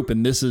a group,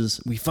 and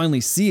we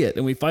finally see it,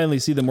 and we finally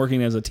see them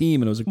working as a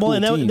team, and it was a cool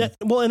team. And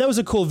that was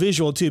a cool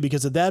visual too,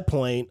 because at that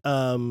point,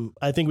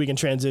 I think we can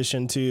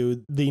transition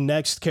to the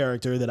next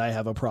character that I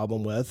have a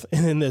problem with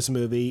in this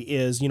movie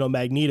is,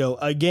 Magneto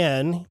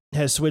again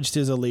has switched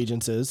his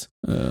allegiances.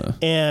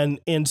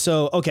 And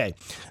so, okay.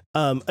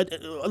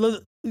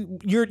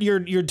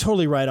 You're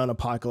totally right on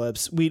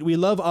Apocalypse. We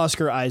love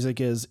Oscar Isaac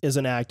as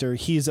an actor.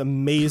 He's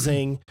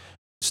amazing.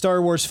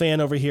 Star Wars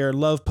fan over here.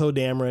 Love Poe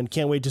Dameron.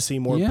 Can't wait to see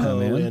more Poe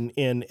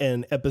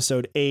in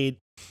episode 8.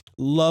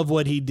 Love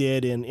what he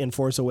did in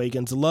Force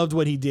Awakens. Loved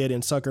what he did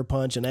in Sucker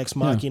Punch and Ex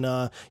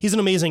Machina. He's an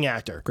amazing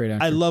actor. Great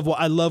actor. I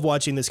love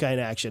watching this guy in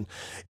action.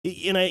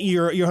 And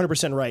you're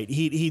 100% right.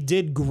 He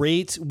did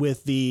great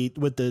with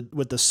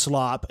the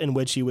slop in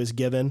which he was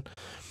given.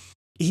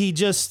 He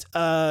just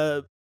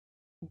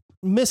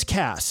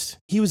miscast.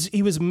 He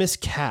was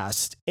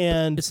miscast,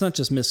 and it's not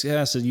just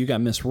miscast. You got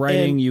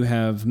miswriting. You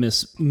have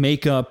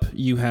makeup.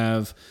 You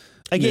have.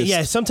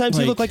 Again, sometimes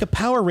you look like a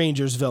Power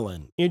Rangers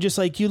villain. You're just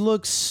like, you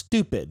look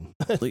stupid.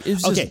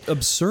 It's just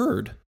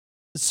absurd.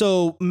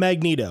 So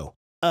Magneto,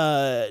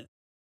 I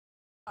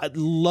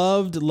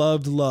loved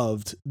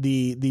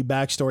the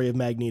backstory of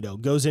Magneto.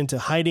 Goes into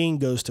hiding,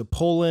 goes to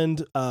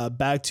Poland,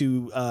 back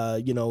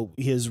to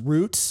his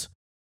roots,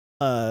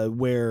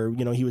 where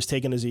he was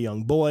taken as a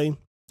young boy.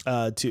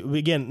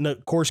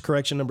 Course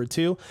correction number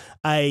 2.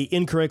 I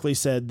incorrectly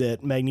said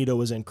that Magneto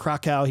was in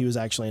Krakow. He was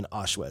actually in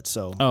Auschwitz.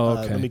 So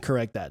let me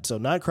correct that. So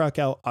not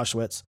Krakow,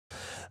 Auschwitz.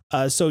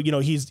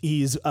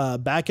 He's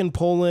back in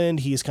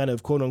Poland. He's kind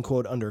of quote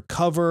unquote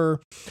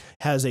undercover,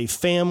 has a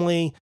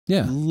family.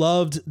 Yeah.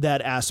 Loved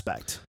that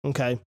aspect.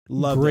 Okay.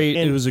 Loved it.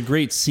 And it was a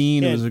great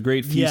scene. It was a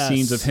great few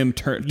scenes of him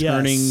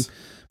turning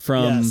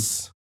from...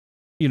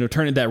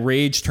 turning that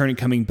rage,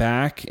 coming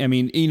back. I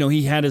mean,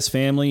 he had his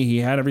family, he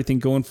had everything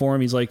going for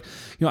him. He's like,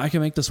 I can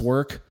make this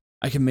work.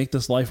 I can make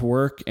this life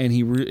work. And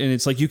and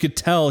it's like, you could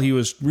tell he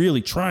was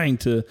really trying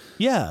to,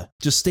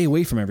 just stay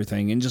away from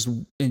everything and just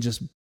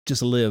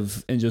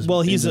live and just.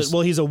 Well,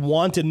 he's a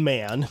wanted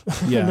man,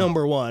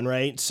 number one,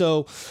 right?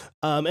 So,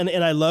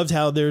 and I loved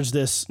how there's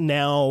this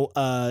now,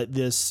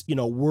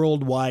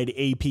 worldwide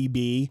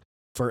APB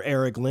for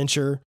Eric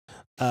Lyncher.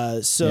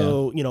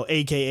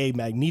 AKA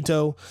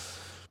Magneto.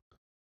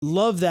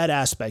 Love that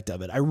aspect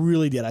of it. I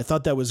really did. I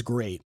thought that was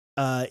great.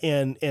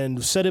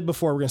 And said it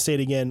before, we're going to say it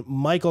again.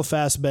 Michael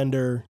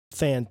Fassbender,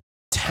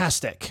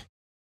 fantastic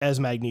as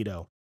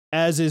Magneto,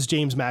 as is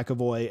James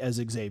McAvoy as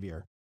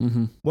Xavier.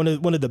 Mm-hmm.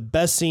 One of the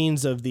best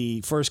scenes of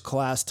the First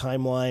Class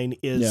timeline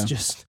is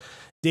just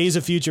Days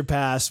of Future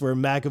Past, where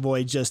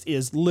McAvoy just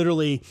is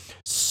literally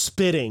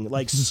spitting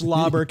like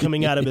slobber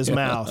coming out of his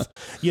mouth.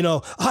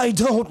 I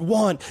don't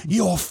want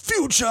your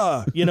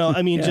future.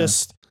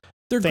 Just.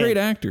 They're great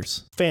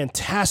actors.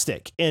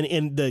 Fantastic.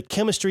 And the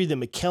chemistry that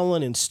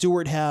McKellen and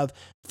Stewart have,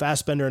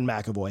 Fassbender and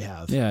McAvoy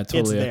have. Yeah,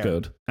 totally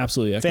echoed.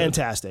 Absolutely echoed.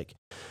 Fantastic.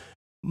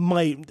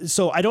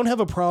 So I don't have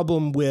a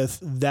problem with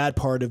that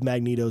part of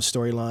Magneto's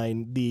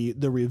storyline.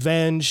 The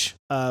revenge,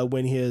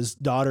 when his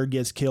daughter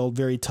gets killed,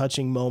 very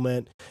touching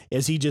moment,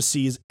 as he just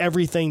sees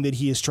everything that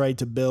he has tried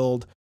to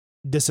build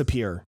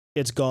disappear.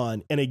 It's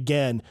gone. And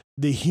again,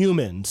 the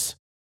humans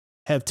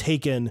have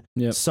taken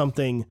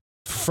something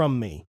from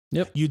me.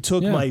 Yep. You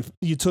took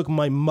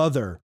my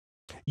mother.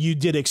 You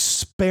did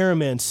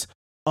experiments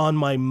on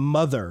my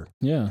mother.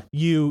 Yeah.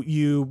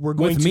 You were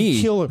going to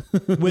kill her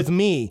with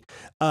me.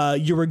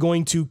 You were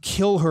going to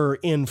kill her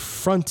in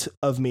front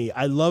of me.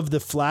 I love the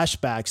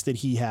flashbacks that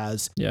he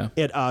has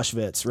at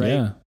Auschwitz, right?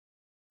 Yeah.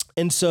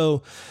 And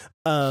so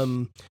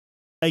again,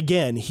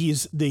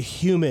 the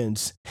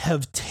humans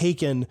have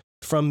taken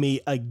from me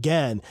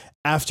again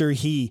after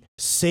he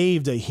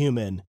saved a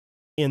human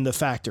in the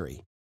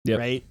factory. Yep.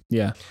 Right?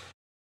 Yeah.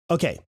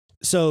 Okay.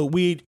 So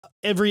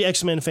every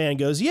X-Men fan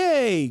goes,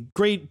 yay,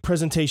 great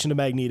presentation of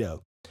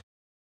Magneto.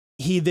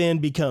 He then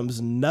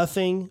becomes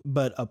nothing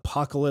but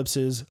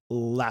Apocalypse's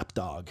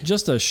lapdog.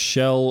 Just a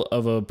shell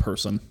of a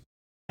person.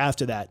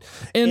 After that.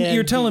 And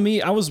you're telling me,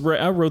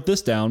 I wrote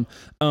this down.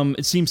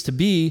 It seems to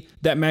be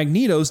that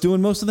Magneto's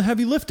doing most of the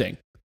heavy lifting.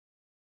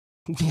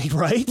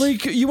 Right?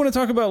 Like, you want to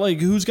talk about like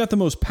who's got the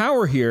most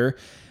power here?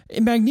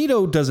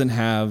 Magneto doesn't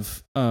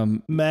have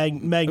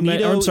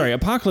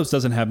Apocalypse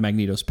doesn't have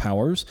Magneto's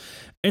powers.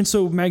 And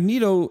so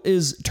Magneto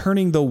is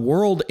turning the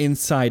world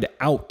inside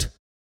out.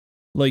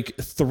 Like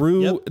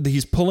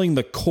he's pulling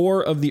the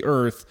core of the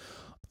earth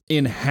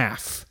in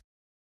half.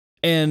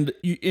 And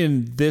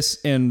in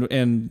this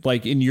and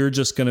you're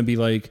just going to be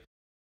like,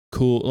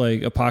 cool,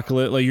 like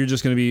Apocalypse, like you're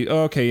just going to be,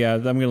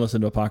 I'm going to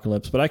listen to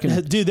Apocalypse, but I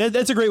can. Dude,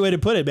 that's a great way to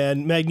put it,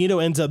 man. Magneto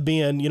ends up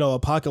being,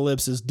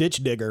 Apocalypse's ditch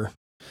digger.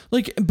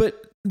 Like,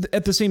 but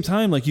at the same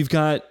time, like you've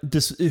got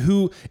this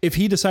if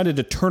he decided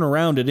to turn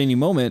around at any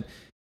moment,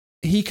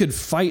 he could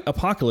fight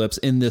Apocalypse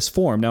in this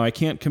form. Now, I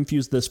can't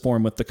confuse this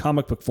form with the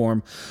comic book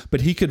form,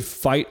 but he could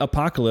fight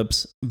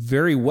Apocalypse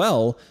very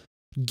well,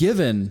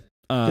 given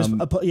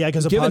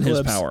because given his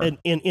Apocalypse power.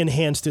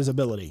 Enhanced his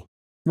ability.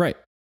 Right.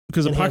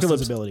 Because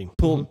Apocalypse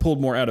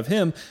pulled more out of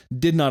him,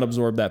 did not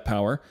absorb that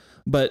power.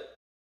 But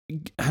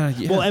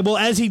yeah. Well,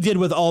 as he did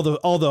with all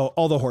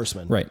the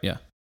horsemen. Right. Yeah.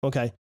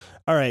 Okay.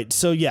 All right.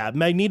 So yeah,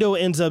 Magneto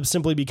ends up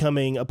simply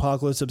becoming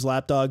Apocalypse's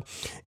lapdog.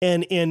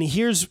 And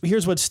here's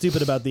what's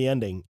stupid about the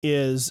ending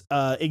is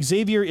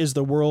Xavier is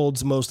the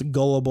world's most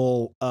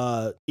gullible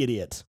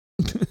idiot.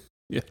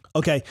 Yeah.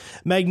 Okay.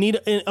 Magneto.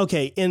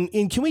 Okay.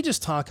 And can we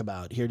just talk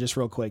about here just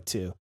real quick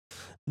too?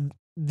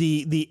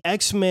 The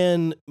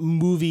X-Men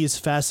movie's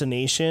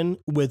fascination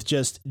with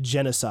just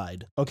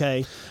genocide.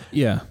 Okay.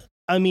 Yeah.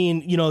 I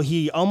mean,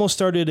 he almost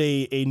started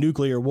a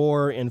nuclear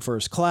war in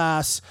First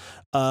Class,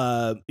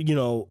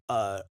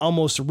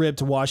 almost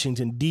ripped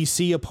Washington,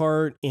 D.C.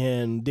 apart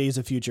in Days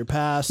of Future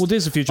Past. Well,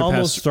 Days of Future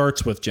Past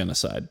starts with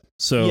genocide.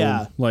 So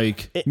yeah,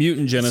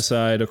 mutant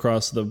genocide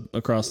across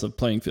the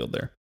playing field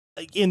there.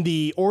 In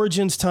the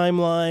Origins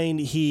timeline,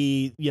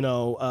 he,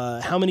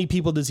 how many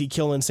people does he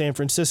kill in San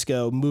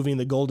Francisco moving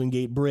the Golden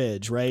Gate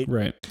Bridge, right?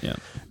 Right, yeah.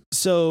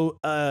 So,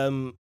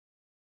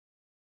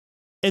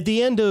 at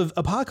the end of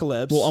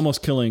Apocalypse... Well,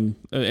 almost killing,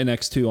 in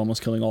X2,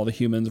 almost killing all the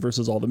humans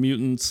versus all the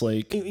mutants,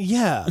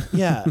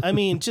 Yeah. I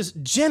mean,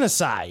 just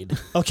genocide,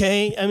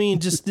 okay? I mean,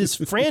 just this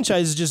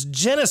franchise is just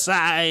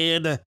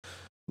genocide.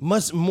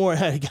 Much more...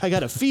 I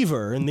got a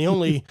fever, and the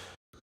only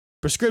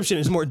prescription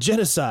is more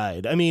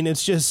genocide. I mean,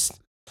 it's just...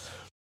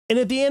 And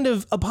at the end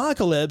of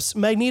Apocalypse,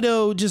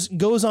 Magneto just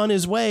goes on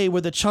his way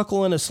with a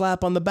chuckle and a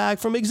slap on the back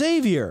from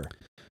Xavier.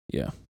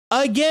 Yeah.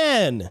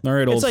 Again! All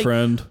right, old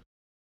friend.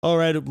 All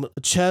right,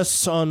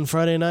 chess on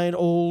Friday night,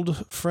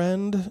 old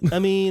friend. I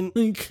mean,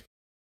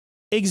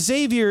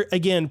 Xavier,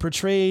 again,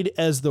 portrayed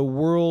as the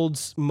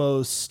world's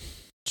most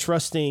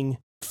trusting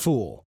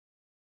fool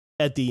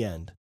at the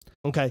end.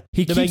 Okay?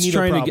 He keeps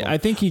trying to... I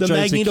think he tries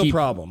to keep... The Magneto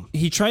problem.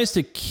 He tries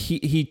to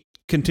keep... He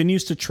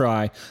continues to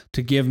try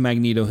to give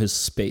Magneto his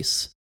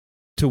space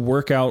to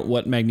work out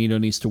what Magneto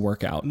needs to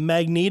work out.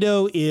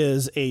 Magneto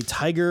is a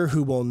tiger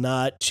who will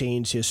not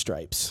change his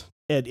stripes.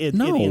 It's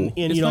not going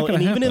to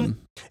happen. Even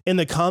in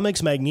the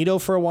comics, Magneto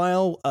for a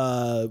while,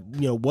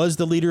 was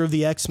the leader of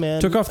the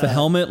X-Men. Took off the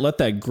helmet, let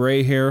that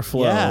gray hair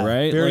flow,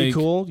 right? Very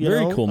cool.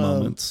 Very cool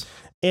moments.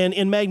 And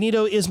in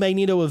Magneto, is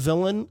Magneto a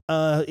villain?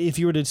 If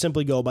you were to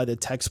simply go by the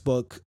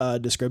textbook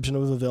description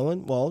of a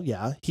villain, well,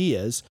 yeah, he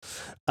is.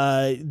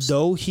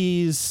 Though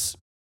he's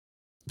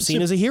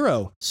seen as a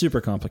hero.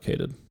 Super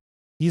complicated.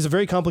 He's a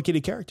very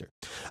complicated character.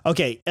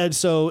 Okay, and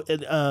so, do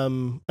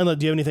you have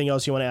anything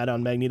else you want to add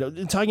on Magneto?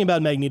 Talking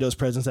about Magneto's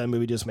presence in that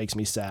movie just makes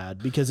me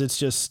sad because it's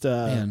just...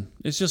 Man,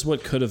 it's just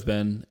what could have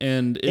been.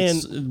 And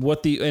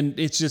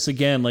it's just,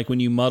 again, like when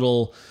you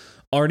muddle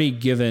already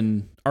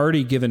given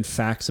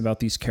facts about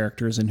these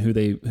characters and who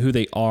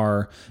they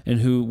are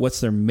and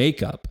what's their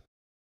makeup.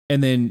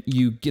 And then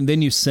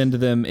you send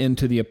them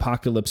into the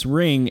Apocalypse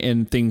ring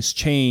and things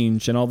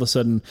change. And all of a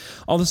sudden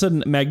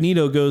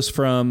Magneto goes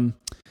from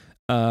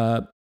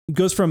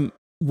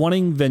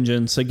wanting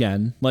vengeance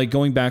again, like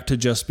going back to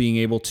just being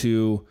able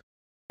to,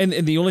 and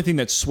the only thing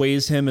that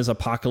sways him is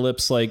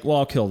Apocalypse, like, well,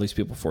 I'll kill these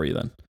people for you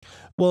then.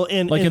 Well,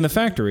 in the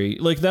factory,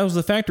 like that was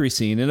the factory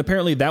scene. And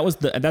apparently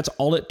that's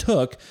all it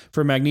took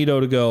for Magneto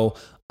to go,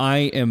 I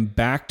am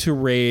back to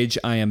rage.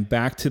 I am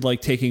back to like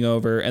taking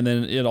over. And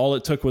then all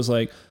it took was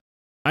like,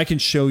 I can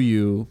show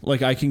you,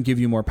 like, I can give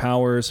you more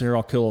powers here.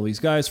 I'll kill all these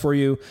guys for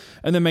you.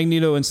 And then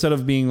Magneto, instead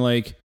of being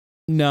like,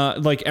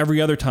 not like every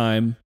other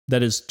time,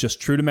 that is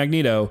just true to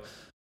Magneto.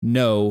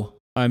 No,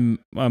 I'm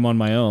on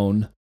my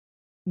own.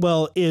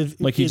 Well, if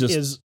like he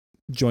just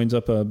joins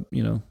up a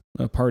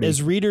party.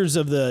 As readers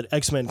of the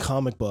X-Men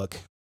comic book,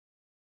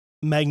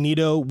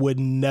 Magneto would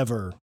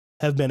never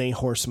have been a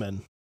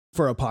horseman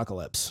for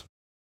Apocalypse.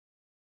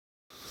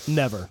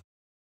 Never.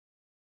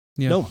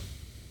 Yeah. No.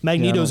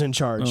 Magneto's in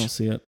charge. I don't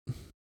see it.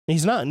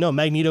 He's not. No,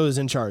 Magneto is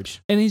in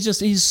charge. And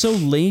he's so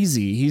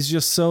lazy. He's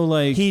just so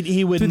like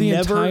he would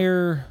never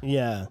entire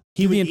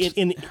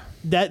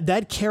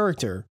that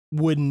character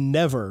would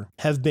never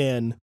have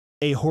been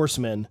a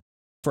horseman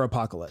for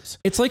Apocalypse.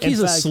 It's like he's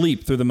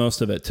asleep through the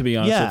most of it, to be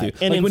honest with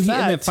you. And like in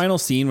that final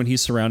scene when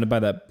he's surrounded by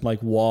that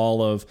like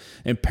wall of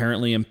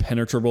apparently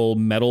impenetrable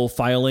metal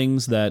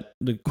filings that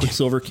the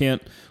Quicksilver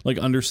can't like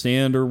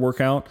understand or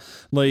work out.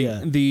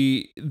 Like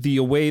the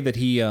way that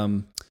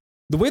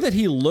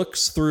he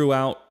looks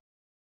throughout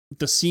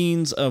the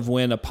scenes of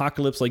when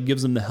Apocalypse like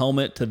gives him the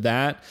helmet to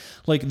that,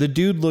 like the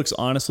dude looks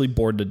honestly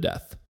bored to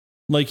death.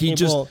 Like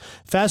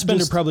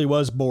Fassbender probably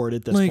was bored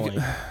at this point.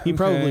 He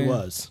probably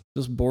was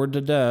just bored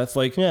to death.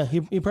 Like, yeah,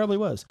 he probably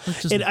was.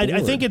 And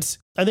I think it's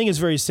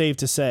very safe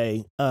to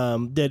say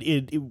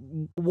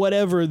that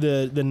whatever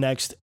the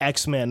next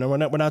X-Men, and we're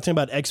not talking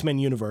about X-Men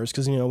universe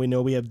because we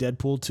know we have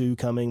Deadpool 2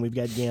 coming, we've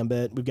got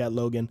Gambit, we've got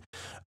Logan,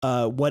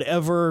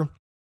 whatever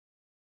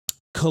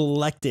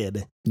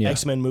collected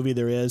X-Men movie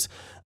there is.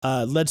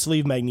 Let's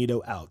leave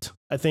Magneto out.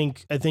 I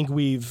think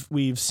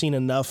we've seen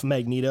enough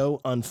Magneto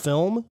on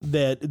film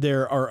that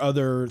there are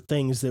other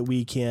things that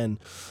we can.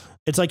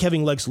 It's like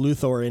having Lex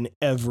Luthor in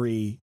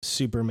every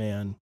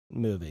Superman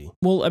movie.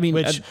 Well, I mean,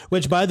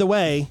 which by the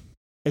way,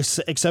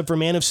 except for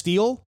Man of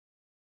Steel,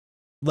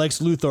 Lex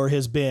Luthor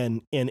has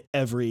been in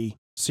every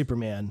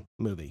Superman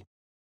movie.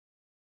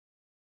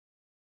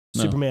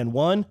 No. Superman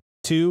 1,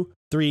 2,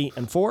 3,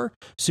 and 4.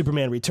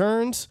 Superman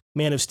Returns.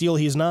 Man of Steel,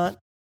 he's not.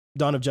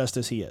 Dawn of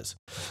Justice, he is.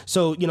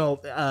 So,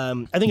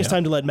 I think it's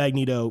time to let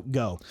Magneto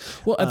go.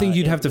 Well, I think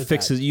you'd have to with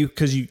fix that.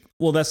 it.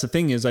 Well, that's the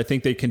thing is, I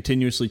think they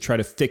continuously try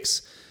to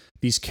fix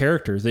these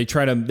characters. They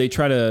try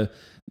to.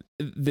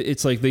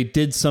 It's like they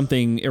did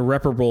something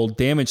irreparable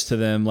damage to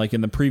them, like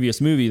in the previous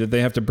movie, that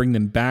they have to bring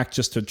them back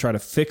just to try to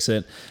fix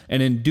it.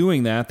 And in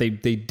doing that, they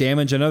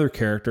damage another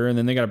character, and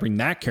then they got to bring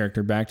that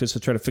character back just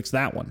to try to fix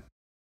that one.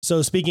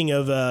 So speaking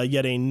of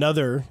yet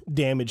another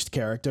damaged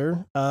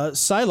character,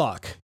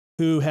 Psylocke,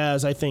 who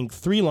has, I think,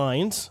 3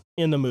 lines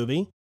in the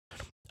movie.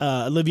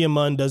 Olivia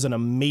Munn does an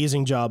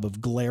amazing job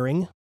of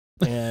glaring,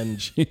 and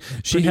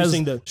she has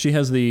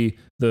the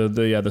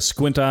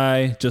squint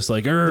eye, just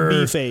like the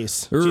bee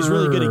face. She's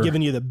really good at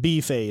giving you the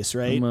bee face,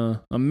 right?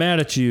 I'm mad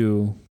at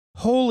you.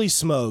 Holy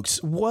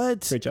smokes!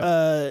 What? Great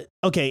job.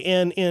 Okay,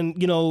 and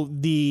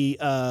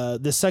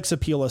the sex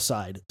appeal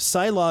aside,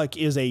 Psylocke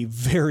is a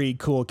very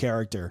cool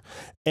character,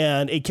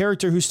 and a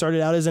character who started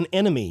out as an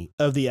enemy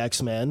of the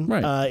X-Men,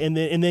 right? And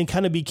then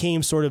kind of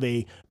became sort of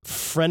a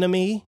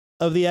frenemy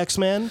of the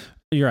X-Men.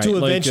 You're right.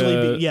 To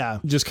eventually be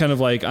just kind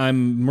of like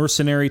I'm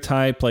mercenary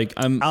type. Like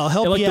I'll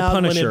help like you the out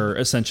Punisher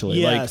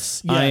essentially.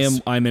 Yes, like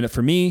I'm in it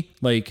for me.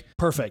 Like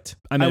perfect.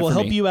 I will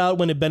help you out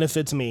when it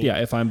benefits me. Yeah,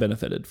 if I'm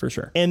benefited for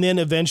sure. And then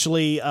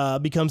eventually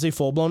becomes a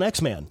full blown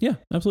X-Man. Yeah,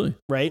 absolutely.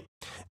 Right.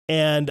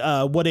 And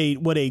what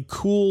a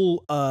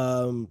cool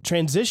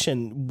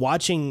transition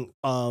watching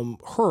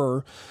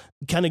her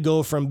kind of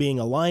go from being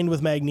aligned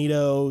with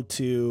Magneto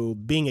to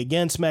being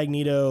against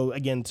Magneto,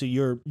 again to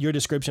your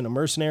description of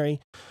mercenary.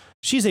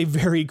 She's a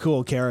very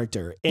cool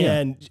character,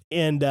 and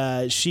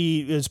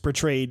she is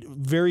portrayed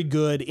very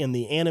good in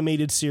the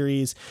animated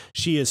series.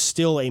 She is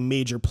still a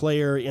major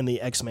player in the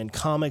X-Men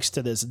comics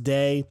to this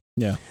day.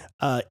 Yeah.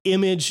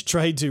 Image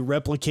tried to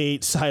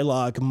replicate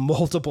Psylocke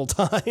multiple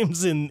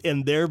times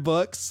in their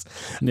books,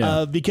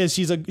 because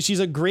she's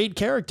a great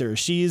character.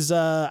 She's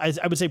I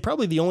would say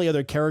probably the only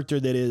other character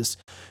that is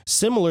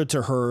similar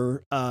to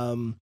her.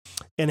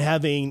 And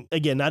having,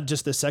 again, not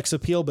just the sex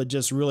appeal, but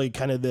just really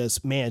kind of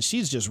this, man,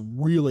 she's just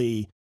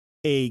really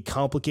a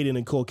complicated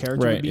and cool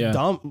character.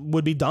 Right,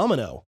 would be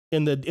Domino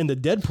in the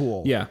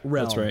Deadpool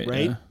realm, that's right?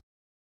 Yeah.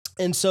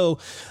 And so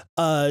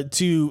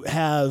to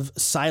have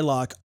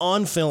Psylocke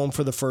on film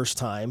for the first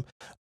time,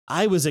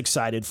 I was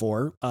excited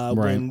for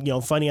when,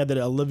 finding out that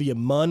Olivia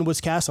Munn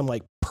was cast. I'm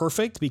like,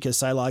 perfect, because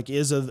Psylocke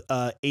is of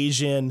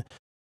Asian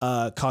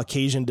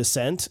Caucasian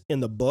descent in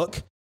the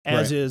book,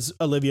 as is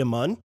Olivia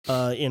Munn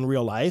in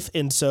real life.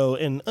 And so,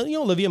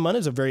 Olivia Munn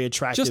is a very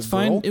attractive just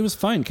fine. girl. It was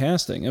fine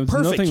casting. It was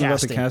Perfect nothing casting.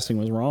 about the casting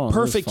was wrong.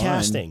 Perfect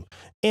casting.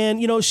 And,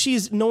 no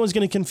one's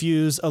going to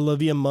confuse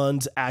Olivia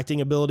Munn's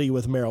acting ability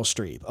with Meryl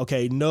Streep.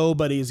 Okay.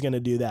 Nobody's going to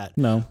do that.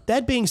 No.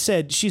 That being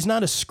said, she's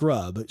not a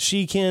scrub.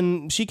 She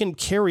can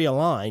carry a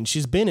line.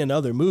 She's been in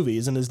other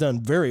movies and has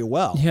done very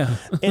well. Yeah.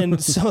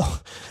 And so,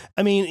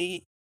 I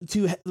mean,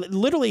 to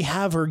literally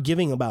have her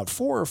giving about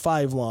 4 or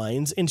 5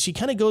 lines, and she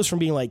kind of goes from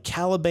being like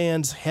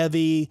Caliban's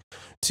heavy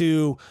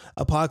to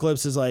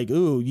Apocalypse is like,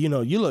 ooh,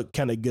 you look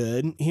kind of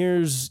good.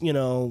 Here's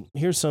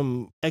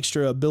some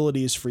extra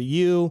abilities for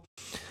you.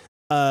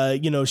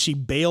 She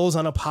bails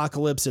on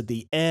Apocalypse at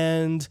the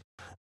end.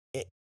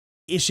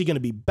 Is she going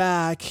to be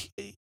back?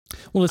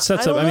 Well, it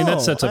sets up. I mean, that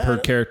sets up her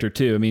character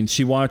too. I mean,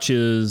 she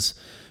watches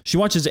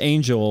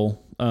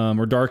Angel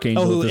or Dark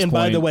Angel. Oh, at this and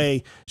point. by the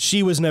way,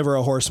 she was never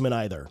a horseman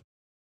either.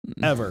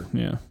 Ever.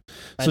 Yeah.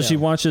 So she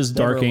watches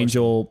Dark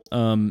Angel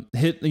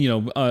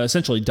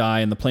essentially die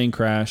in the plane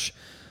crash.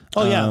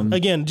 Oh yeah.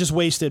 Again, just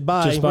wasted.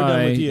 Bye. We're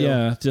done with you.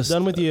 Yeah. Just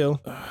done with you.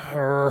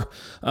 Die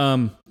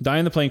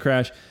in the plane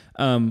crash.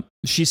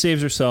 She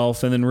saves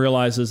herself and then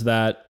realizes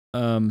that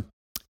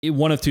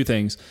one of 2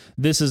 things.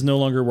 This is no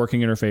longer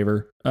working in her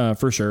favor,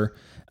 for sure.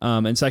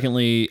 And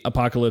secondly,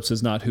 Apocalypse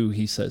is not who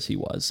he says he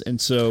was.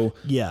 And so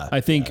I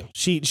think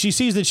she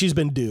sees that she's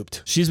been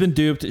duped. She's been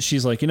duped.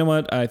 She's like, you know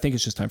what? I think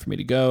it's just time for me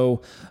to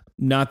go.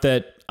 Not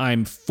that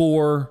I'm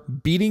for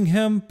beating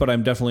him, but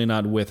I'm definitely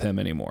not with him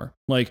anymore.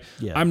 Like,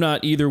 I'm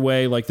not either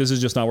way. Like, this is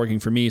just not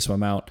working for me, so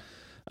I'm out.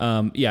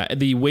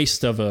 The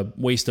waste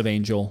of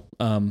Angel,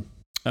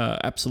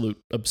 absolute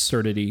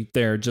absurdity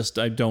there. Just,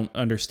 I don't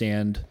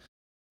understand.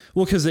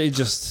 Well, because they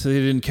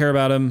didn't care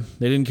about him.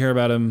 They didn't care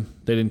about him.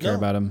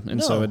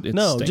 And so it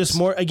stinks. Just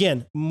more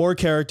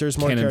characters,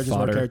 more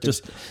characters.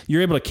 Just,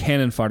 you're able to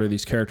cannon fodder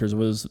these characters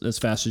as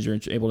fast as you're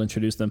able to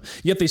introduce them.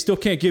 Yet they still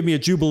can't give me a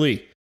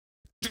Jubilee.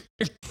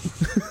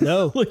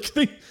 No.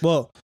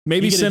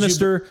 Maybe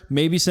Sinister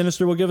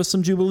will give us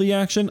some Jubilee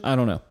action. I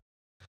don't know.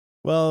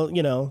 Well,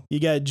 you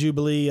got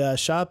Jubilee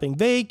shopping.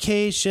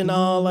 Vacation,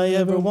 all I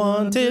ever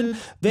wanted.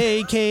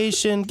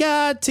 Vacation,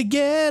 got to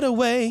get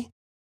away.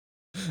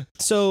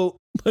 So,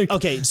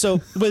 okay,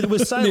 so with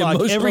Psylocke,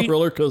 the emotional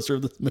roller coaster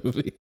of this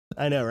movie.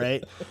 I know,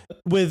 right?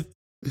 With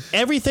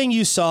everything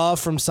you saw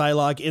from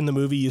Psylocke in the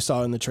movie, you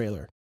saw in the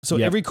trailer. So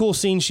every cool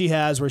scene she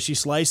has where she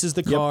slices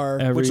the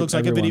car, which looks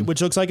like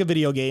a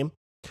video game.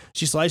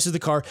 She slices the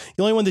car.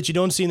 The only one that you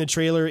don't see in the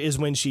trailer is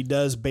when she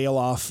does bail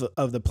off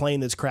of the plane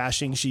that's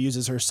crashing. She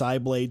uses her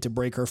side blade to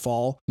break her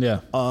fall.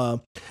 Yeah.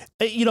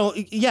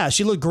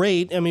 She looked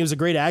great. I mean, it was a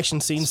great action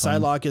scene.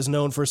 Psylocke is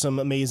known for some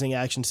amazing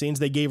action scenes.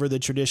 They gave her the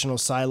traditional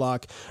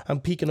Psylocke, I'm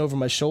peeking over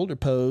my shoulder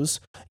pose.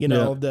 Very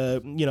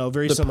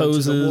the similar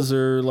poses to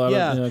are a lot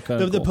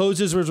of the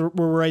poses were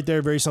right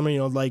there, very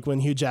similar. Like when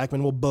Hugh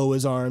Jackman will bow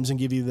his arms and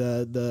give you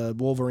the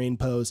Wolverine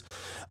pose.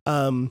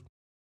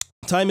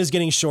 Time is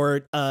getting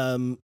short.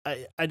 I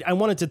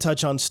wanted to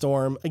touch on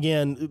Storm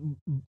again.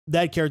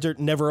 That character,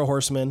 never a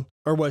horseman,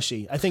 or was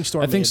she? I think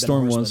Storm. I think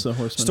Storm was a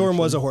horseman. Storm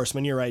was a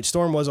horseman. You're right.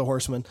 Storm was a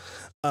horseman.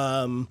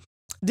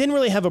 Didn't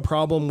really have a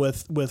problem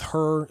with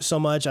her so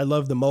much. I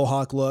love the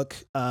Mohawk look.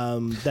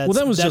 That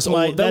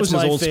was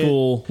old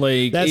school.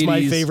 Like that's 80s.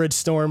 My favorite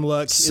Storm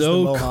look. So is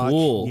the Mohawk.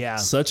 cool. Yeah,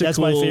 that's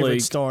my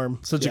favorite Storm.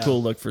 Such a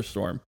cool look for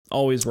Storm.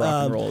 Always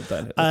rock and roll at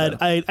that.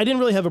 I didn't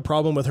really have a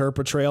problem with her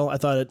portrayal. I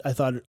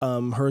thought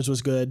hers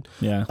was good.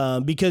 Yeah.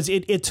 Because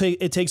it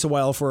takes a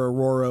while for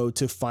Aurora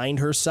to find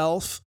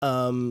herself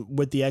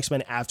with the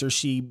X-Men after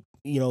she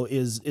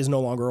is no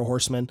longer a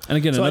horseman. And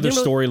again, another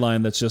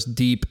storyline that's just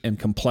deep and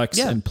complex.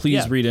 Yeah, and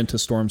please read into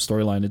Storm's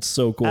storyline. It's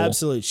so cool.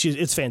 Absolutely.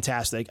 It's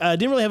fantastic. I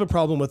didn't really have a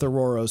problem with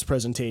Aurora's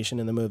presentation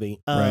in the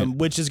movie,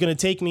 which is going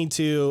to take me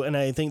to, and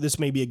I think this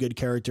may be a good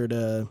character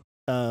to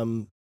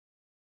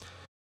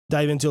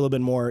dive into a little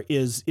bit more,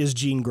 is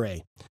Jean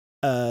Grey.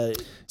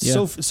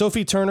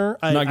 Sophie Turner.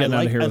 I'm not getting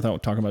out of here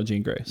without talking about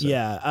Jean Grey. So.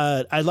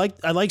 Yeah. I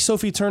like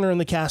Sophie Turner in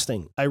the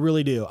casting. I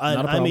really do.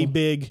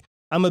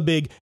 I'm a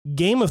big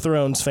Game of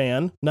Thrones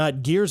fan,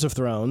 not Gears of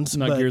Thrones.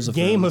 Not Gears of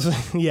Thrones. Game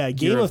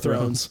of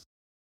Thrones.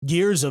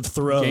 Gears of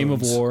Thrones. Game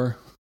of War.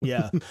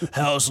 Yeah.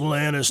 House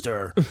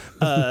Lannister.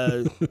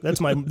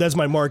 That's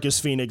my Marcus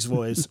Phoenix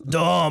voice.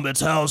 Dom,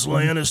 it's House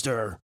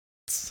Lannister.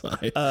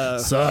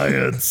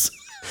 Science.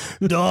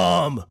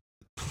 Dom.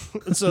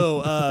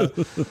 So,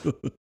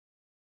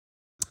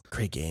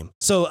 great game.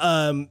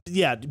 So,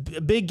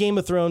 big Game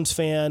of Thrones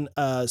fan.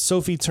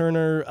 Sophie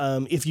Turner.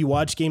 If you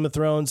watch Game of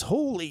Thrones,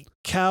 holy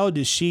cow,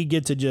 does she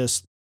get to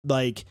just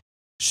like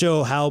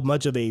show how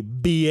much of a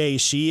BA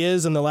she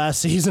is in the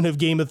last season of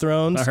Game of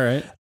Thrones. All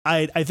right.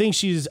 I think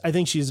she's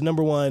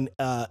number one,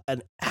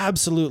 an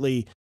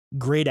absolutely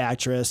great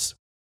actress.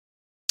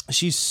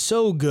 She's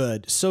so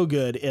good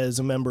as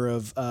a member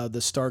of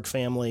the Stark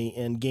family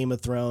in Game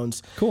of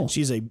Thrones. Cool.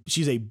 She's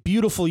a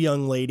beautiful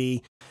young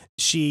lady.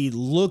 She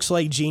looks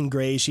like Jean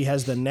Grey. She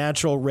has the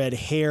natural red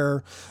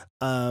hair.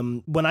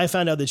 When I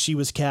found out that she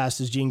was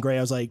cast as Jean Grey,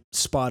 I was like,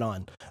 spot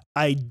on.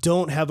 I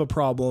don't have a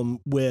problem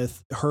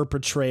with her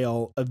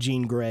portrayal of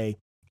Jean Grey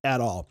at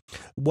all.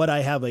 What I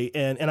have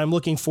and I'm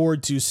looking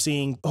forward to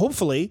seeing,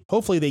 hopefully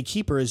they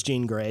keep her as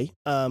Jean Grey.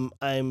 I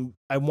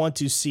want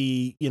to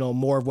see,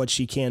 more of what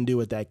she can do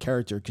with that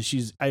character,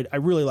 because I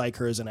really like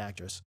her as an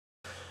actress.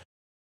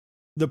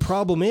 The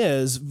problem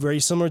is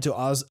very similar to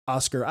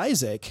Oscar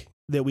Isaac,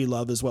 that we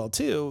love as well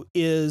too,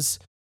 is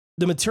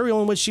the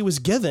material in which she was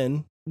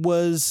given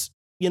was,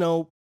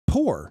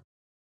 poor.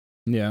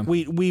 Yeah.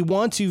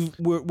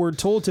 We're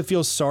told to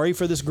feel sorry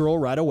for this girl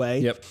right away.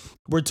 Yep.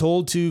 We're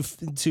told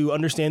to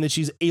understand that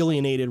she's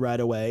alienated right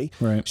away.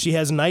 Right. She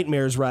has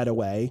nightmares right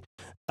away.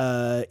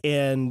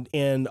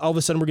 And all of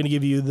a sudden we're going to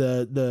give you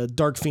the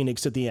Dark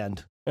Phoenix at the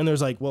end. And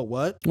there's like, well,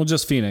 what? Well,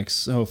 just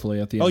Phoenix,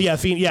 hopefully at the end. Oh yeah.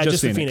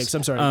 Just the Phoenix.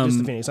 I'm sorry. Just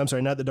the Phoenix. I'm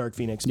sorry. Not the Dark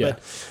Phoenix, yeah.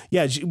 But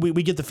yeah,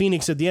 we get the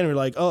Phoenix at the end. We're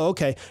like, oh,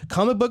 okay.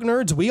 Comic book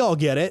nerds, we all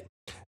get it.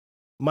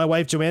 My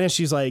wife, Joanna,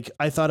 she's like,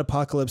 I thought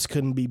Apocalypse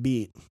couldn't be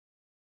beat.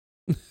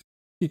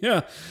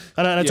 Yeah.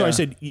 And that's why I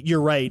said, you're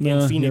right. Yeah,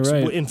 and Phoenix,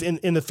 you're right.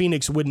 And the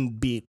Phoenix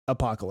wouldn't beat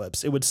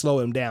Apocalypse. It would slow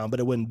him down,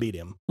 but it wouldn't beat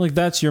him. Like,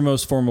 that's your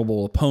most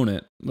formidable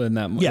opponent in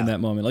that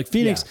moment. Like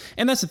Phoenix. Yeah.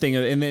 And that's the thing.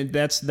 And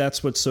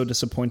that's what's so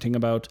disappointing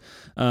about,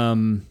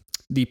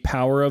 the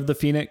power of the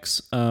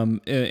Phoenix,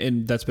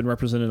 and that's been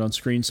represented on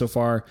screen so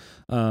far.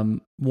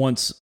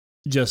 Once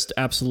just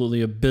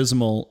absolutely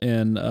abysmal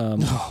in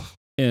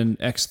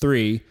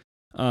X3,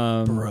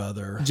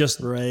 brother,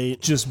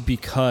 just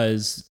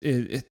because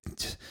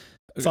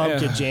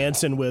Famke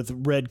Janssen with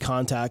red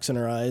contacts in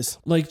her eyes.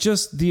 Like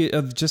just the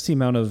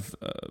amount of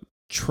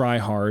try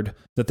hard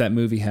that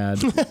movie had.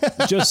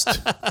 Just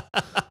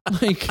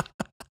like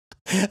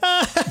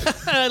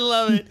I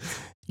love it.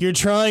 You're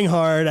trying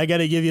hard. I got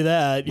to give you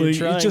that. You're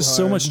trying just hard.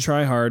 So much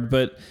try hard,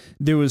 but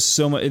there was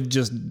so much. It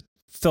just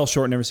fell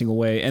short in every single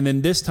way. And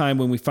then this time,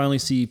 when we finally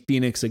see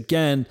Phoenix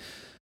again,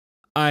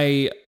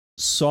 I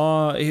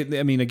saw.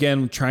 I mean,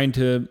 again, trying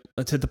to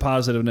hit the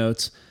positive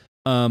notes.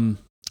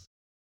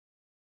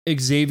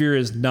 Xavier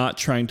is not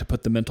trying to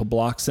put the mental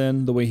blocks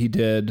in the way he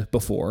did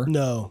before.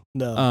 No.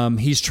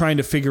 He's trying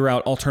to figure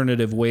out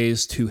alternative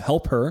ways to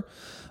help her.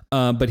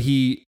 But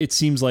it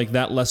seems like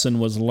that lesson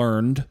was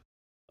learned,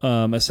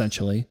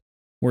 essentially,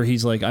 where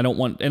he's like, I don't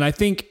want, and I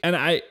think, and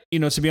I,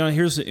 to be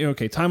honest,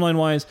 timeline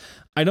wise,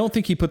 I don't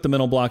think he put the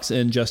mental blocks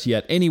in just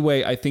yet.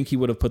 Anyway, I think he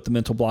would have put the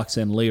mental blocks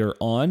in later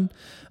on.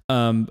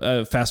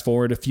 Fast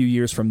forward a few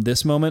years from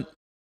this moment.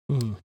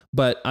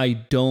 But I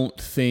don't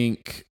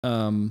think,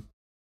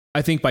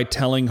 I think by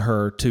telling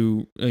her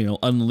to,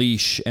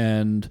 unleash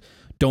and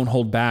don't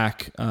hold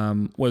back,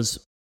 was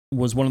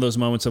one of those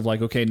moments of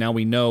like, okay, now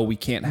we know we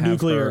can't have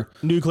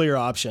nuclear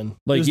option.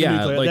 Like,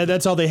 yeah, like,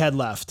 that's all they had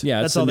left.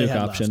 Yeah, that's all they had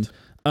option.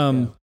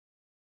 left.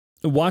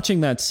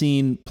 Watching that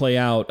scene play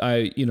out,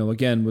 I,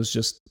 again, was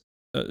just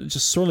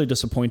sorely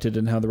disappointed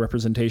in how the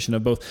representation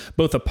of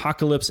both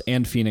Apocalypse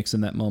and Phoenix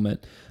in that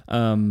moment.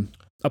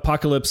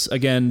 Apocalypse,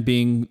 again,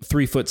 being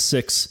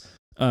 3'6",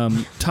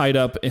 tied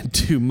up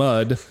into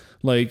mud,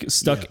 like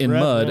stuck in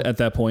mud at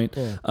that point.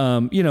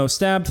 Yeah.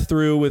 Stabbed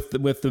through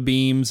with the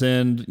beams,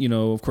 and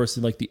of course,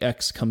 like the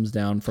X comes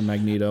down from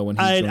Magneto. When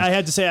I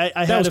had to say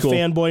I had a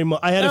fanboy.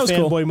 I had a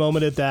fanboy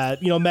moment at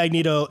that.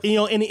 Magneto.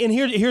 And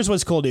here's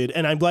what's cool, dude.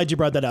 And I'm glad you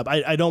brought that up.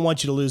 I don't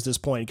want you to lose this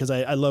point because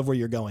I love where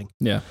you're going.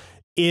 Yeah.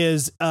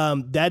 Is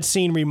that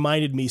scene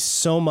reminded me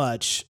so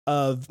much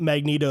of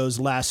Magneto's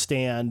last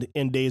stand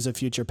in Days of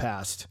Future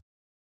Past.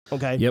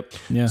 Okay. Yep.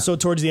 Yeah. So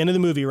towards the end of the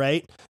movie,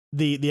 right,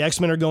 the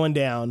X-Men are going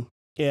down,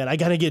 and I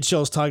gotta get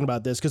chills talking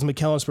about this because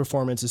McKellen's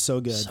performance is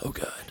so good. So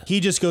good. He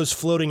just goes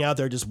floating out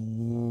there, just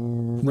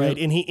right,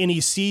 and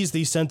he sees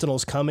these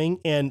Sentinels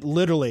coming, and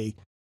literally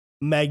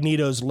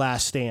Magneto's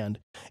last stand,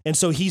 and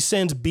so he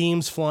sends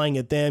beams flying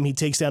at them. He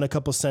takes down a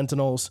couple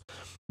Sentinels.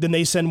 Then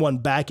they send one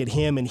back at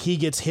him, and he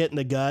gets hit in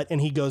the gut,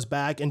 and he goes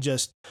back and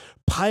just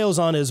piles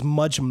on as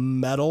much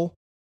metal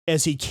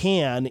as he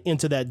can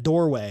into that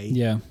doorway.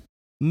 Yeah.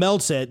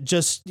 Melts it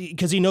just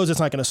because he knows it's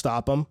not going to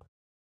stop him.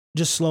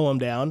 Just slow him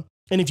down.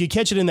 And if you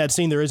catch it in that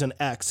scene, there is an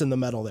X in the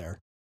metal there.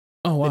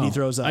 Oh, wow. That he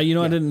throws up. I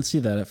didn't see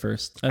that at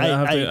first. I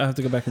have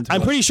to go back and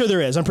I'm pretty sure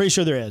there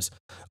is.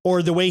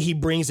 Or the way he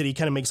brings it, he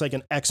kind of makes like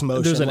an X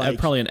motion. There's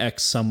probably an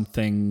X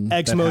something.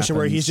 X motion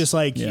where he's just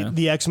like,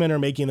 the X-Men are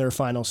making their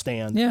final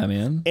stand. Yeah,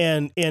 man.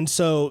 And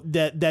so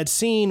that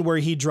scene where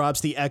he drops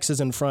the X's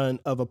in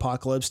front of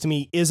Apocalypse, to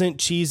me, isn't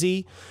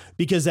cheesy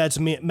because that's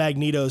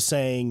Magneto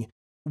saying,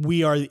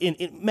 we are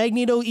in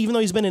Magneto, even though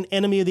he's been an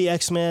enemy of the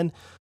X-Men,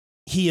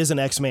 he is an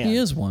X-Man. He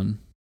is one.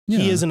 Yeah.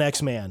 He is an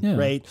X-Man,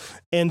 right?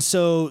 And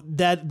so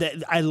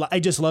that I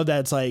just love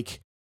that. It's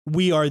like,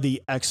 we are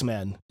the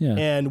X-Men,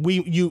 and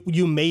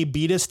you may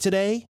beat us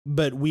today,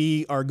 but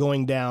we are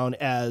going down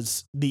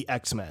as the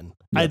X-Men.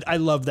 Yeah. I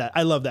love that.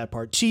 I love that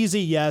part.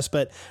 Cheesy, yes,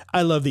 but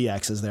I love the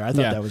X's there. I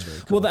thought that was very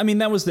cool. Well, I mean,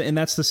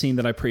 that's the scene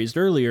that I praised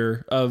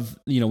earlier of,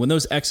 when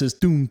those X's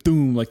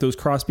doom, like those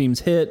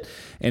crossbeams hit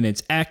and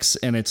it's X,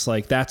 and it's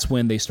like, that's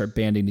when they start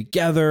banding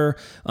together.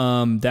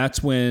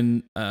 That's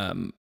when,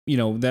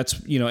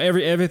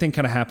 everything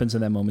kind of happens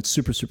in that moment. It's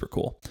super, super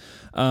cool.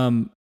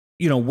 And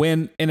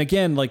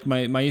again, like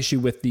my issue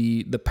with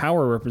the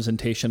power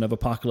representation of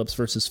Apocalypse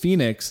versus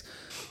Phoenix,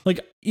 like,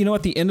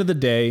 at the end of the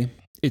day,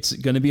 it's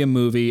going to be a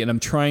movie, and I'm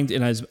trying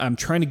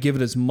to give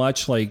it as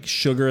much like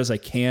sugar as I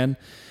can.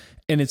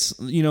 And it's,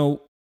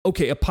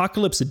 okay,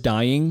 Apocalypse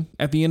dying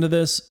at the end of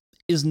this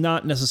is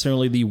not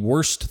necessarily the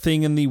worst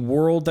thing in the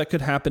world that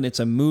could happen. It's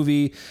a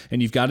movie,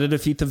 and you've got to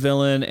defeat the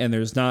villain, and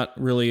there's not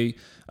really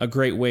a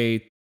great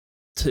way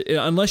to,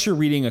 unless you're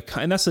reading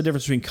and that's the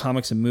difference between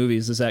comics and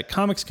movies, is that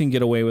comics can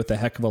get away with a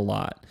heck of a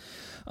lot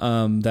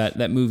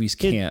that movies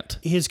can't.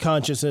 His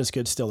consciousness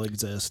could still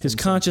exist. His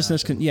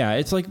consciousness can,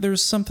 it's like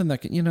there's something that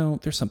can,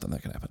 there's something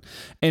that can happen.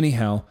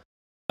 Anyhow,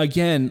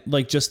 again,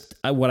 like just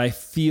what I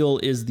feel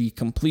is the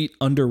complete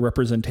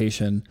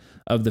underrepresentation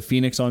of the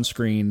Phoenix on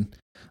screen,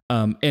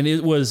 and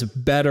it was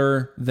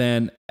better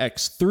than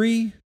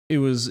X3. It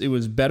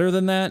was better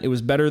than that. It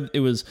was better.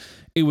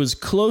 It was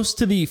close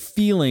to the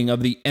feeling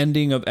of the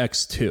ending of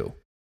X2.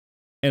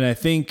 And I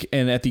think,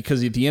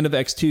 because at the end of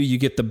X2, you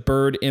get the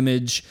bird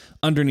image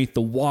underneath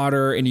the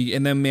water, and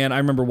then, man, I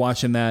remember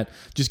watching that,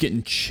 just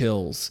getting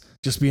chills,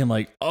 just being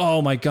like,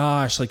 oh my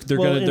gosh, like they're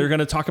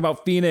gonna talk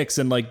about Phoenix,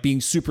 and like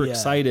being super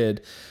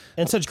excited.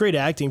 And such great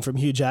acting from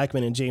Hugh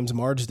Jackman and James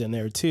Marsden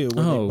there too,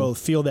 where they both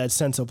feel that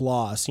sense of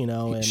loss,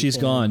 And she's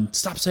gone.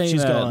 Stop saying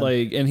that. Gone.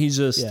 Like, and he's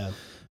just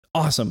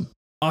awesome.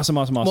 Awesome.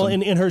 Well,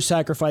 in her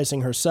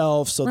sacrificing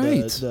herself, so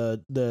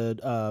the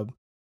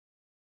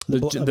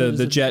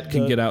jet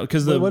can get out,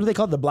 because what do they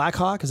call it? The Black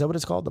Hawk? Is that what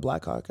it's called? The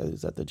Black Hawk?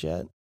 Is that the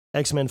jet?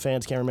 X-Men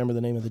fans can't remember the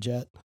name of the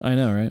jet. I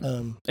know,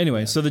 right?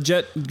 Anyway, so the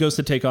jet goes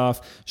to take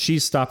off.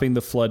 She's stopping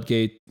the flood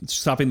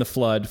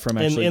from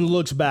actually, and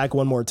looks back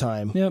one more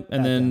time. Yep,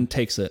 and then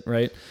takes it,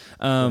 right?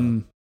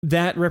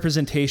 That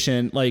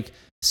representation, like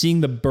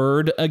seeing the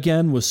bird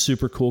again, was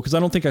super cool, because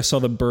I don't think I saw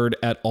the bird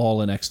at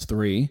all in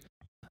X3.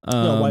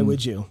 No, why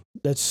would you?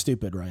 That's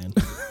stupid, Ryan.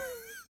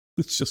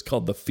 It's just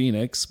called the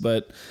Phoenix,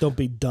 but don't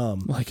be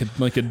dumb. Like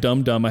a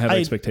dumb. I have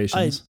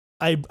expectations.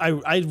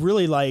 I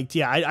really liked,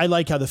 I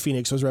like how the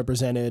Phoenix was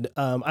represented.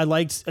 I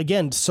liked,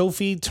 again,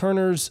 Sophie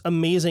Turner's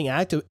amazing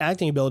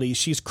acting ability.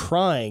 She's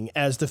crying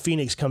as the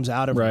Phoenix comes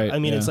out of her. I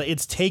mean, it's like,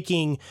 it's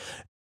taking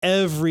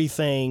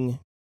everything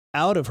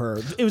out of her.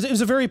 It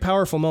was a very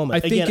powerful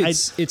moment. I think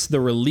it's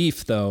the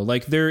relief though.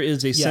 Like there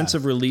is a sense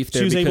of relief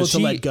there. She was able to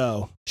let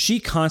go. She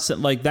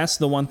that's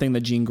the one thing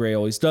that Jean Grey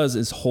always does,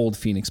 is hold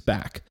Phoenix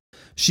back.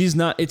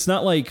 It's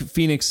not like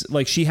Phoenix,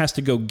 like she has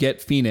to go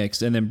get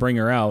Phoenix and then bring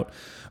her out.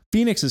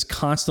 Phoenix is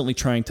constantly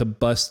trying to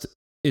bust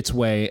its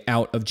way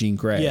out of Jean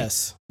Grey.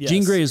 Yes.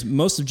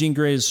 Most of Jean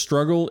Grey's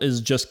struggle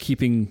is just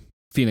keeping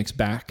Phoenix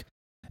back.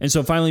 And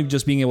so finally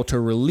just being able to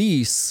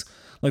release,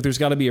 like there's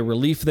got to be a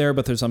relief there,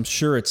 but I'm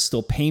sure it's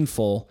still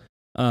painful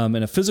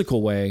in a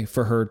physical way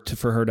for her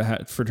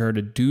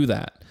to do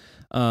that.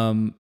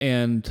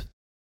 And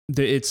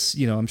it's,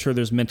 I'm sure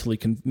there's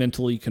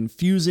mentally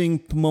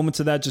confusing moments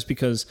of that just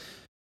because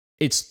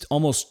it's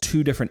almost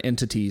two different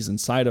entities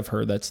inside of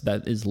her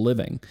that is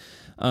living.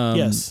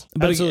 Yes,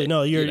 but absolutely.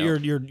 No, you're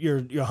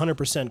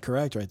 100%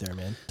 correct right there,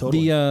 man.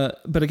 Totally.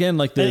 But again,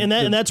 like and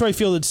that's where I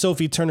feel that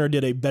Sophie Turner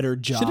did a better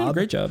job. She did a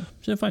great job.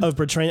 She did fine of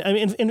portraying. I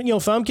mean, and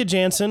Famke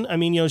Janssen. I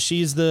mean,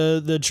 she's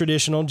the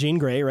traditional Jean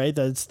Grey, right?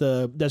 That's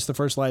the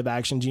first live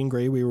action Jean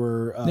Grey we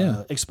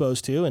were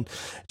exposed to, and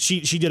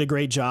she did a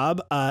great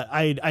job.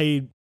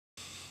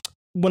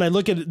 When I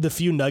look at the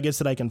few nuggets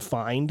that I can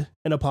find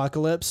in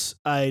Apocalypse,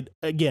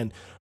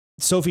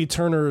 Sophie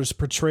Turner's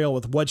portrayal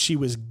with what she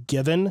was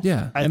given.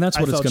 Yeah, and that's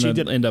what it's going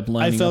to end up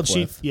lining up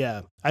with.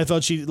 I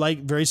felt she,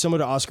 like, very similar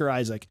to Oscar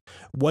Isaac.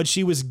 What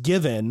she was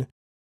given,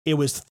 it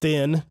was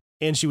thin,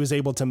 and she was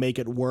able to make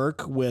it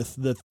work with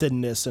the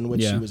thinness in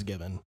which she was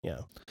given.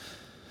 Yeah.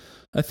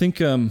 I think,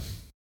 like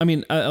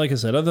I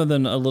said, other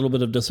than a little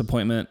bit of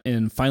disappointment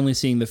in finally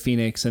seeing the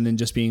Phoenix and then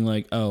just being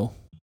like, oh,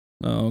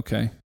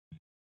 okay.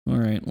 All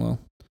right, well,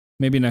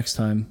 maybe next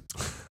time.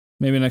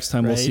 Maybe next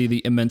time we'll see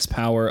the immense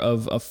power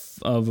of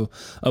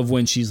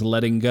when she's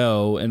letting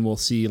go, and we'll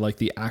see like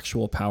the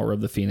actual power of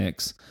the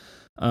Phoenix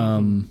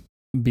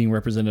being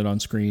represented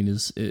on screen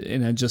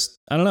and I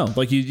don't know,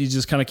 like you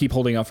just kind of keep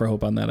holding out for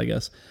hope on that, I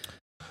guess.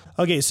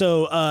 Okay,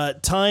 so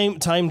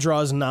time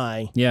draws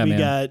nigh.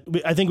 Yeah,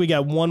 I think we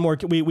got one more.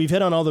 We've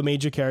hit on all the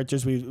major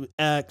characters.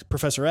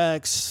 Professor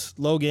X,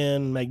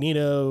 Logan,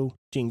 Magneto,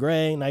 Jean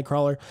Grey,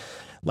 Nightcrawler.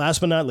 Last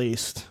but not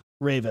least,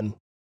 Raven.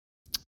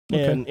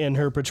 In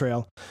her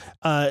portrayal.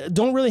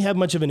 Don't really have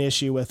much of an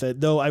issue with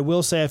it, though I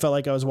will say I felt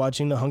like I was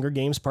watching The Hunger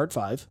Games Part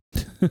 5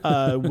 with,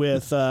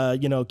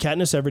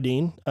 Katniss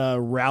Everdeen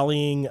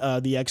rallying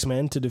the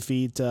X-Men to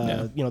defeat,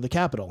 the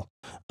Capitol.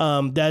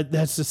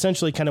 That's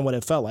essentially kind of what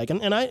it felt like.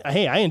 And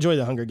I enjoy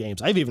The Hunger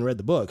Games. I've even read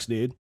the books,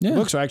 dude. The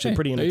books are actually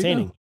pretty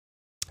entertaining.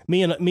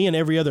 Me and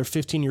every other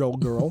 15-year-old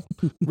girl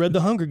read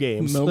The Hunger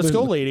Games. Let's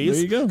go, ladies.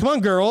 There you go. Come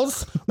on,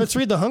 girls. Let's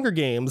read The Hunger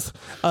Games.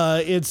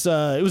 It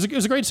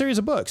was a great series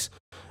of books.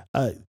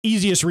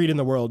 Easiest read in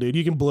the world, dude.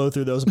 You can blow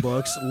through those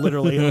books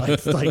literally in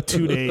like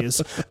 2 days.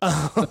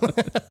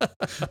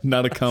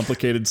 Not a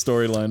complicated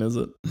storyline, is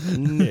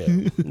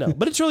it? No,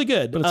 but it's really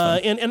good.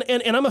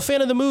 And I'm a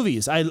fan of the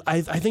movies. I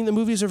think the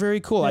movies are very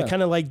cool. I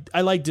kind of like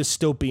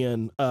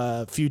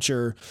dystopian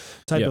future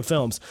type of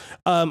films.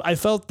 I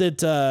felt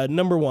that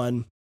number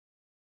one,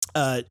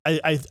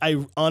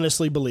 I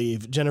honestly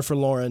believe Jennifer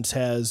Lawrence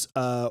has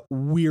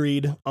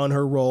wearied on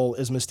her role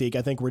as Mystique.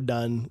 I think we're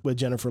done with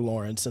Jennifer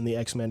Lawrence and the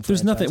X-Men.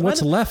 There's nothing.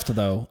 What's left,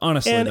 though?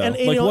 Honestly, and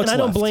I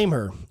don't blame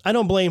her. I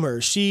don't blame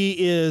her. She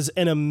is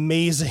an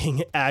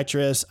amazing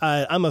actress.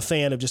 I'm a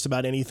fan of just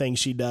about anything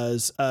she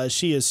does.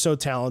 She is so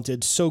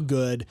talented, so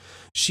good.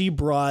 She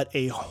brought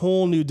a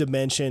whole new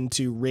dimension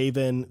to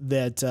Raven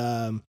that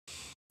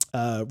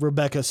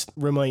Rebecca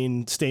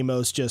Romijn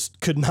Stamos just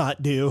could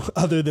not do,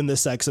 other than the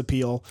sex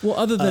appeal. Well,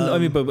 other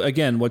than but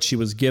again, what she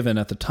was given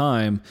at the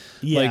time,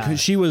 like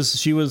she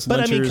was Lynch's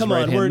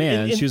right-hand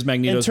man. She was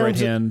Magneto's right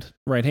hand.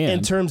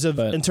 In terms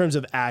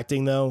of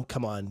acting, though,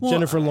 come on,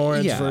 Jennifer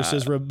Lawrence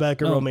versus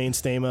Rebecca Romijn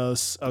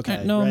Stamos.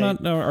 Okay, no, I'm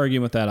not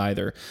arguing with that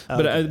either.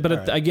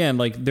 Again,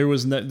 like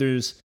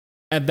there's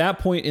at that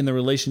point in the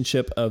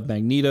relationship of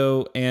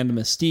Magneto and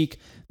Mystique,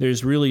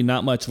 there's really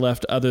not much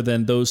left other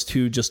than those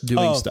two just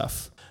doing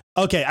stuff.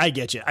 Okay, I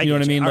get you. You know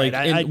what I mean?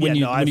 Like when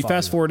you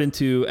fast forward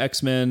into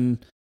X-Men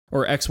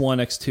or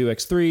X1, X2,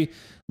 X3,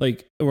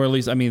 like, or at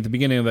least, I mean, at the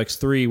beginning of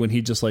X3, when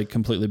he just like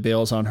completely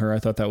bails on her, I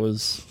thought that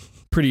was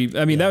pretty.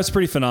 I mean, that was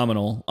pretty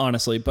phenomenal,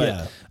 honestly.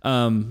 But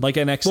like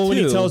an X2, when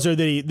he tells her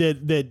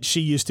that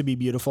she used to be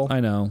beautiful, I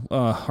know,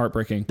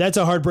 heartbreking. That's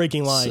a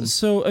heartbreaking line.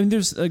 So I mean,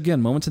 there's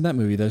again moments in that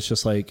movie that's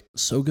just like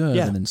so good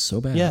and then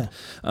so bad. Yeah,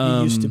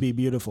 he used to be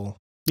beautiful.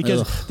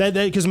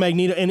 Because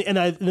Magneto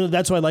and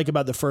that's what I like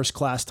about the First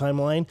Class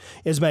timeline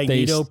is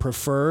Magneto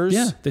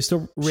prefers they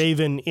still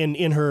Raven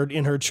in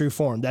her true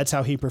form. That's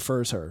how he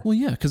prefers her. Well,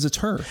 yeah, because it's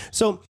her.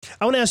 So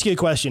I want to ask you a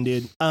question,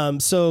 dude.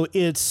 So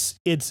it's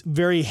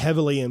very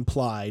heavily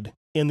implied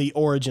in the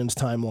Origins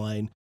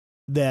timeline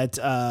that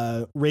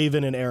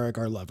Raven and Eric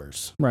are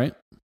lovers, right?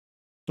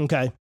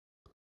 Okay.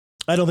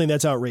 I don't think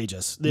that's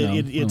outrageous.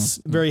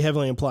 It's very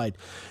heavily implied.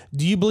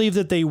 Do you believe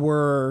that they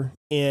were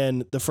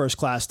in the First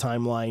Class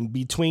timeline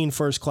between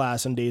First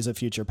Class and Days of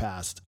Future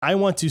Past? I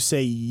want to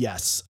say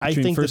yes. Between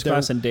I think First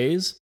Class and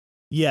Days?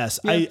 Yes.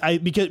 Yeah.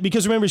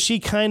 Because remember, she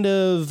kind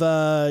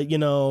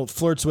of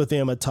flirts with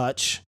him a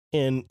touch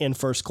in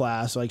First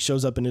Class, like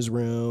shows up in his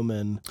room,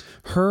 and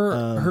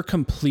her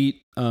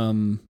complete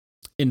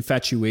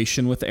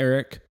infatuation with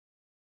Eric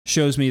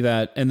shows me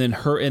that, and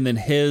then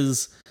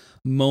his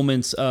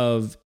moments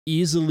of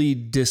easily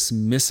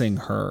dismissing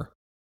her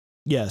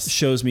Yes.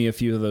 shows me a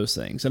few of those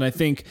things. And I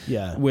think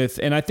Yeah. and to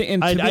be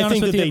honest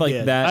think with that you, they like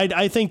did. that.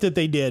 I think that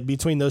they did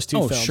between those two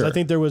films. Sure. I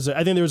think there was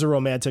a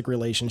romantic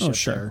relationship. Oh,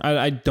 sure. there.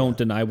 I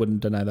wouldn't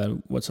deny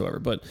that whatsoever.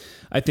 But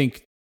I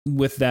think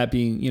with that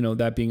being,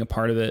 that being a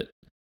part of it,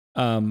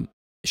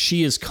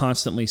 she is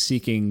constantly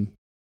seeking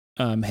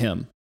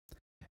him.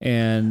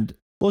 And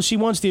well, she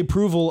wants the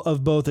approval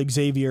of both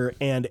Xavier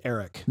and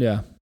Eric.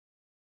 yeah.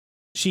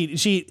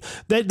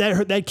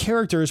 That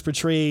character is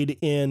portrayed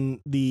in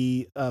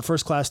the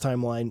First Class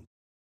timeline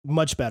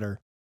much better.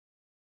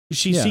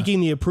 She's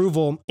seeking the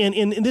approval,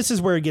 and this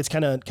is where it gets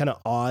kind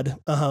of odd.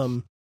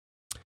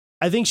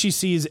 I think she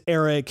sees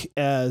Eric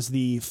as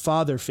the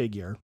father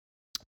figure,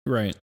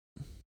 Right.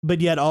 but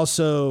yet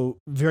also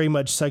very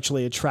much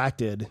sexually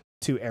attracted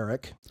to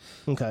Eric.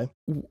 Okay.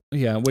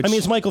 Yeah. Which, I mean,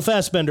 it's Michael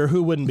Fassbender.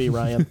 Who wouldn't be,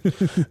 Ryan?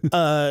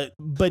 But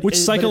which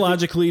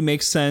psychologically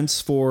makes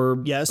sense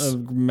for Yes. a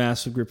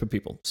massive group of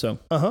people. So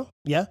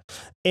yeah.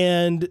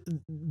 And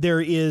there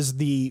is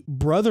the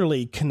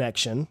brotherly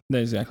connection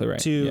that's exactly right.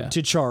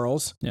 to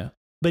Charles. Yeah.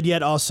 But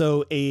yet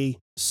also a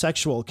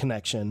sexual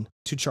connection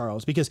to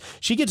Charles, because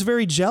she gets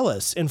very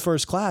jealous in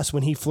First Class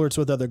when he flirts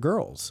with other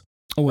girls.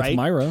 with right?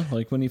 Myra,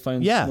 like when he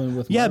finds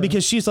with yeah, Myra.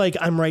 because she's like,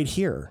 I'm right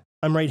here,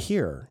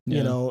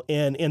 you know,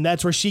 and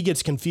that's where she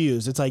gets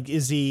confused. It's like,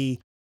 does he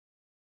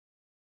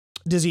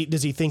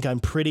think I'm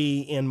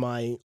pretty in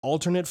my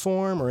alternate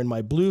form or in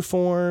my blue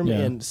form? Yeah.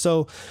 And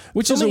so,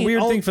 which is a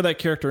weird thing for that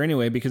character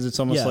anyway, because it's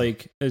almost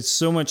like it's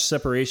so much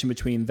separation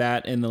between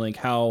that and like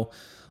how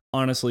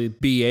honestly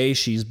BA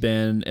she's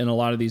been in a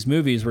lot of these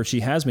movies where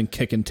she has been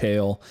kicking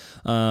tail,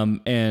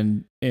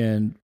 and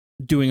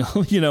doing,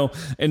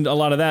 and a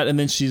lot of that. And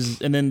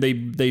then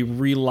they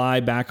rely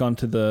back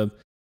onto the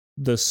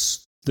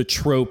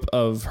trope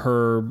of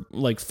her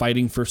like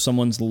fighting for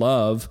someone's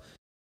love,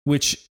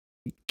 which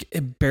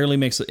it barely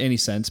makes any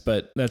sense,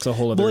 but that's a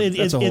whole other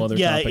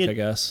topic, I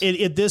guess.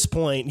 At this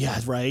point, yeah,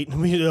 right. I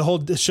mean, the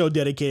whole show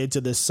dedicated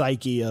to the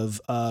psyche of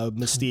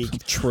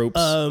Mystique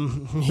tropes.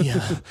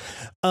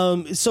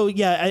 So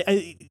yeah,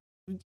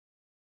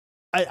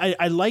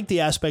 I like the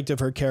aspect of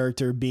her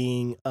character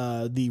being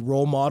the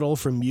role model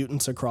for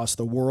mutants across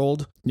the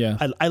world. Yeah,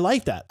 I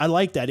like that.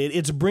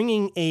 It's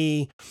bringing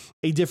a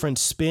different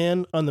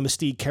spin on the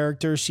Mystique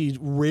character. She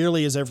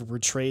rarely is ever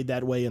portrayed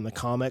that way in the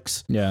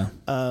comics. Yeah.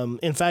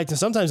 In fact, and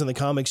sometimes in the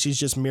comics, she's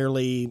just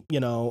merely,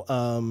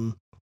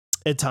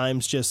 at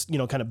times just,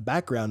 kind of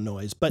background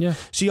noise. But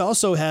she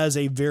also has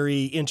a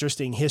very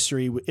interesting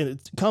history,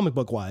 comic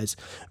book wise,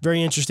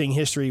 very interesting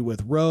history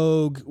with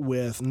Rogue,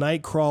 with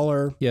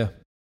Nightcrawler. Yeah.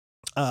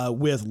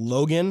 With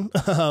Logan,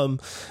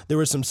 there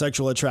was some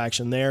sexual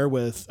attraction there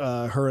with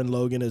her and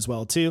Logan as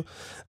well too,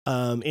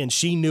 and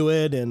she knew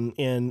it. And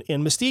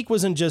Mystique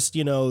wasn't just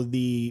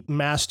the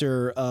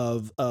master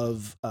of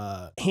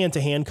hand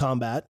to hand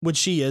combat, which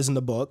she is in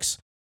the books.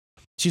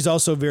 She's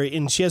also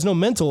and she has no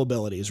mental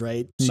abilities,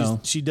 right?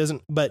 She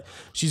doesn't, but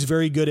she's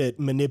very good at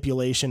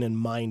manipulation and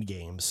mind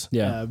games.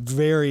 Yeah.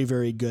 Very,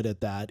 very good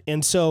at that.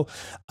 And so,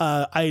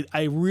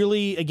 I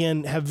really,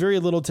 again, have very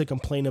little to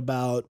complain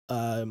about,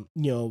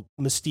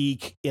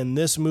 Mystique in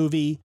this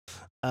movie.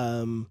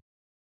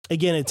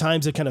 Again, at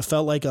times it kind of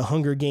felt like a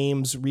Hunger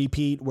Games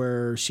repeat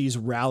where she's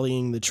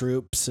rallying the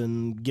troops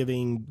and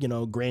giving,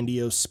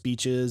 grandiose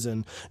speeches.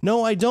 And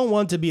no, I don't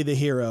want to be the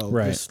hero.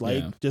 Right. Just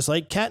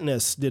like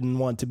Katniss didn't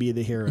want to be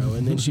the hero.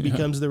 And then she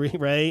becomes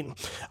right.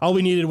 All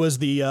we needed was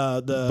the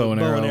bow and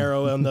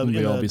arrow and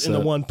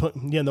the one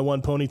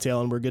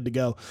ponytail, and we're good to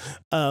go.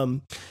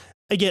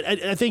 Again,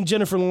 I think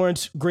Jennifer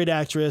Lawrence, great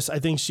actress. I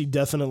think she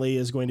definitely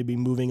is going to be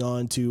moving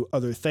on to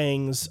other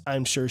things.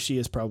 I'm sure she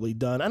is probably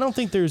done. I don't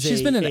think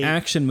she's been an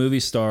action movie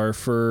star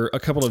for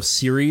a couple of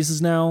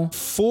series now.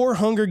 4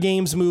 Hunger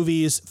Games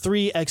movies,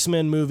 3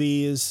 X-Men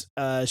movies.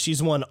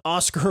 She's won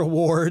Oscar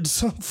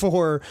awards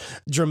for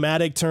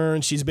dramatic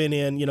turns. She's been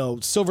in,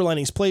 Silver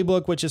Linings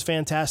Playbook, which is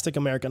fantastic.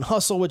 American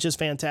Hustle, which is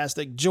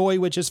fantastic. Joy,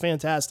 which is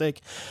fantastic.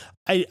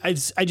 I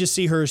just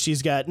see her.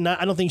 She's got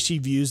I don't think she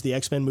views the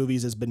X-Men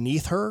movies as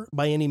beneath her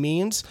by any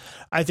means.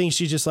 I think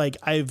she's just like,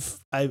 what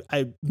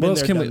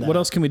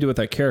else can we do with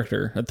that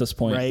character at this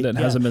point, right? That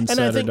hasn't been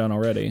said or done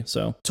already?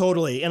 So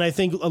totally. And I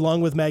think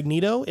along with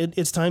Magneto,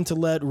 it's time to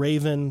let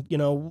Raven,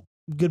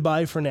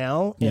 goodbye for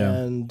now. Yeah.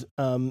 And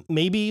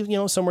maybe,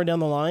 somewhere down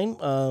the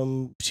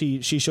line,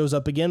 she shows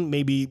up again,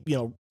 maybe,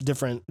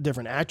 different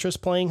actress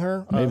playing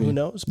her, who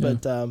knows? Yeah.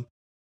 But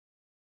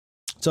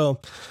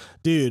so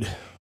dude,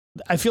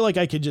 I feel like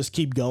I could just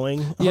keep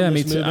going. Yeah,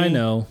 me too. I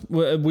know.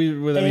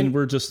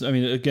 We're just.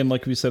 Again,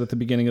 like we said at the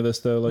beginning of this,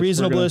 though, like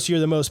Reasonableness.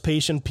 You're the most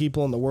patient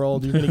people in the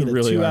world. You're going to get a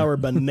really 2-hour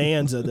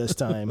bonanza this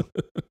time.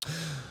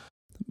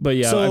 But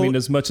yeah,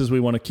 as much as we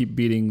want to keep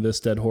beating this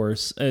dead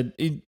horse,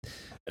 dead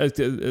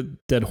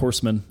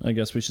horseman, I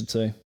guess we should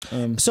say.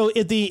 So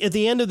at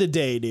the end of the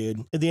day,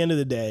 dude,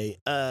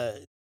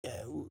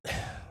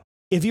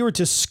 if you were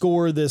to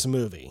score this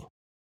movie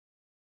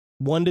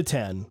 1 to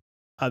 10.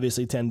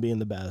 Obviously 10 being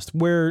the best.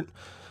 Where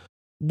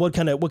what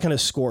kind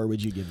of score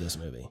would you give this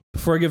movie?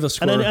 Before I give the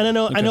score, and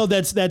I know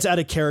that's out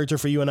of character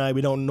for you and I.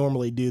 We don't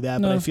normally do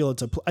that, but I feel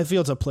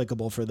it's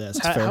applicable for this.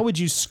 How would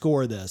you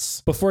score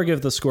this? Before I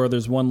give the score,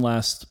 there's one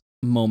last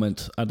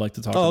moment I'd like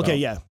to talk about. Oh, okay,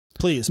 yeah.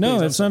 Please.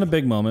 No, it's not a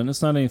big moment.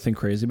 It's not anything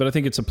crazy, but I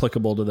think it's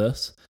applicable to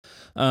this.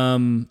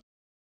 When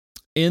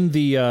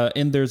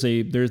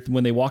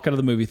they walk out of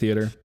the movie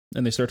theater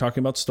and they start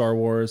talking about Star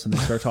Wars and they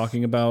start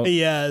talking about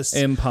yes.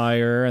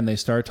 Empire and they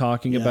start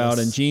talking about,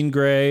 and Jean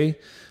Grey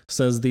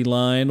says the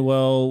line,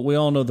 well, we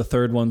all know the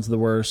third one's the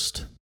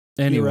worst.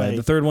 Anyway,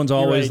 the third one's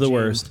always the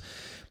worst.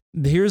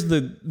 Here's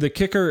the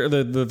kicker,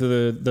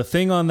 the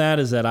thing on that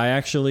is that I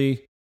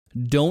actually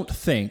don't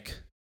think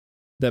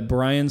that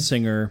Bryan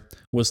Singer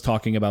was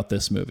talking about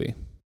this movie.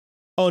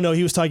 Oh, no,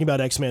 he was talking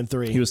about X-Men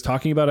 3. He was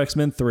talking about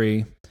X-Men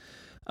 3.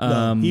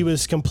 No, he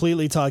was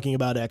completely talking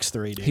about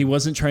X3, dude. He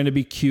wasn't trying to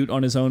be cute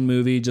on his own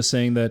movie, just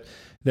saying that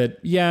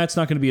yeah, it's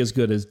not going to be as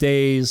good as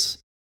Days,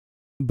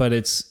 but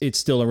it's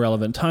still a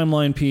relevant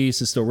timeline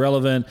piece. It's still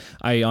relevant.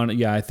 I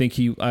don't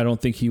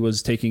think he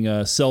was taking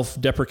a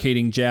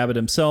self-deprecating jab at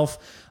himself.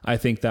 I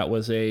think that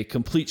was a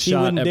complete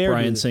shot at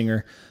Bryan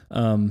Singer.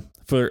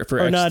 For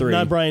X3.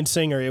 Not Bryan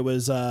Singer, it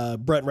was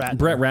Brett Ratner.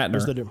 Brett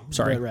Ratner.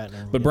 Sorry. Brett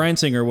Ratner. But Bryan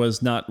Singer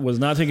was not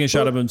taking a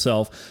shot at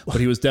himself, but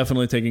he was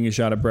definitely taking a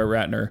shot at Brett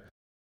Ratner.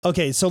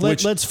 Okay, so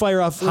let's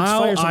fire off.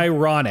 How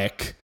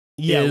ironic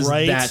is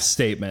that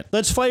statement?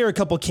 Let's fire a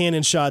couple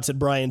cannon shots at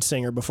Bryan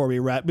Singer before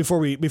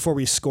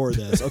we score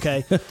this.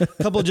 Okay, a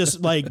couple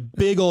just like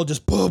big old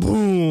just boom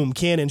boom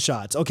cannon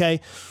shots. Okay.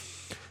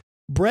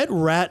 Brett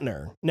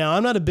Ratner. Now,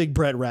 I'm not a big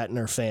Brett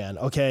Ratner fan.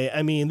 Okay.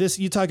 I mean,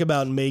 you talk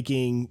about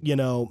making,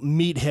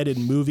 meat-headed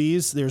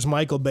movies. There's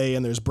Michael Bay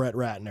and there's Brett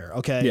Ratner.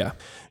 Okay. Yeah.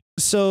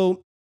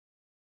 So,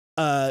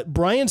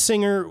 Bryan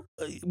Singer,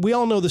 we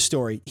all know the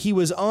story. He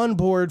was on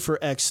board for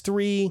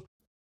X3.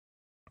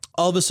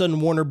 All of a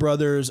sudden, Warner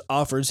Brothers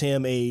offers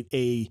him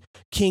a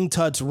King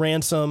Tut's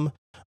ransom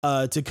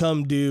to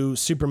come do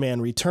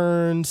Superman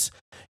Returns.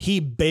 He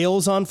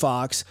bails on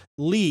Fox,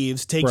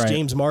 leaves, takes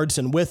James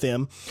Marsden with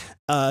him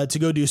to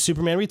go do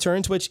Superman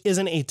Returns, which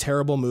isn't a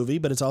terrible movie,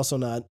 but it's also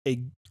not a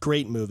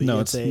great movie. No,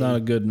 it's not a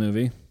good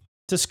movie.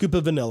 It's a scoop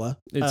of vanilla.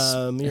 It's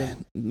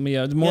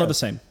more of the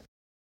same.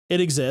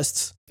 It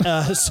exists.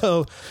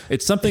 So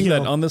it's something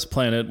that on this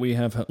planet we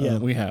have.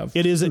 We have.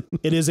 It is a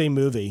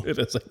movie. It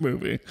is a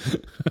movie.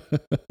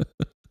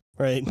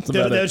 Right.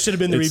 That should have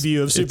been the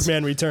review of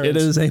Superman Returns. It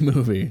is a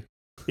movie.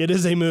 It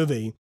is a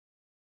movie.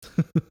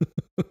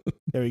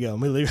 There we go.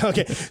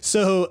 Okay.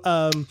 So,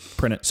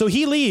 print it. So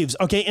he leaves.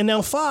 Okay. And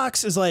now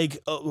Fox is like,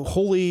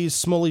 holy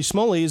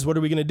smollies, what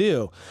are we going to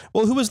do?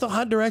 Well, who was the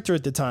hot director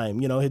at the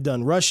time? Had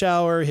done Rush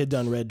Hour, had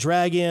done Red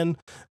Dragon,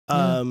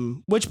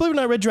 which, believe it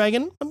or not, Red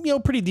Dragon,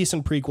 pretty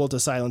decent prequel to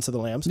Silence of the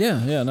Lambs.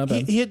 Yeah, not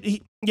bad. He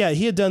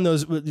had done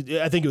those.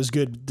 I think it was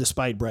good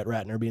despite Brett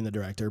Ratner being the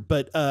director,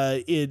 but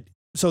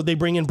so they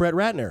bring in Brett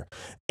Ratner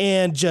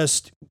and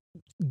just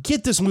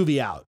get this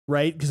movie out,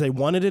 right? Because they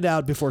wanted it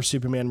out before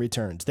Superman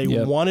Returns. They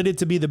wanted it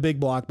to be the big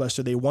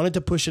blockbuster. They wanted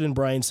to push it in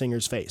Bryan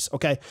Singer's face.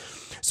 Okay.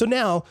 So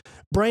now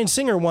Bryan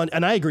Singer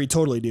and I agree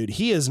totally, dude.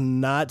 He is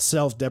not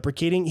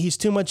self-deprecating. He's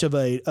too much of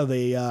a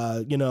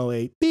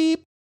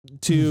beep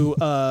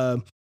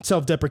to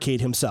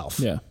self-deprecate himself.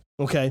 Yeah.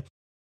 Okay.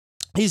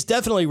 He's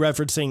definitely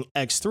referencing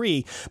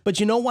X3, but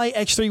you know why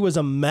X3 was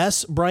a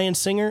mess, Bryan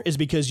Singer, is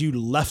because you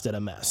left it a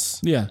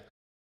mess. Yeah.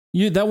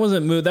 That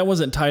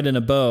wasn't tied in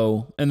a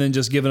bow and then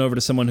just given over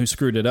to someone who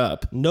screwed it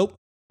up. Nope.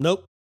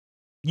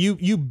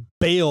 You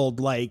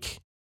bailed like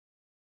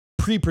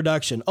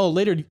pre-production. Oh,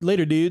 later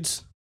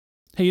dudes.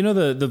 Hey,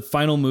 the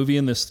final movie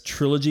in this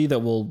trilogy that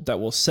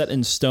will set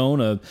in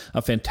stone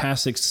a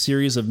fantastic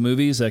series of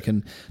movies that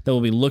will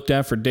be looked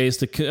at for days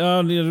to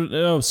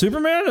oh,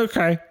 Superman?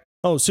 Okay.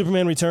 Oh,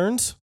 Superman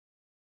Returns?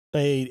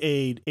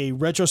 A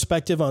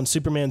retrospective on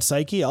Superman's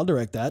psyche. I'll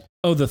direct that.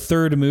 Oh, the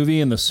third movie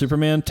in the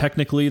Superman,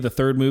 technically the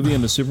third movie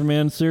in the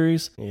Superman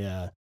series.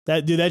 Yeah.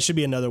 That should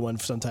be another one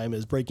for sometime,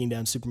 is breaking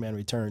down Superman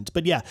Returns.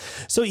 But yeah,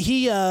 so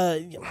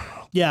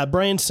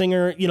Bryan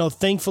Singer,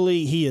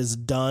 thankfully he is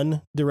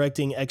done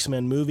directing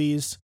X-Men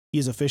movies.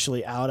 He's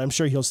officially out. I'm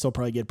sure he'll still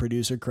probably get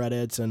producer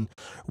credits, and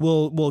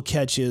we'll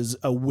catch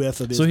a whiff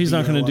of his. So he's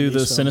not going to do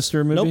the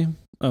Sinister movie? Nope.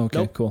 Oh,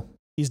 okay, cool.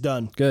 He's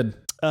done. Good.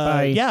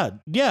 Yeah,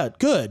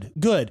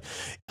 good.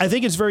 I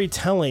think it's very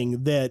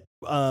telling that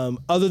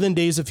other than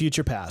Days of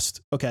Future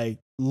Past, okay,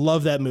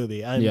 love that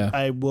movie.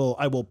 I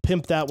will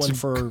pimp that one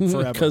for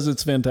forever because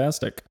it's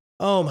fantastic.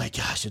 Oh my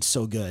gosh, it's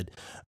so good.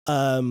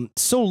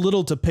 So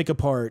little to pick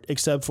apart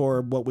except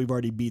for what we've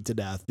already beat to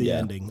death, the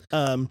ending.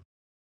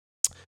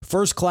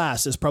 First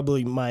Class is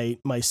probably my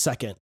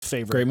second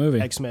favorite great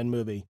movie. X-Men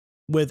movie,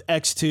 with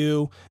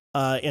X2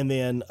 and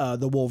then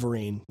the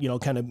Wolverine,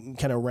 kind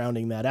of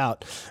rounding that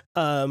out.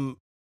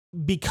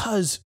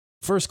 Because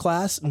First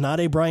Class, not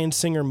a Bryan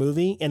Singer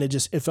movie, and it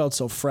felt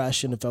so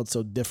fresh and it felt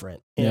so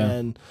different.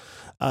 And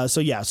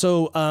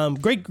so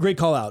great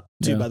call out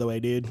too, by the way,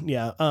 dude.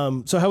 Yeah.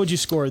 So how would you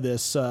score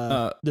this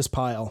this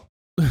pile?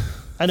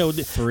 I know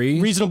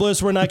 3. Reasonable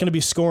Bliss, we're not going to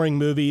be scoring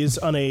movies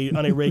on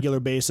a regular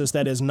basis.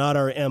 That is not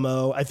our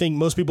MO. I think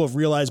most people have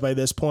realized by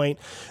this point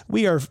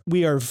we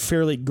are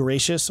fairly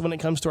gracious when it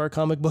comes to our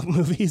comic book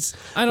movies.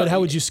 But how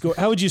would you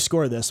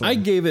score this one? I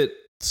gave it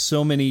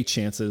so many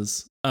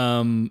chances.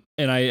 And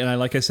I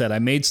like I said, I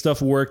made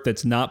stuff work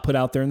that's not put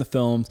out there in the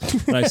films.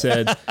 And I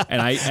said,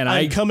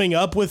 I'm coming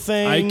up with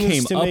things. I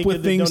came up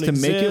with things to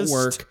make it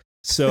work.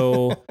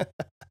 So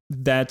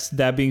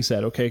that being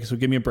said, okay, so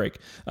give me a break.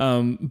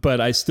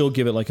 But I still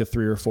give it like a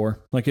 3 or 4.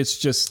 Like it's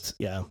just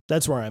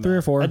that's where I'm 3 at.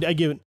 or 4. I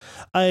give it.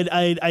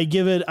 I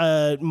give it.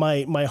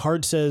 My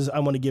heart says I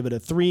want to give it a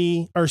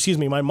 3, or excuse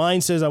me, my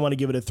mind says I want to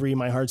give it a 3.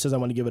 My heart says I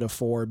want to give it a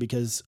 4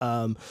 because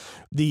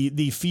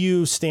the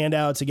few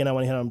standouts again. I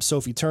want to hit on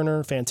Sophie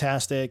Turner,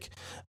 fantastic.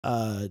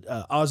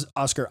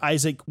 Oscar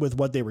Isaac with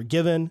what they were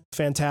given,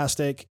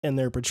 fantastic in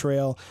their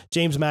portrayal.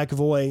 James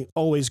McAvoy,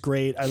 always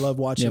great. I love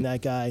watching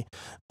that guy.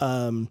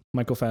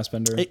 Michael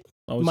Fassbender.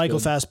 Michael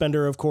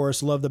Fassbender, of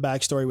course, love the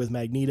backstory with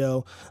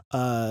Magneto.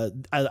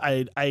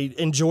 I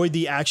enjoyed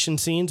the action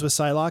scenes with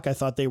Psylocke. I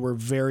thought they were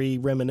very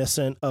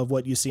reminiscent of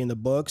what you see in the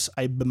books.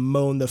 I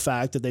bemoan the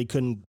fact that they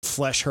couldn't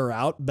flesh her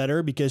out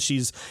better because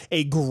she's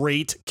a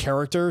great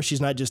character.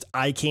 She's not just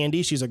eye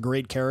candy. She's a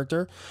great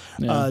character.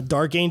 Yeah.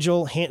 Dark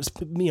Angel,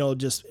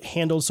 just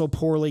handled so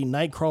poorly.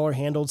 Nightcrawler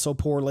handled so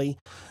poorly.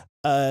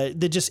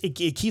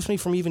 It keeps me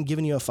from even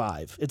giving you a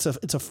 5. It's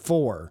a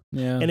 4.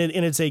 Yeah. And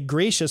it's a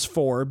gracious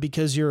 4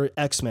 because you're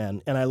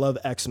X-Men and I love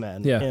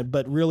X-Men. Yeah.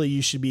 But really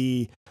you should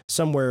be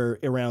somewhere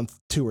around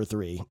 2 or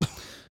 3.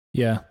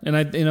 Yeah.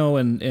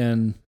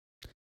 And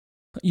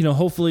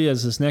hopefully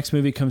as this next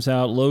movie comes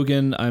out,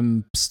 Logan,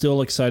 I'm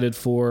still excited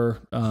for.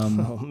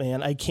 Oh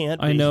man, I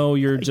can't. I know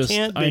you're just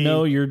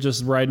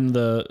riding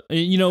the.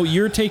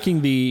 You're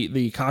taking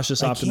the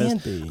cautious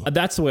optimist.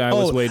 That's the way I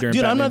was way during.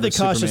 Dude, Batman I'm not the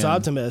cautious Superman.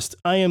 optimist.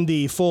 I am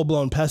the full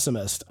blown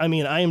pessimist. I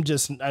mean, I am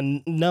just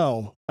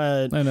no.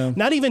 I know.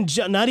 Not even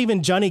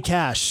Johnny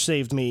Cash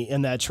saved me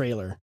in that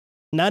trailer.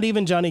 Not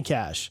even Johnny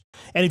Cash.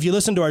 And if you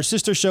listen to our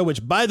sister show,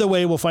 which by the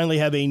way, we'll finally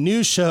have a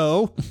new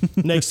show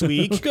next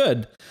week.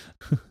 Good.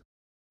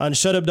 On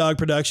Shut Up Dog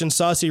Productions,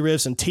 Saucy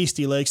Riffs and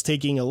Tasty Licks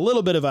taking a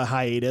little bit of a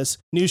hiatus.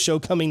 New show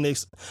coming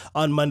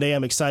on Monday.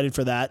 I'm excited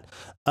for that.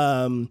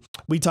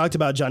 We talked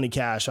about Johnny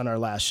Cash on our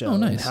last show. Oh,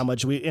 nice. And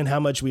how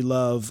much we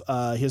love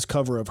his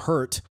cover of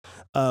Hurt,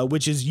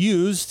 which is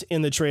used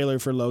in the trailer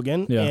for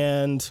Logan. Yeah.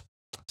 And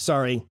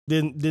sorry,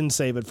 didn't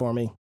save it for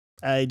me.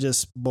 I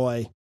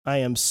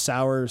am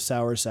sour.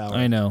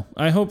 I know.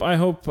 I hope I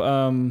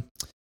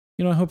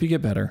hope you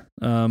get better.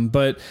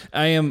 But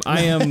I am,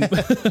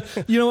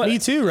 you know what? Me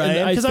too,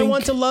 Ryan. Because I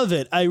want to love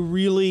it. I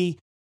really,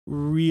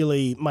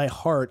 my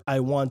heart, I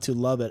want to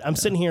love it. I'm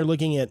sitting here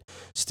looking at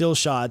still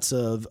shots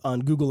on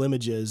Google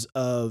Images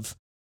of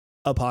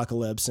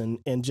Apocalypse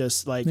and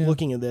just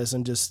looking at this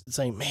and just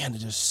saying, man,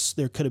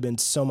 there could have been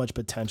so much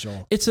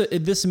potential.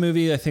 This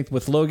movie, I think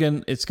with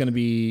Logan, it's going to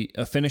be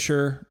a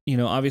finisher.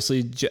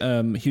 Obviously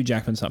Hugh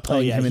Jackman's not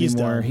playing him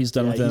anymore. Done. He's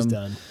done with him. He's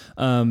done.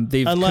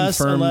 They've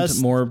confirmed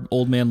more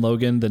Old Man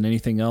Logan than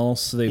anything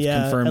else. They've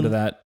confirmed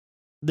that.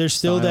 There's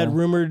still that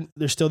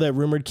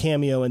rumored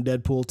cameo in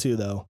Deadpool 2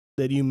 though.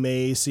 That you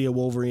may see a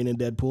Wolverine in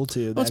Deadpool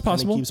 2. That's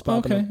possible. Keeps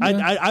popping up.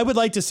 Yeah. I would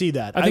like to see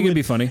that. I think it'd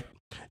be funny.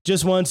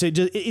 Just once, it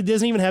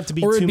doesn't even have to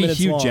be 2 minutes long. Or it'd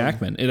be Hugh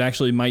Jackman. It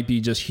actually might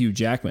be just Hugh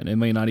Jackman. It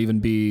may not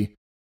even be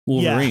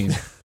Wolverine.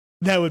 Yeah.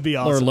 That would be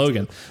awesome. Or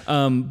Logan.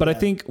 But I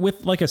think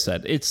like I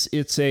said, it's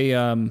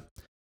a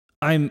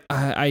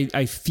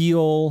I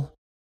feel,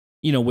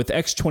 with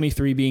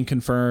X-23 being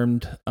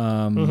confirmed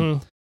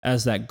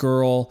as that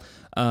girl,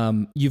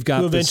 you've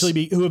got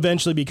who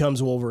eventually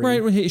becomes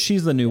Wolverine. Right,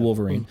 she's the new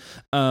Wolverine.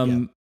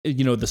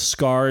 The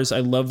scars. I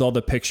loved all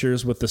the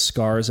pictures with the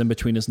scars in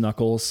between his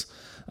knuckles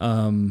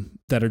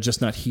that are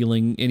just not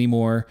healing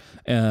anymore.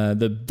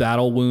 The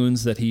battle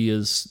wounds that he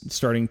is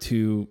starting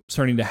to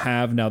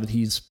have now that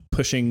he's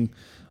pushing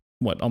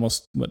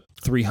almost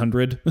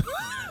 300.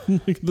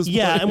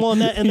 Yeah,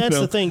 and that's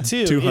the thing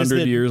too.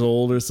 200 years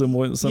old or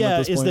something. Yeah,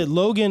 at this point. Is that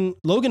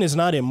Logan is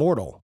not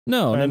immortal.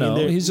 No.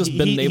 He's just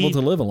been able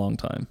to live a long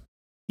time.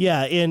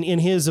 Yeah, in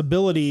his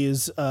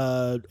abilities,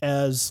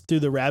 as through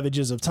the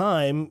ravages of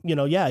time,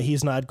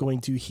 he's not going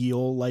to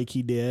heal like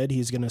he did.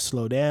 He's going to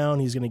slow down.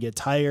 He's going to get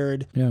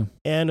tired. Yeah,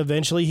 and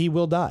eventually he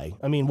will die.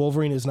 I mean,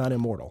 Wolverine is not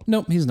immortal.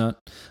 Nope, he's not.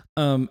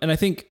 And I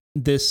think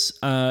this,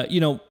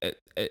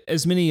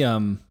 as many,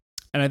 and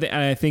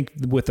I think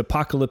with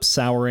Apocalypse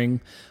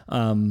souring,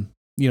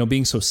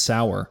 being so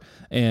sour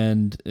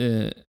and.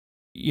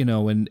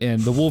 And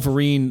the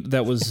Wolverine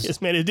that was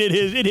yes, man, it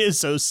is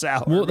so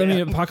sour. Well, man. I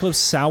mean, Apocalypse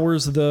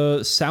sours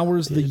the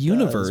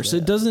universe.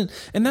 It doesn't,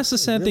 and that's the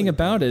sad thing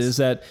about it is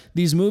that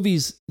these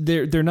movies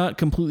they're not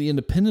completely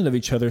independent of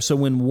each other. So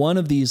when one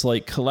of these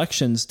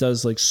collections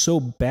does so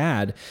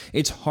bad,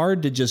 it's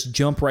hard to just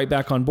jump right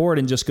back on board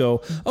and just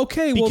go,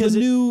 okay, because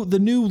the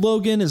new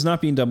Logan is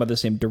not being done by the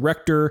same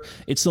director.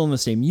 It's still in the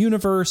same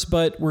universe,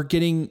 but we're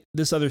getting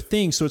this other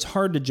thing. So it's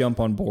hard to jump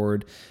on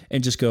board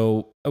and just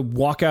go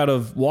walk out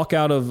of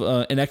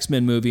an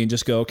X-Men movie and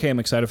just go, okay, I'm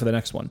excited for the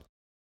next one.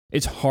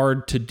 It's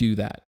hard to do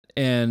that.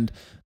 And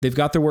they've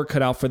got their work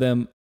cut out for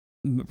them.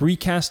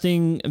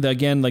 Recasting,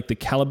 again, like the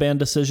Caliban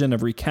decision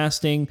of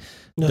recasting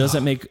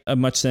doesn't make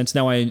much sense.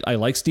 Now, I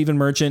like Stephen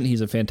Merchant.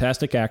 He's a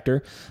fantastic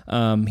actor.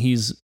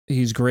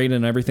 He's great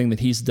in everything that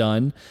he's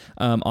done,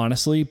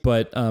 honestly,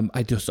 but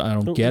I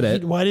don't get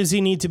it. Why does he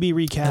need to be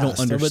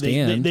recast? I don't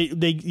understand.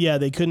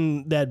 They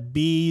couldn't, that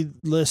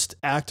B-list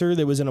actor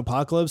that was in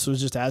Apocalypse was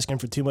just asking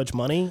for too much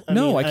money?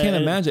 I can't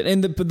imagine.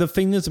 And the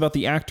thing is about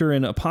the actor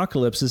in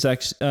Apocalypse is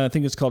actually, I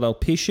think it's called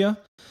Alopecia,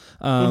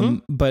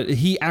 but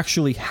he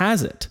actually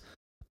has it.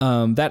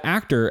 That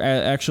actor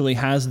actually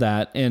has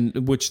that,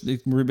 and which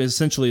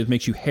essentially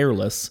makes you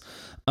hairless.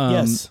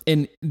 Yes.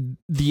 And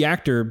the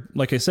actor,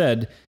 like I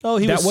said,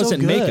 that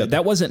wasn't so makeup.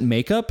 That wasn't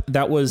makeup.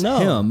 That was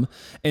him.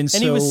 And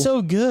he was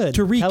so good.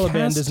 To recast,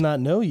 Caliban does not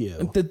know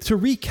you. To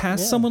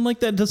recast someone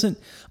like that doesn't.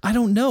 I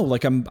don't know.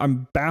 Like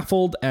I'm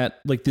baffled at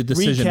like the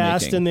decision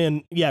recast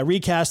making.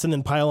 Recast and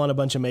then pile on a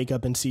bunch of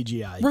makeup and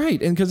CGI.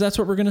 Right, and because that's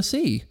what we're gonna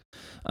see.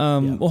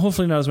 Well,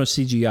 hopefully not as much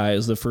CGI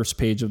as the first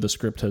page of the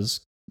script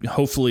has.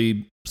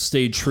 Hopefully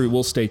stayed true.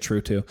 We'll stay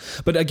true to.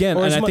 But again,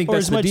 and I think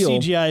that's the deal. As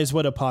much CGI as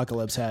what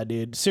Apocalypse had,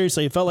 dude.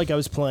 Seriously, it felt like I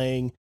was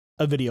playing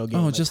a video game.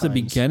 Oh, just the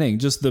beginning,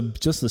 just the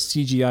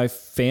CGI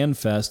fan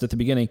fest at the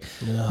beginning.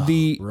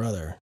 Oh,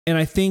 brother. And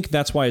I think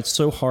that's why it's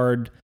so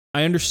hard.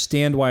 I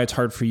understand why it's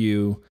hard for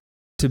you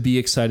to be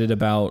excited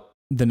about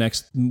the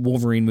next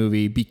Wolverine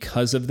movie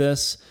because of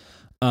this.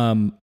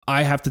 I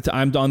have to.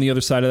 I'm on the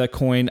other side of that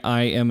coin.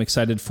 I am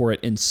excited for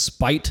it in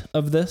spite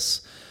of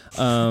this.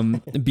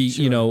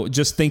 Sure.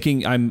 Just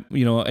thinking I'm,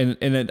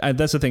 and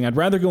that's the thing. I'd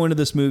rather go into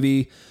this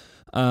movie,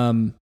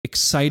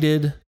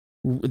 excited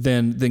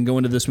than go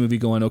into this movie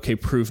going, okay,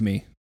 prove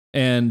me.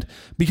 And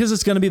because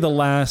it's going to be the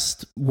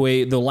last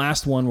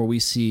one where we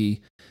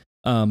see,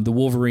 the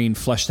Wolverine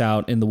fleshed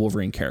out in the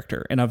Wolverine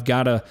character. And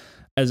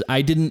as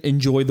I didn't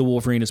enjoy the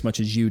Wolverine as much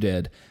as you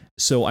did.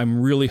 So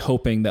I'm really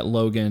hoping that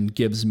Logan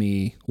gives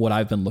me what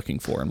I've been looking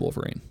for in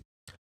Wolverine.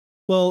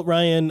 Well,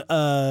 Ryan,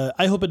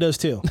 I hope it does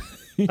too.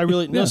 I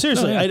really no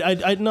seriously. I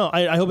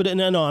hope it.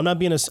 No, I'm not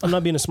being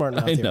a smart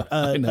mouth here.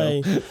 I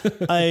know.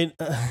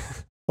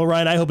 Well,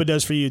 Ryan, I hope it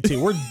does for you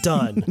too. We're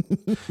done.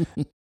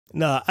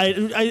 No,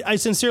 I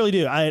sincerely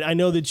do. I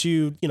know that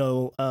you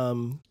know.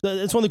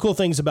 It's one of the cool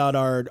things about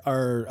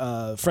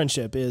our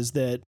friendship is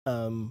that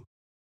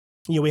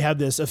we have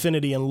this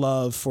affinity and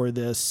love for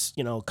this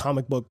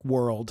comic book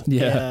world.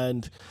 Yeah.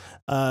 And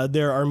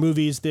there are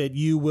movies that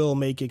you will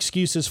make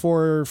excuses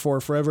for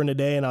forever and a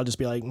day, and I'll just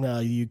be like, no,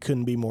 you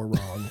couldn't be more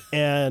wrong.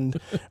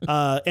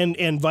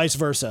 and vice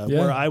versa,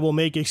 where I will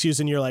make excuses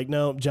and you're like,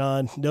 no,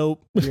 John,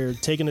 nope, you're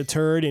taking a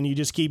turd and you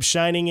just keep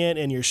shining it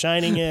and you're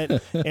shining it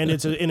and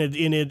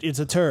it's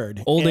a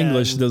turd. Old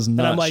English does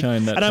not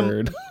shine that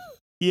turd.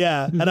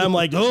 Yeah. And I'm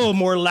like, oh,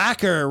 more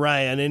lacquer,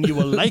 Ryan, and you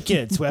will like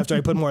it. So after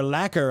I put more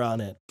lacquer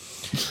on it.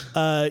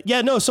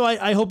 So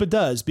I hope it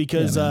does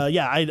because,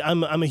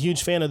 I'm a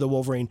huge fan of the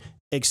Wolverine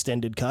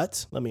extended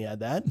cut. Let me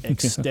add that.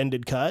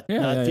 Extended cut,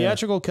 not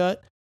theatrical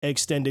cut,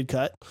 extended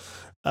cut.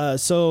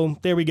 So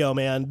there we go,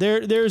 man.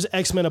 There's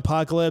X-Men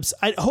Apocalypse.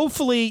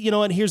 Hopefully, you know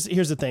what? Here's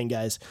the thing,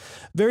 guys.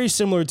 Very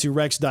similar to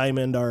Rex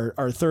Diamond,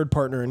 our third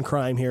partner in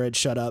crime here at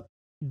Shut Up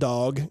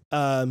Dog.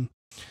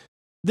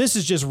 This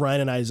is just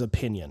Ryan and I's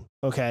opinion,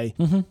 okay?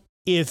 Mm-hmm.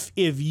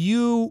 If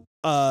you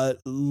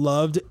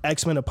loved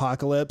X-Men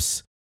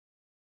Apocalypse,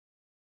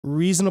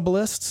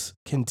 reasonablists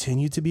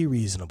continue to be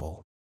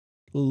reasonable.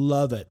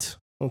 Love it,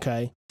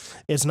 okay?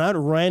 It's not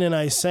Ryan and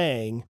I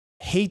saying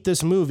hate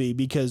this movie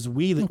because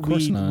we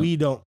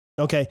don't.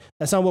 Okay,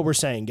 that's not what we're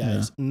saying,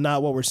 guys. Yeah.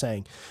 Not what we're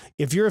saying.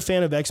 If you're a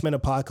fan of X-Men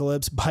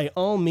Apocalypse, by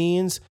all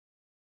means,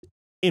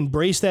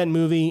 embrace that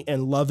movie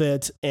and love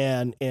it,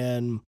 and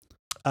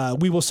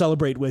we will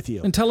celebrate with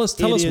you. And tell us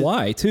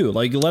why too.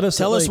 Like, let us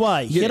tell us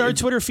why. Hit our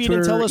Twitter feed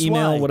and tell us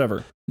email, why.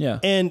 Whatever. Yeah.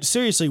 And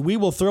seriously, we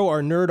will throw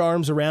our nerd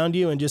arms around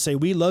you and just say,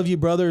 we love you,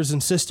 brothers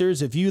and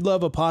sisters. If you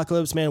love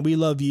Apocalypse, man, we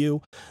love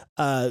you.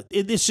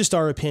 It's just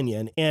our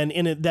opinion. And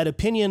that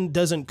opinion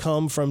doesn't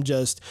come from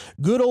just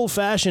good old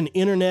fashioned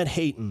internet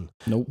hating.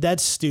 Nope.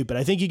 That's stupid.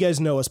 I think you guys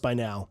know us by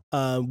now.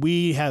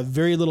 We have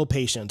very little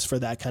patience for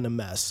that kind of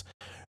mess.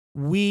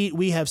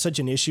 We have such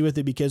an issue with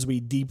it because we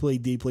deeply,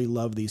 deeply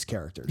love these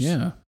characters.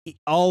 Yeah.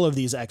 All of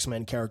these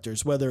X-Men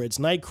characters, whether it's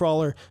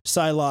Nightcrawler,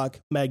 Psylocke,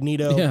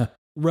 Magneto,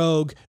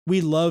 Rogue, we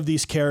love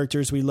these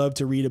characters. We love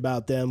to read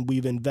about them.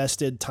 We've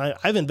invested time.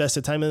 I've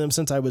invested time in them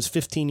since I was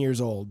 15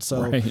 years old.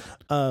 So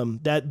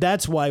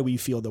that's why we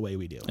feel the way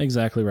we do.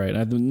 Exactly right.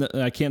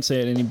 I can't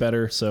say it any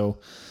better. So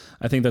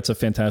I think that's a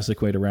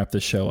fantastic way to wrap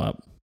this show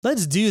up.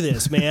 Let's do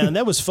this, man.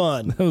 That was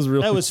fun. That was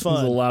fun. It was a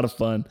lot of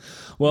fun.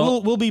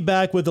 Well, we'll be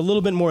back with a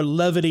little bit more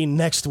levity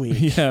next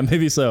week. Yeah,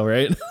 maybe so,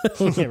 right?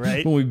 Yeah,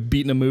 right. When we've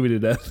beaten a movie to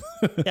death.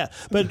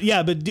 but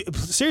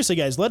seriously,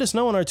 guys, let us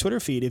know on our Twitter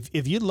feed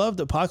if you loved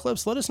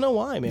Apocalypse. Let us know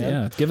why, man.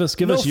 Yeah, give us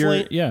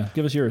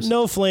yours.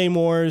 No flame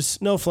wars.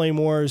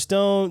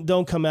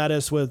 Don't come at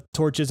us with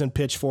torches and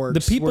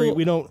pitchforks. The people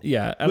we don't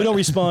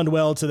respond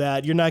well to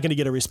that. You're not going to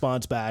get a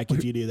response back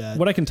if you do that.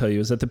 What I can tell you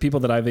is that the people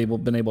that I've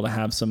been able to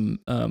have some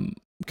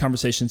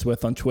conversations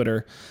with on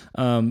Twitter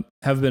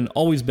have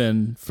always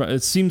been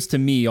it seems to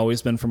me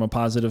always been from a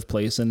positive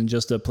place and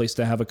just a place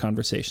to have a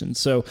conversation.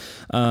 So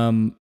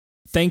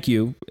thank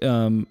you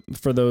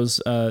for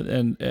those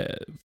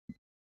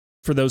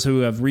for those who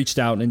have reached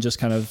out and just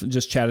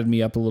chatted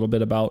me up a little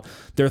bit about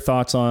their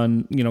thoughts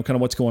on, kind of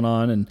what's going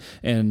on.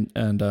 And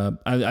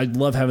I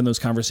love having those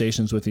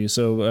conversations with you.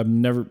 So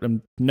I'm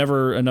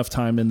never enough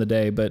time in the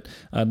day, but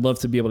I'd love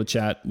to be able to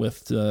chat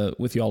with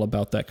you all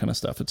about that kind of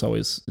stuff.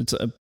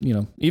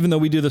 Even though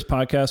we do this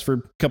podcast for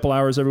a couple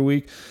hours every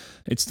week,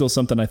 it's still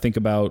something I think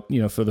about,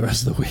 for the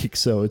rest of the week.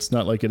 So it's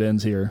not like it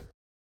ends here.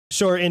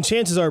 Sure, and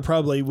chances are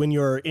probably when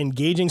you're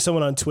engaging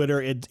someone on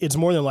Twitter, it's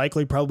more than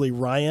likely probably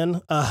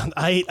Ryan.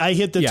 I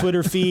hit the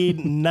Twitter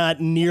feed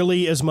not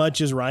nearly as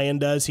much as Ryan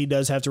does. He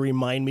does have to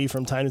remind me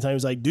from time to time.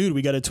 He's like, dude,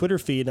 we got a Twitter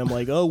feed. And I'm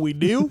like, oh, we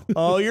do?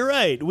 Oh, you're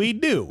right, we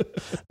do.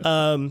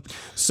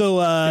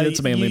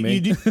 It's mainly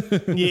me.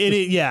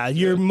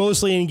 You're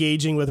mostly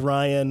engaging with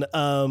Ryan.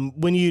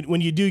 When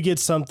you do get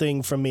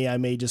something from me, I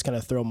may just kind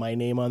of throw my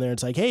name on there.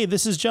 It's like, hey,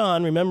 this is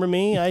John. Remember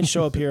me? I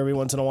show up here every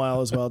once in a while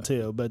as well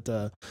too. But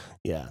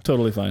yeah.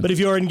 Totally fine. But if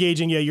you're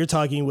engaging, you're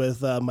talking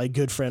with my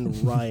good friend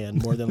Ryan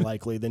more than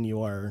likely than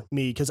you are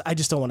me, because I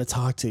just don't want to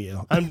talk to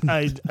you.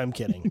 I'm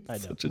kidding. I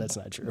know that's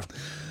not true.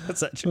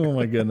 That's not true. Oh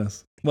my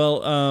goodness.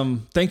 Well,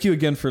 thank you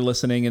again for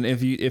listening. And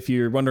if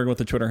you're wondering what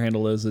the Twitter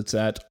handle is, it's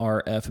at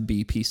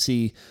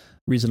RFBPC,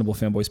 Reasonable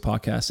Fanboys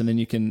Podcast. And then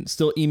you can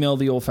still email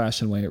the old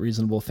fashioned way at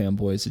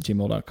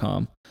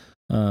reasonablefanboys@gmail.com.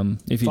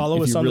 If you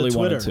follow us on really the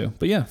Twitter. wanted to.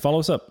 But yeah, follow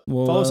us up.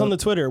 Follow us on the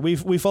Twitter. We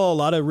follow a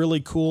lot of really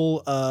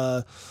cool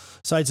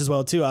sites as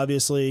well too.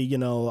 Obviously,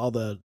 all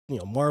the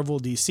Marvel,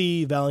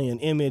 DC, Valiant,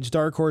 Image,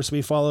 Dark Horse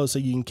we follow, so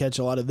you can catch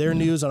a lot of their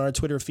news on our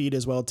Twitter feed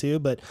as well too.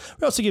 But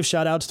we also give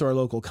shout outs to our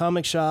local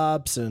comic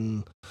shops,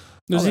 and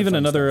there's even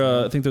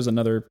another I think there's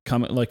another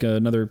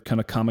another kind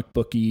of comic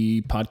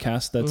booky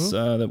podcast that's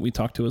that we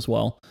talk to as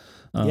well.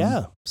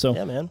 Man.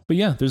 But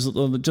yeah, there's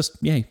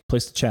just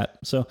place to chat.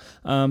 So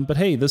but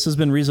hey, this has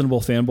been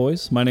Reasonable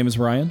Fanboys. My name is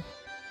Ryan.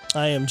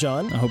 I am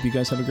John. I hope you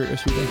guys have a great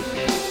rest of your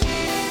day.